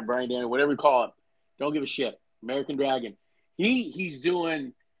 Brian Daniel, whatever you call him, don't give a shit. American Dragon. He's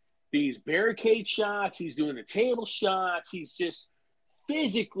doing these barricade shots. He's doing the table shots. He's just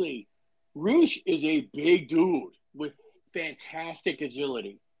physically. Roosh is a big dude with fantastic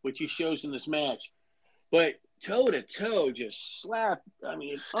agility, which he shows in this match. But toe to toe, just slap. I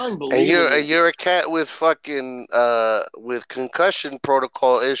mean, unbelievable. And you're a cat with fucking with concussion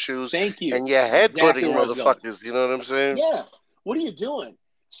protocol issues. Thank you. And you're headbutting Exactly where I was going. motherfuckers. You know what I'm saying? Yeah. What are you doing?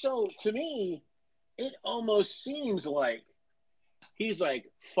 So to me, it almost seems like he's like,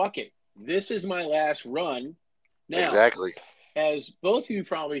 fuck it. This is my last run. Now, Exactly. as both of you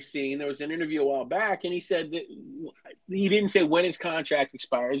probably seen, there was an interview a while back, and he said that he didn't say when his contract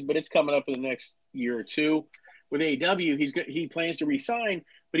expires, but it's coming up in the next year or two with AEW. He plans to resign,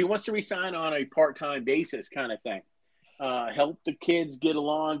 but he wants to resign on a part-time basis kind of thing. Help the kids get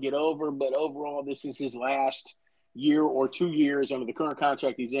along, get over, but overall, this is his last year or 2 years under the current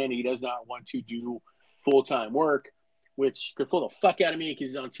contract he's in. He does not want to do full-time work, which could pull the fuck out of me because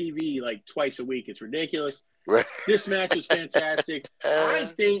he's on TV like twice a week. It's ridiculous. Right. This match was fantastic. I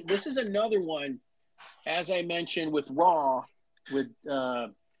think this is another one, as I mentioned with Raw, with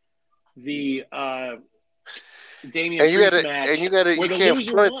the Damian Priest match. And you can't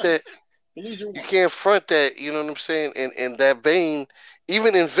front that. The loser won. You can't front that. You know what I'm saying? In that vein,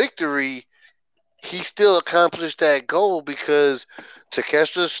 even in victory, he still accomplished that goal because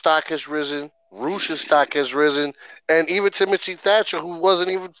Takeshita's stock has risen. Rush's stock has risen, and even Timothy Thatcher, who wasn't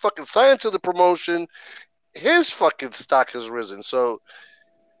even fucking signed to the promotion, his fucking stock has risen. So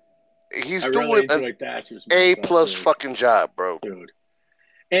he's doing an A+ fucking job, bro. Dude.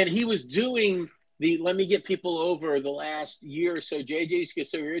 And he was doing the let me get people over the last year or so. JJ used to get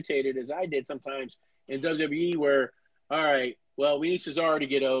so irritated as I did sometimes in WWE where, all right, Well, we need Cesaro to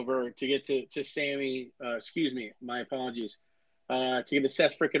get over to get to Sammy. Excuse me, my apologies. To get to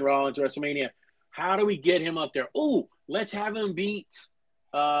Seth freaking Rollins WrestleMania. How do we get him up there? Oh, let's have him beat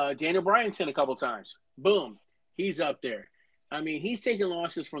Daniel Bryanson a couple times. Boom, he's up there. I mean, he's taking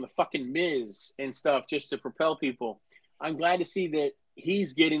losses from the fucking Miz and stuff just to propel people. I'm glad to see that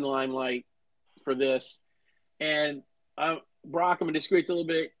he's getting the limelight for this. And Brock, I'm going to disagree with you a little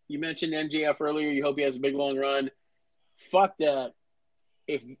bit. You mentioned MJF earlier. You hope he has a big, long run. Fuck that.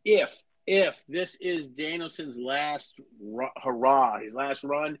 If this is Danielson's last hurrah, his last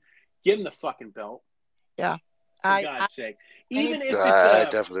run, give him the fucking belt. Yeah. For God's sake. Even if it's I'd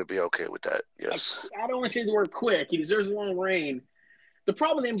definitely be okay with that. Yes. I don't want to say the word quick. He deserves a long reign. The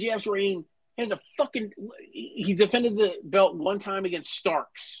problem with MJF's reign has a fucking. He defended the belt one time against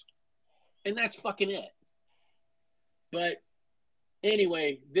Starks, and that's fucking it. But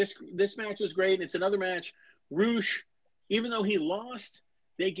anyway, this match was great. And it's another match. Roosh, even though he lost,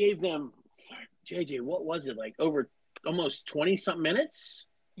 they gave them JJ. What was it like? Over almost 20-something minutes.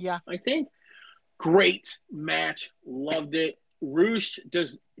 Yeah, I think. Great match. Loved it. Roosh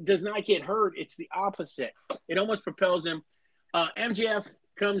does not get hurt. It's the opposite. It almost propels him. MJF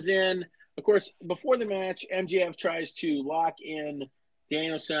comes in. Of course, before the match, MJF tries to lock in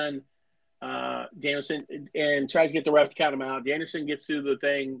Danielson and tries to get the ref to count him out. Danielson gets through the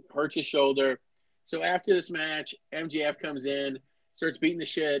thing, hurts his shoulder. So after this match, MJF comes in, starts beating the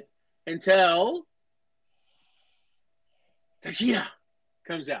shit until Tajita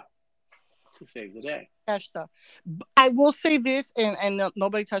comes out to save the day. I will say this, and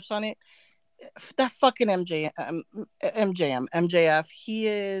nobody touched on it. That fucking MJF, he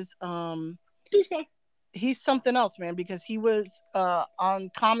is he's something else, man, because he was on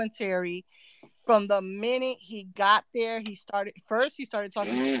commentary from the minute he got there. He started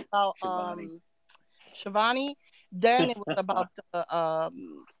talking about Shivani. Then it was about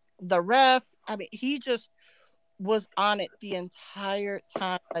the ref. I mean, he just was on it the entire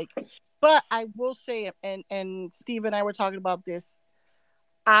time. But I will say, and Steve and I were talking about this,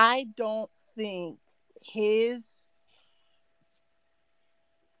 I don't think his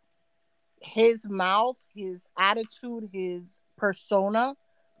mouth, his attitude, his persona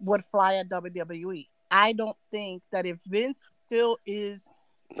would fly at WWE. I don't think that if Vince still is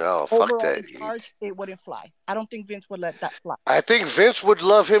overall in charge, it wouldn't fly. I don't think Vince would let that fly. I think Vince would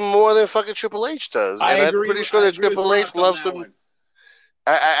love him more than fucking Triple H does. And I'm pretty sure that Triple H loves him.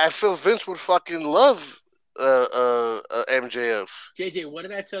 I feel Vince would fucking love MJF. JJ, what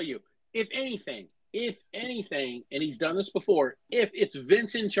did I tell you? If anything, and he's done this before, if it's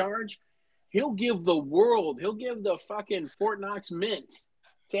Vince in charge, he'll give the fucking Fort Knox mint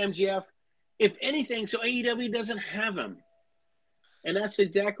to MJF. If anything, so AEW doesn't have him. And that's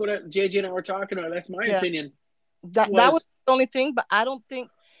exactly what JJ and I were talking about. That's my opinion. That was the only thing, but I don't think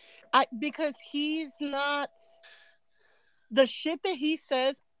because he's not the shit that he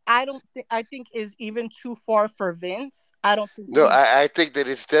says. I think is even too far for Vince. I don't think. No, I think that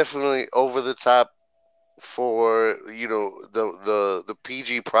it's definitely over the top for the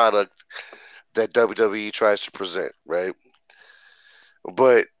PG product that WWE tries to present, right?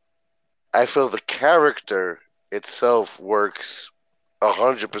 But I feel the character itself works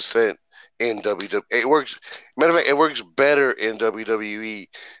 100% in WWE. It works. Matter of fact, it works better in WWE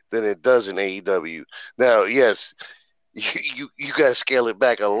than it does in AEW. Now, yes. You got to scale it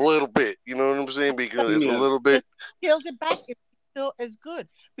back a little bit. You know what I'm saying? Because it's a little bit. Scales it back. It's still as good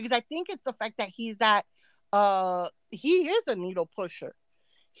because I think it's the fact that he's that. He is a needle pusher.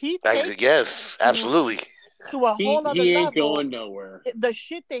 Yes, absolutely. To a whole other level. He ain't going nowhere. The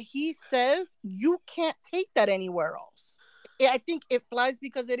shit that he says, you can't take that anywhere else. I think it flies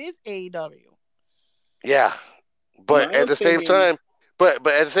because it is AEW. Yeah, but at the same time,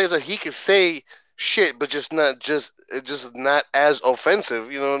 he can say shit, but just not as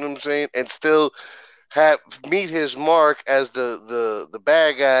offensive, you know what I'm saying? And still meet his mark as the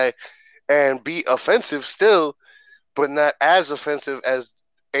bad guy and be offensive still, but not as offensive as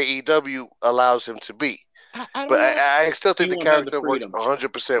AEW allows him to be. I still think the character works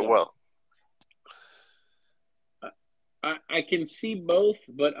 100% well. I can see both,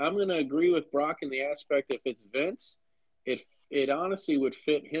 but I'm going to agree with Brock in the aspect if it's Vince, it honestly would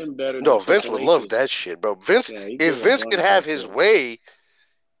fit him better. No, Vince would love that shit, bro. If Vince could have his way,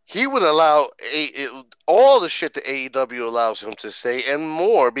 he would allow all the shit that AEW allows him to say and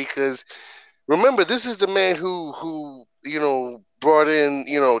more. Because remember, this is the man who brought in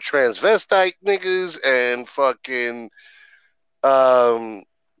transvestite niggas and fucking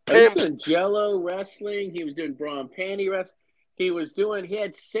he was doing Jello wrestling. He was doing bra and panty wrestling. He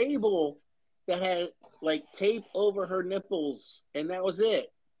had Sable that had like tape over her nipples, and that was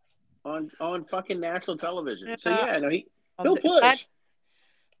it on fucking national television. So yeah, no, he'll push.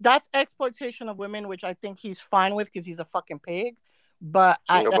 That's exploitation of women, which I think he's fine with because he's a fucking pig. But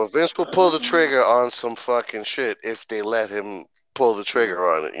but Vince will pull the trigger on some fucking shit if they let him pull the trigger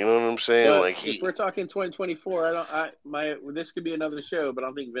on it. You know what I'm saying? But Like if we're talking 2024, this could be another show, but I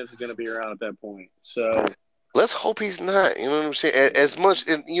don't think Vince is going to be around at that point. So let's hope he's not. You know what I'm saying? As much,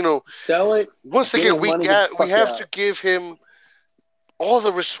 and sell it. Once again, we have to give him all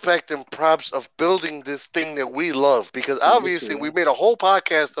the respect and props of building this thing that we love, because obviously we made a whole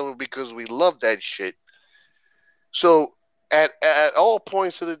podcast of it because we love that shit. So at all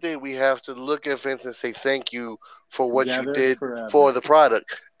points of the day, we have to look at Vince and say thank you for what you did for the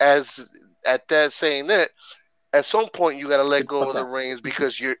product. As at that saying that, at some point you got to let go of the reins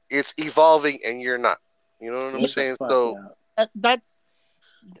because it's evolving and you're not. You know what I'm saying? So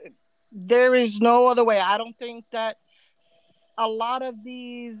there is no other way. I don't think that a lot of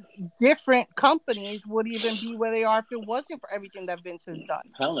these different companies would even be where they are if it wasn't for everything that Vince has done.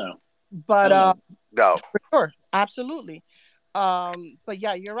 Hell no. But no, for sure, absolutely. But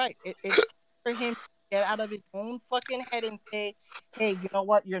yeah, you're right. It's for him to get out of his own fucking head and say, "Hey, you know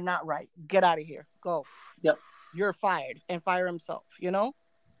what? You're not right. Get out of here. Go. Yep. You're fired," and fire himself.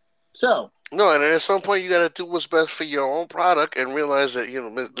 So no, and at some point you got to do what's best for your own product and realize that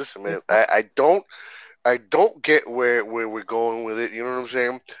listen, man, I don't get where we're going with it. You know what I'm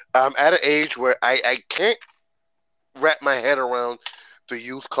saying? I'm at an age where I can't wrap my head around the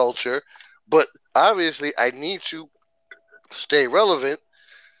youth culture, but obviously I need to stay relevant.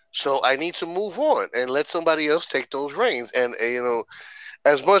 So I need to move on and let somebody else take those reins. And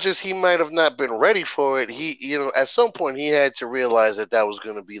as much as he might have not been ready for it, he at some point he had to realize that was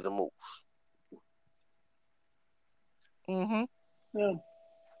going to be the move. Mm-hmm. Yeah.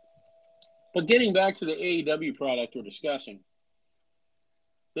 But getting back to the AEW product we're discussing,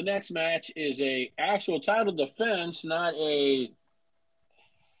 the next match is a actual title defense, not a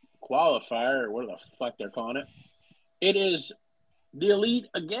qualifier or whatever the fuck they're calling it. It is the Elite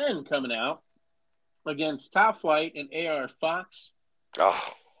again coming out against Top Flight and AR Fox.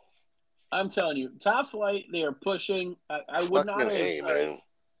 Oh, I'm telling you, Top Flight, they are pushing. I would not have. Man.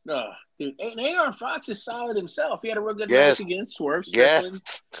 Dude, and AR Fox is solid himself. He had a real good match against Swerve Strickland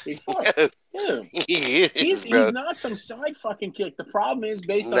before. Dude, he's not some side fucking kick. The problem is,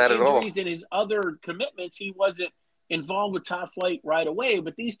 based on injuries and his other commitments, he wasn't involved with Top Flight right away.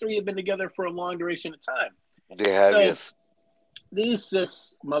 But these three have been together for a long duration of time. They have, yes. These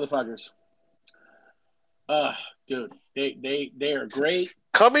six motherfuckers, dude, they are great.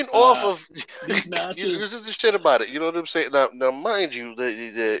 Coming off of these matches, this is the shit about it. You know what I'm saying? Now, mind you,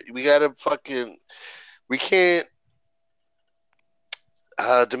 we gotta we can't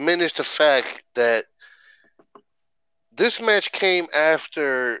diminish the fact that this match came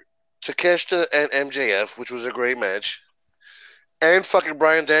after Takeshita and MJF, which was a great match, and fucking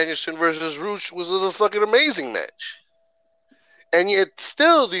Bryan Danielson versus Rush was a fucking amazing match. And yet,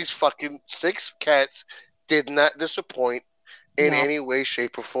 still, these fucking six cats did not disappoint in any way,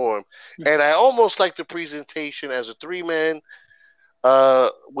 shape, or form. And I almost like the presentation as a three-man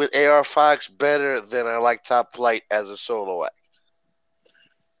with AR Fox better than I like Top Flight as a solo act.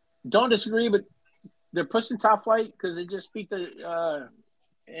 Don't disagree, but they're pushing Top Flight because they just beat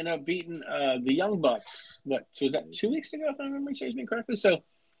ended up beating the Young Bucks. So was that 2 weeks ago, if I remember me correctly? So,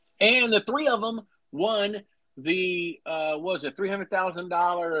 and the three of them won the was it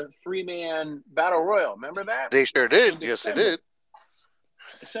 $300,000 three-man battle royal? Remember that? They sure did. Yes, they did.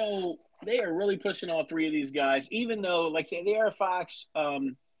 So they are really pushing all three of these guys, even though, like I said, the AR Fox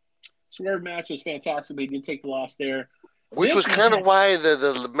Swerve match was fantastic, but he did take the loss there. Which was kind of why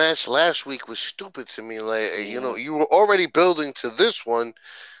the match last week was stupid to me. Like, you were already building to this one.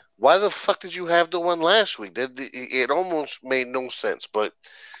 Why the fuck did you have the one last week? It almost made no sense, but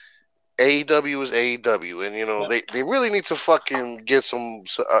AEW is AEW, and they really need to fucking get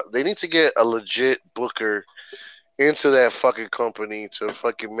they need to get a legit booker into that fucking company to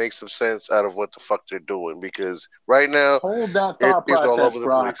fucking make some sense out of what the fuck they're doing, because right now hold that thought process, all over the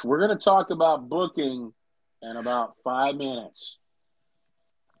Brock. place. We're gonna talk about booking in about 5 minutes.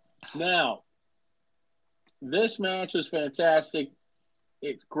 Now, this match was fantastic.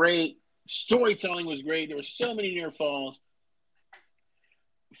 It's great. Storytelling was great. There were so many near falls.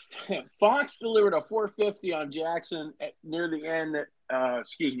 Fox delivered a 450 on Jackson near the end.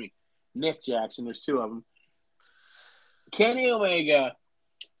 Nick Jackson. There's two of them. Kenny Omega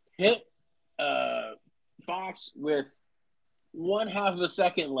hit Fox with 1/2 of a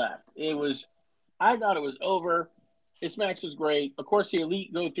second left. I thought it was over. This match was great. Of course, the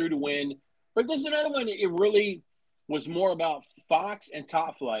Elite go through to win. But this is another one. It really was more about Fox and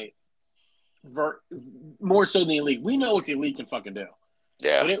Top Flight, more so than the Elite. We know what the Elite can fucking do,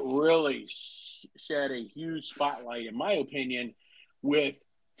 Yeah. but it really shed a huge spotlight, in my opinion, with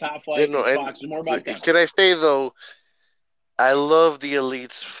Top Flight and Fox. It's more about them. Can I say though, I love the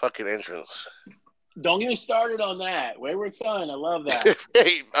Elite's fucking entrance. Don't get me started on that. Wayward Son, I love that.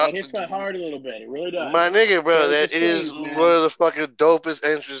 Hey, That hits my heart a little bit. It really does. My nigga, bro, that is stage, man. one of the fucking dopest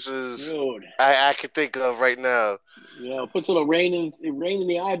entrances Dude. I can think of right now. You know, puts a little rain in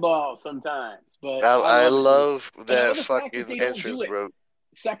the eyeballs sometimes. But I love that the fucking that entrance, bro.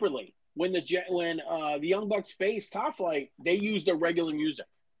 Separately, when the Young Bucks face Top Flight, they used their regular music.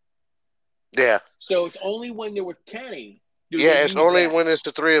 Yeah. So it's only when they're with Kenny. Yeah, it's only when it's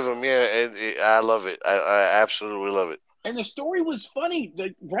the three of them. Yeah, and I love it. I absolutely love it. And the story was funny.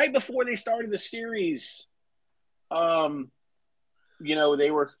 Right before they started the series, you know,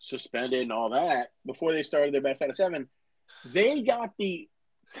 they were suspended and all that. Before they started their Best Out of 7, they got the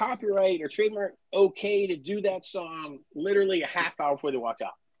copyright or trademark okay to do that song literally a half hour before they walked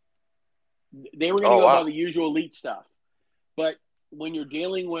out. They were going to go by the usual Elite stuff. But when you're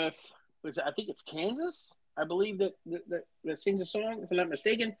dealing with, I think it's Kansas, I believe that sings a song, if I'm not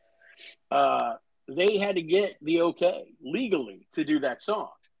mistaken. They had to get the okay legally to do that song.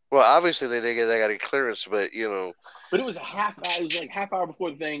 Well, obviously they got a clearance, but you know. But it was like half hour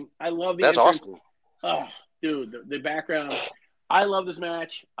before the thing. I love the That's entrance. awesome. Oh, dude, the background. I love this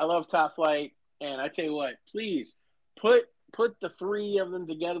match. I love Top Flight, and I tell you what, please put the three of them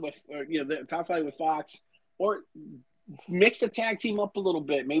together with, the Top Flight with Fox, or mix the tag team up a little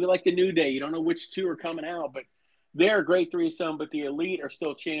bit. Maybe like the New Day. You don't know which two are coming out, but they're a great threesome. But the Elite are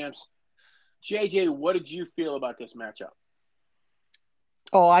still champs. JJ, what did you feel about this matchup?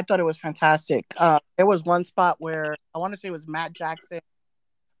 Oh, I thought it was fantastic. There was one spot where I want to say it was Matt Jackson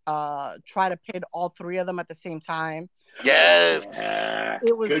try to pin all three of them at the same time. Yes. Yeah.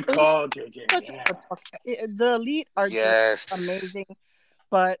 It was good call, JJ. Yeah. The Elite are just amazing.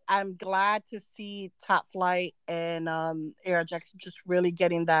 But I'm glad to see Top Flight and Air Jackson just really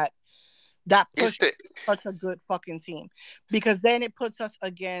getting that push. Such a good fucking team, because then it puts us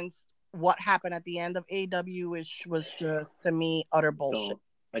against what happened at the end of AW, which was just, to me, utter bullshit.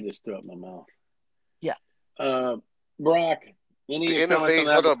 I just threw up my mouth. Yeah. Brock, any comments on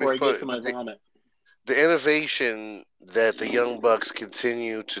that before I get to my vomit? The innovation that the Young Bucks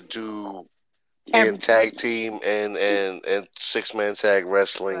continue to do in tag team and 6-man tag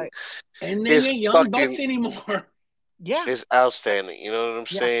wrestling, right. And they ain't Young Bucks anymore. Yeah, it's outstanding. You know what I'm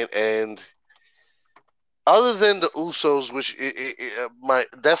saying? And other than the Usos, which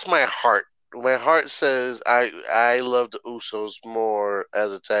that's my heart. My heart says I love the Usos more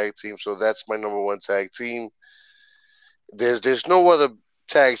as a tag team, so that's my number one tag team. There's no other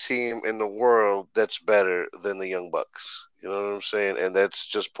tag team in the world that's better than the Young Bucks. You know what I'm saying? And that's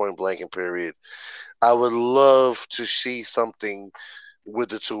just point blank and period. I would love to see something with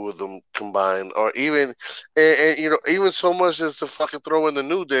the two of them combined, or even even so much as to fucking throw in the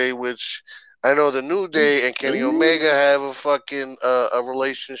New Day, which I know the New Day and Kenny Omega have a fucking a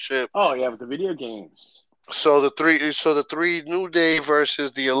relationship. Oh yeah, with the video games. So the three New Day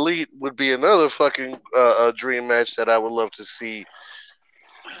versus the Elite would be another fucking dream match that I would love to see.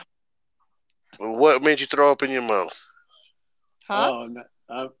 What made you throw up in your mouth? Huh?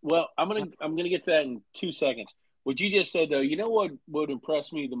 Well, I'm gonna get to that in 2 seconds. What you just said though, you know what would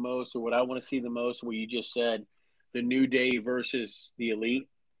impress me the most, or what I want to see the most, where you just said the New Day versus the Elite.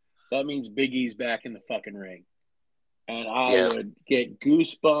 That means Big E's back in the fucking ring, and I would get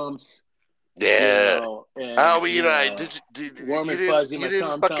goosebumps. Yeah. Did warm and fuzzy. You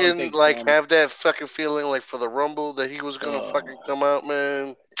didn't fucking have that fucking feeling like for the Rumble that he was gonna fucking come out,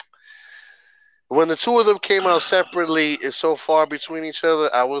 man. When the two of them came out separately, it's so far between each other.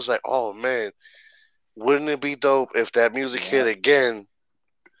 I was like, oh man, wouldn't it be dope if that music hit again?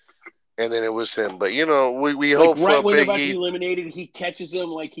 And then it was him. But we hope for right when they're Big about to E. be eliminated, he catches him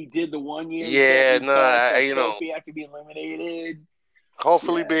like he did the one year. Yeah, after being eliminated.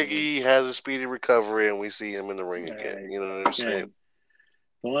 Hopefully, Big E has a speedy recovery and we see him in the ring again. You know what I'm saying?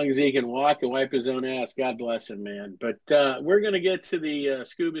 As long as he can walk and wipe his own ass, God bless him, man. But we're going to get to the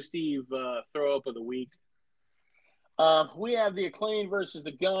Scuba Steve throw-up of the week. We have the Acclaim versus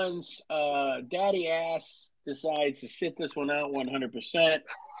the Guns. Daddy Ass decides to sit this one out 100%.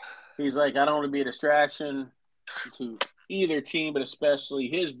 He's like, I don't want to be a distraction to either team, but especially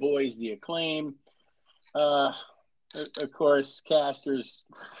his boys, the Acclaim. Of course, Caster's.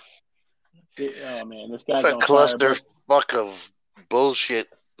 Oh man, this guy's on cluster fuck of bullshit.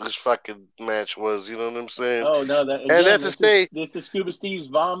 This fucking match was, you know what I'm saying? Oh no, this is Scuba Steve's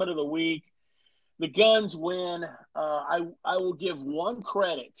vomit of the week. The Guns win. I will give one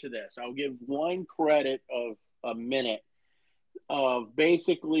credit to this. I'll give one credit of a minute of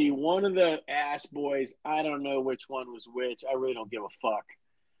basically one of the ass boys. I don't know which one was which. I really don't give a fuck.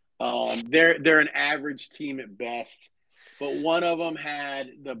 They're an average team at best, but one of them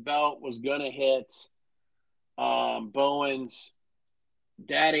had the belt was gonna hit. Bowens,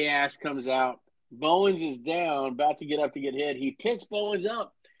 daddy ass comes out. Bowens is down, about to get up to get hit. He picks Bowens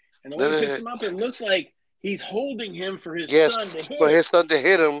up, and the way he picks him up, it looks like he's holding him for his son to hit. For his son to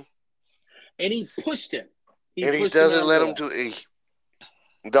hit him, and he pushed him. He doesn't let him do it.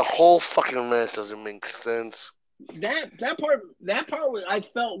 The whole fucking match doesn't make sense. That part I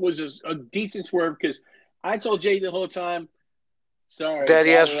felt was a decent swerve because I told Jay the whole time, sorry,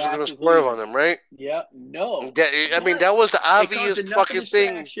 Daddy ass was going to swerve on him, right? Yep. No. That was the obvious fucking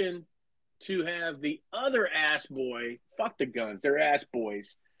thing. To have the other ass boy, fuck the Guns, they're ass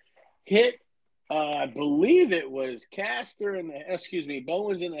boys, hit. I believe it was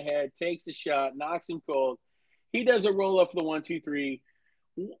Bowens in the head, takes a shot, knocks him cold. He does a roll up for the 1, 2, 3.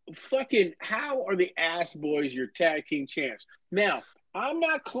 Fucking, how are the ass boys your tag team champs? Now, I'm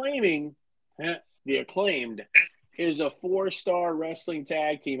not claiming the Acclaimed is a 4-star wrestling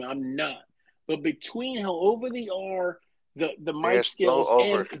tag team. I'm not. But between how over they are, the mic skills,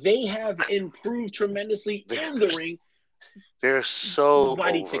 and they have improved tremendously in the ring. They're so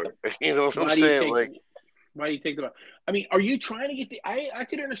over. You know what I'm saying? Why do you take them out? I mean, are you trying to get the? I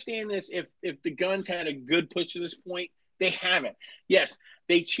could understand this if the Guns had a good push to this point. They haven't. Yes,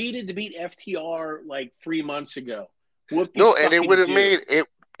 they cheated to beat FTR like 3 months ago. No, and it would have made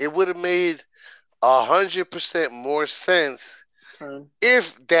it would have made 100% more sense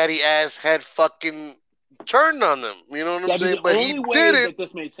if Daddy Ass had fucking turned on them. You know what I'm saying? But he didn't.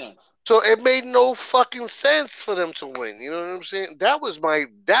 This made sense. So it made no fucking sense for them to win. You know what I'm saying? That was my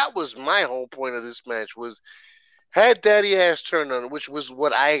whole point of this match was had Daddy Ass turned on, which was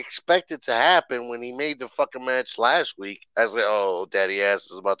what I expected to happen when he made the fucking match last week. I was like, oh, Daddy Ass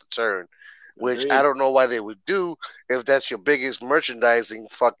is about to turn. Which I don't know why they would do if that's your biggest merchandising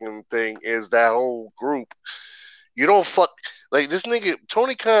fucking thing is that whole group. You don't fuck like this nigga.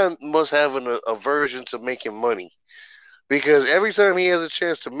 Tony Khan must have an aversion to making money because every time he has a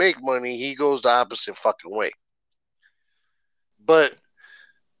chance to make money, he goes the opposite fucking way. But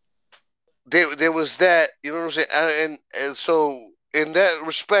there was that, you know what I'm saying, and so in that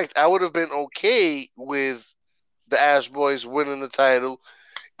respect, I would have been okay with the Ass Boys winning the title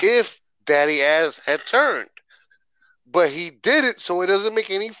if Daddy Ass had turned, but he didn't, so it doesn't make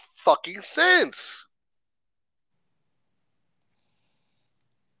any fucking sense.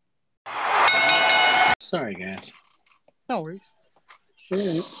 Sorry, guys. No worries.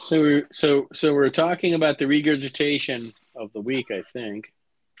 So we're talking about the regurgitation of the week, I think.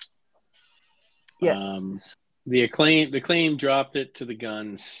 Yes. The Acclaim dropped it to the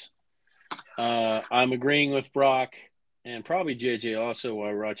Guns. I'm agreeing with Brock and probably JJ also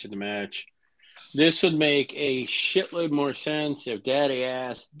while watching the match. This would make a shitload more sense if Daddy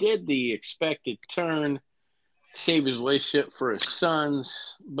Ass did the expected turn, save his relationship for his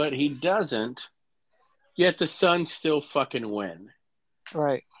sons, but he doesn't. Yet the sons still fucking win.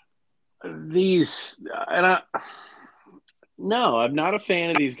 Right. No, I'm not a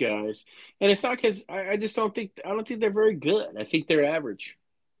fan of these guys, and it's not because I don't think they're very good. I think they're average.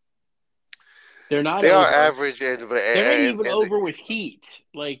 They're not. They are average, they're not even over with heat.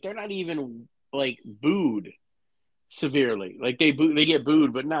 Like they're not even like booed severely. Like they get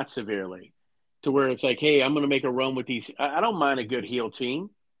booed, but not severely, to where it's like, hey, I'm going to make a run with these. I don't mind a good heel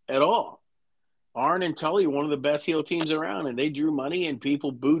team at all. Arn and Tully, one of the best heel teams around, and they drew money, and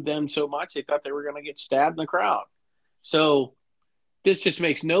people booed them so much they thought they were going to get stabbed in the crowd. So this just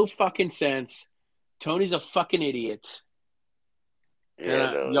makes no fucking sense. Tony's a fucking idiot.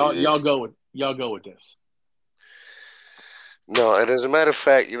 Yeah, y'all go with this. No, and as a matter of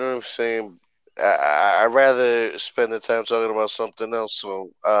fact, you know what I'm saying? I'd rather spend the time talking about something else.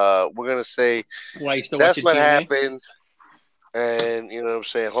 So we're going to say that's what happened. And, you know what I'm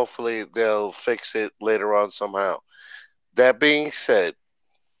saying? Hopefully they'll fix it later on somehow. That being said,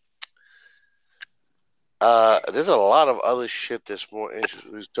 there's a lot of other shit that's more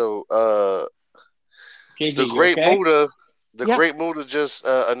interesting. So, JJ, the Great Muta just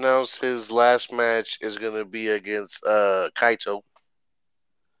announced his last match is going to be against Kaito.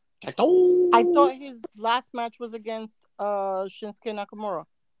 I thought his last match was against Shinsuke Nakamura.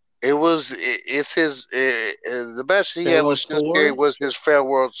 It's his the match he had with Shinsuke was his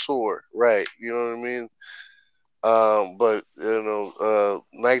farewell tour, right? You know what I mean? But you know,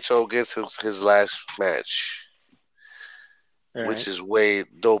 Naito gets his last match. All which right. is way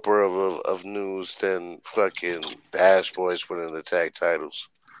doper of news than fucking the Ash Boys winning the tag titles.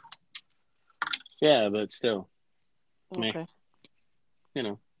 Yeah, but still, meh, Okay. you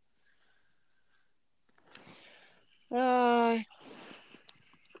know. Uh,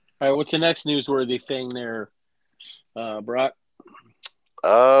 All right, what's the next newsworthy thing there, Brock?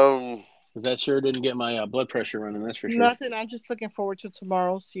 Um, 'Cause that sure didn't get my blood pressure running. That's for sure. nothing. I'm just looking forward to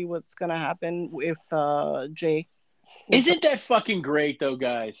tomorrow. See what's gonna happen with Jay. Isn't that fucking great, though,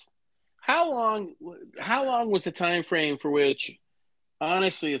 guys? How long? How long was the time frame for which?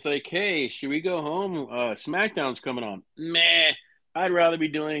 Honestly, it's like, hey, should we go home? SmackDown's coming on. Meh. I'd rather be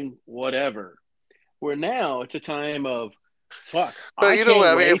doing whatever. Where now it's a time of, fuck. but I you know what?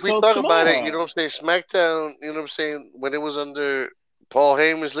 can't I mean, if wait we till talk about it, you know tomorrow. what I'm saying? SmackDown, you know what I'm saying? When it was under Paul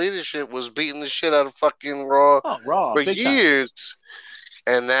Heyman's leadership, was beating the shit out of fucking Raw Oh, Raw, for big time. years,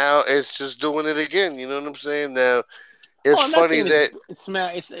 and now it's just doing it again. You know what I'm saying? Now Oh, it's I'm not funny saying that it's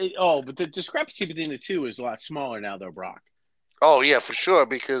smack. But the discrepancy between the two is a lot smaller now, though, Brock. oh yeah, for sure,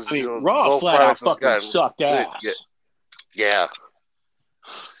 because I you mean, know Raw both flat out products have fucking gotten sucked good. Yeah, ass. yeah.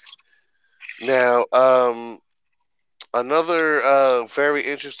 Now, another very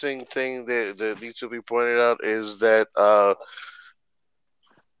interesting thing that needs to be pointed out is that I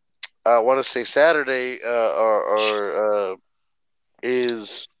want to say Saturday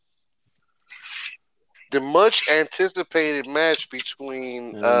is the much anticipated match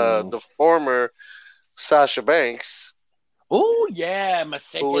between Oh. the former Sasha Banks, Oh yeah, who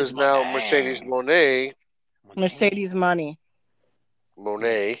Mercedes is now Mercedes Moné. Mercedes money. Yeah,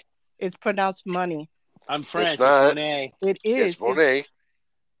 Monet. It's pronounced money. I'm It's French. It's not. Monet. It It's is. Monet.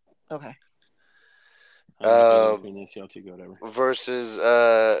 Okay. I'm just waiting Um, between this y'all go whatever. versus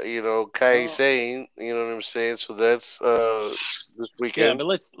Kai Oh, Sane. You know what I'm saying? So that's this yeah, weekend. but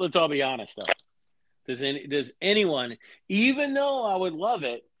let's all be honest though. Does anyone, even though I would love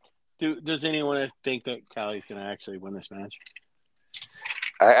it, does anyone think that Callie's going to actually win this match?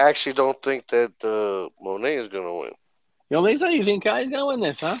 I actually don't think that Monet is gonna win. Yo, Lisa, you think Callie's going to win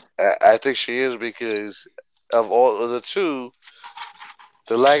this, huh? I think she is because of all of the two,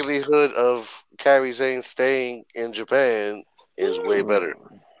 the likelihood of Kairi Sane staying in Japan is way better.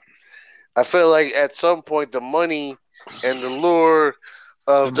 I feel like at some point the money and the lure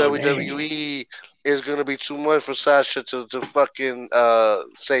of The Monet. WWE is gonna be too much for Sasha to fucking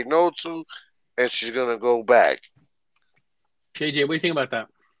say no to, and she's gonna go back. JJ, what do you think about that?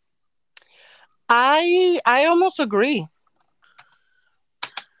 I almost agree.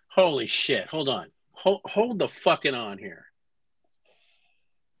 Holy shit! Hold on. Hold the fucking on here.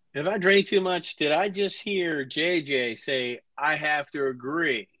 If I drank too much, did I just hear JJ say I have to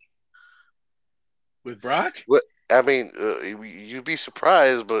agree with Brock? What I mean, you'd be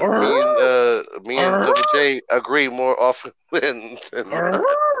surprised, but me and Double J agree more often than not.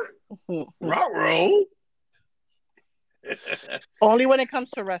 Roll. Only when it comes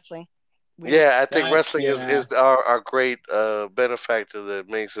to wrestling. Yeah, I think That's wrestling is our great benefactor that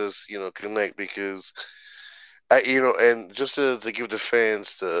makes us connect because and just to give the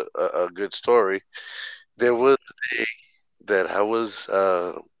fans a good story, there was a day that I was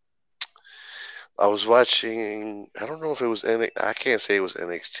watching. I don't know if it was I can't say it was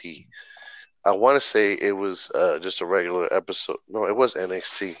NXT. I want to say it was just a regular episode. No, it was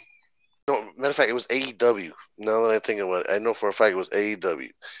NXT. No, matter of fact, it was AEW. Now that I think about it, I know for a fact it was AEW.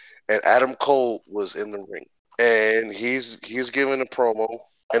 And Adam Cole was in the ring, and he's giving a promo,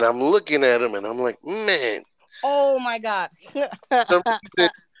 and I'm looking at him, and I'm like, man, Oh my god.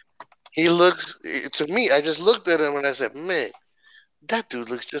 he looks to me. I just looked at him, and I said, man, that dude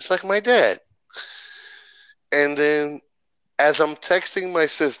looks just like my dad. And then as I'm texting my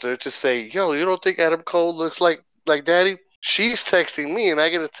sister to say, yo, you don't think Adam Cole looks like daddy? She's texting me, and I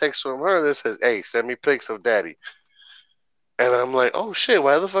get a text from her that says, hey, send me pics of daddy. And I'm like, oh shit,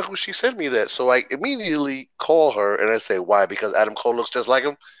 why the fuck would she send me that? So I immediately call her and I say, why? Because Adam Cole looks just like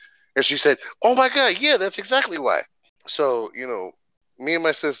him? And she said, oh my God, yeah, that's exactly why. So, me and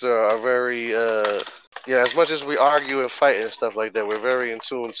my sister are very, as much as we argue and fight and stuff like that, we're very in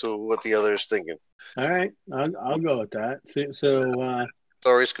tune to what the other is thinking. All right, I'll go with that. So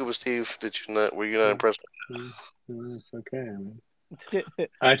Sorry, Scuba Steve, were you not impressed? it's okay.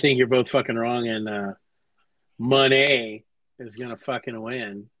 I think you're both fucking wrong, and Monet is gonna fucking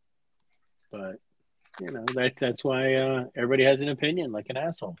win. But that's why everybody has an opinion, like an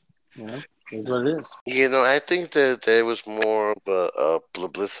asshole. Is what it is. I think that there was more of a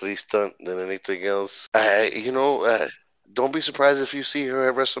publicity stunt than anything else. Don't be surprised if you see her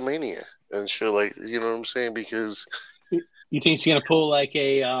at WrestleMania and shit, like, you know what I'm saying? Because You think she's gonna pull like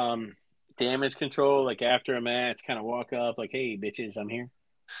a damage control, like after a match, kind of walk up, like, "Hey, bitches, I'm here."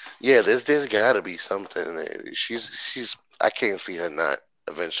 Yeah, there's got to be something there. She's. I can't see her not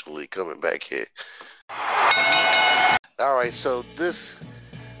eventually coming back here. All right, so this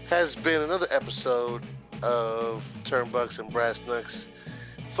has been another episode of Turnbucks and Brass Knucks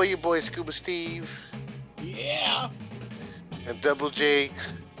for your boy Scuba Steve. Yeah. And Double J,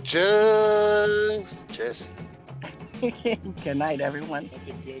 just. Good night, everyone. That's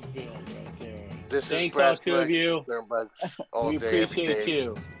a good build right there. This Thanks, is Brass all two of you. Turnbucks all We day, every appreciate day.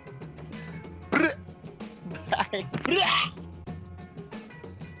 you. Bye.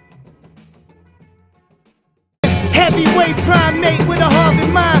 Heavyweight primate with a Harvard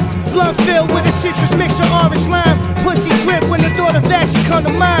mind. Blunt filled with a citrus mixture, orange lime. Pussy drip when the thought of action come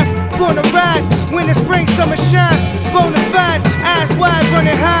to mind. Born to ride, winter, spring, summer shine. Bonafide, eyes wide,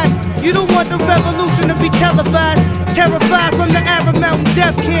 running high. You don't want the revolution to be televised. Terrified from the Arab Mountain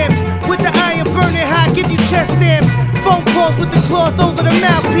death camps. With the iron burning high, give you chest stamps. Phone calls with the cloth over the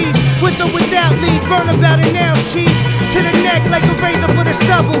mouthpiece. With or without lead, burn about an ounce cheap. To the neck like a razor for the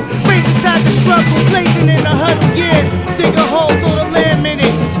stubble. Raise aside the struggle, blazing in the huddle, yeah. Dig a hole, throw the lamb in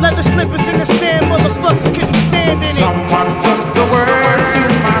it. Leather slippers in the sand, motherfuckers couldn't stand in it. Someone put the words to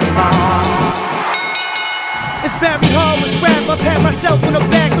my song. It's Barry Harwood's rap, I pat myself on the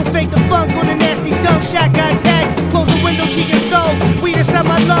back. Don't fake the funk on a nasty dunk, shotgun tag. Close the window to your soul, weed inside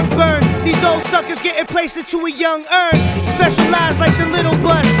my lung burn. These old suckers getting placed into a young urn. Specialized like the little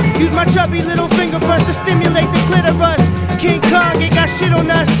bus. Use my chubby little finger first to stimulate the clitoris. King Kong ain't got shit on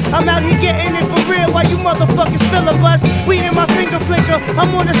us. I'm out here getting it for real while you motherfuckers filibust. Weed in my finger flicker,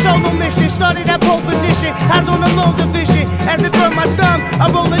 I'm on a solo mission. Started at pole position, eyes on the long division. As it burned my thumb, I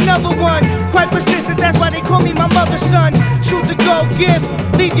roll another one. Quite persistent, that's why they call me my mother's son. Shoot the gold gift,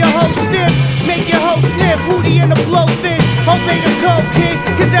 leave your hoe stiff. Make your hoe sniff, hootie in the blowfish. Obey the code, kid,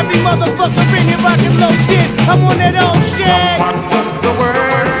 cause every motherfucker in here rockin' low dip. I'm on that old shit. Someone put the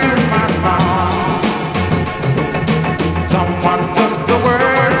words to my song. Someone put the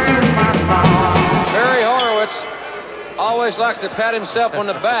words to my song. Barry Horowitz always likes to pat himself on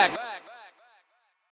the back.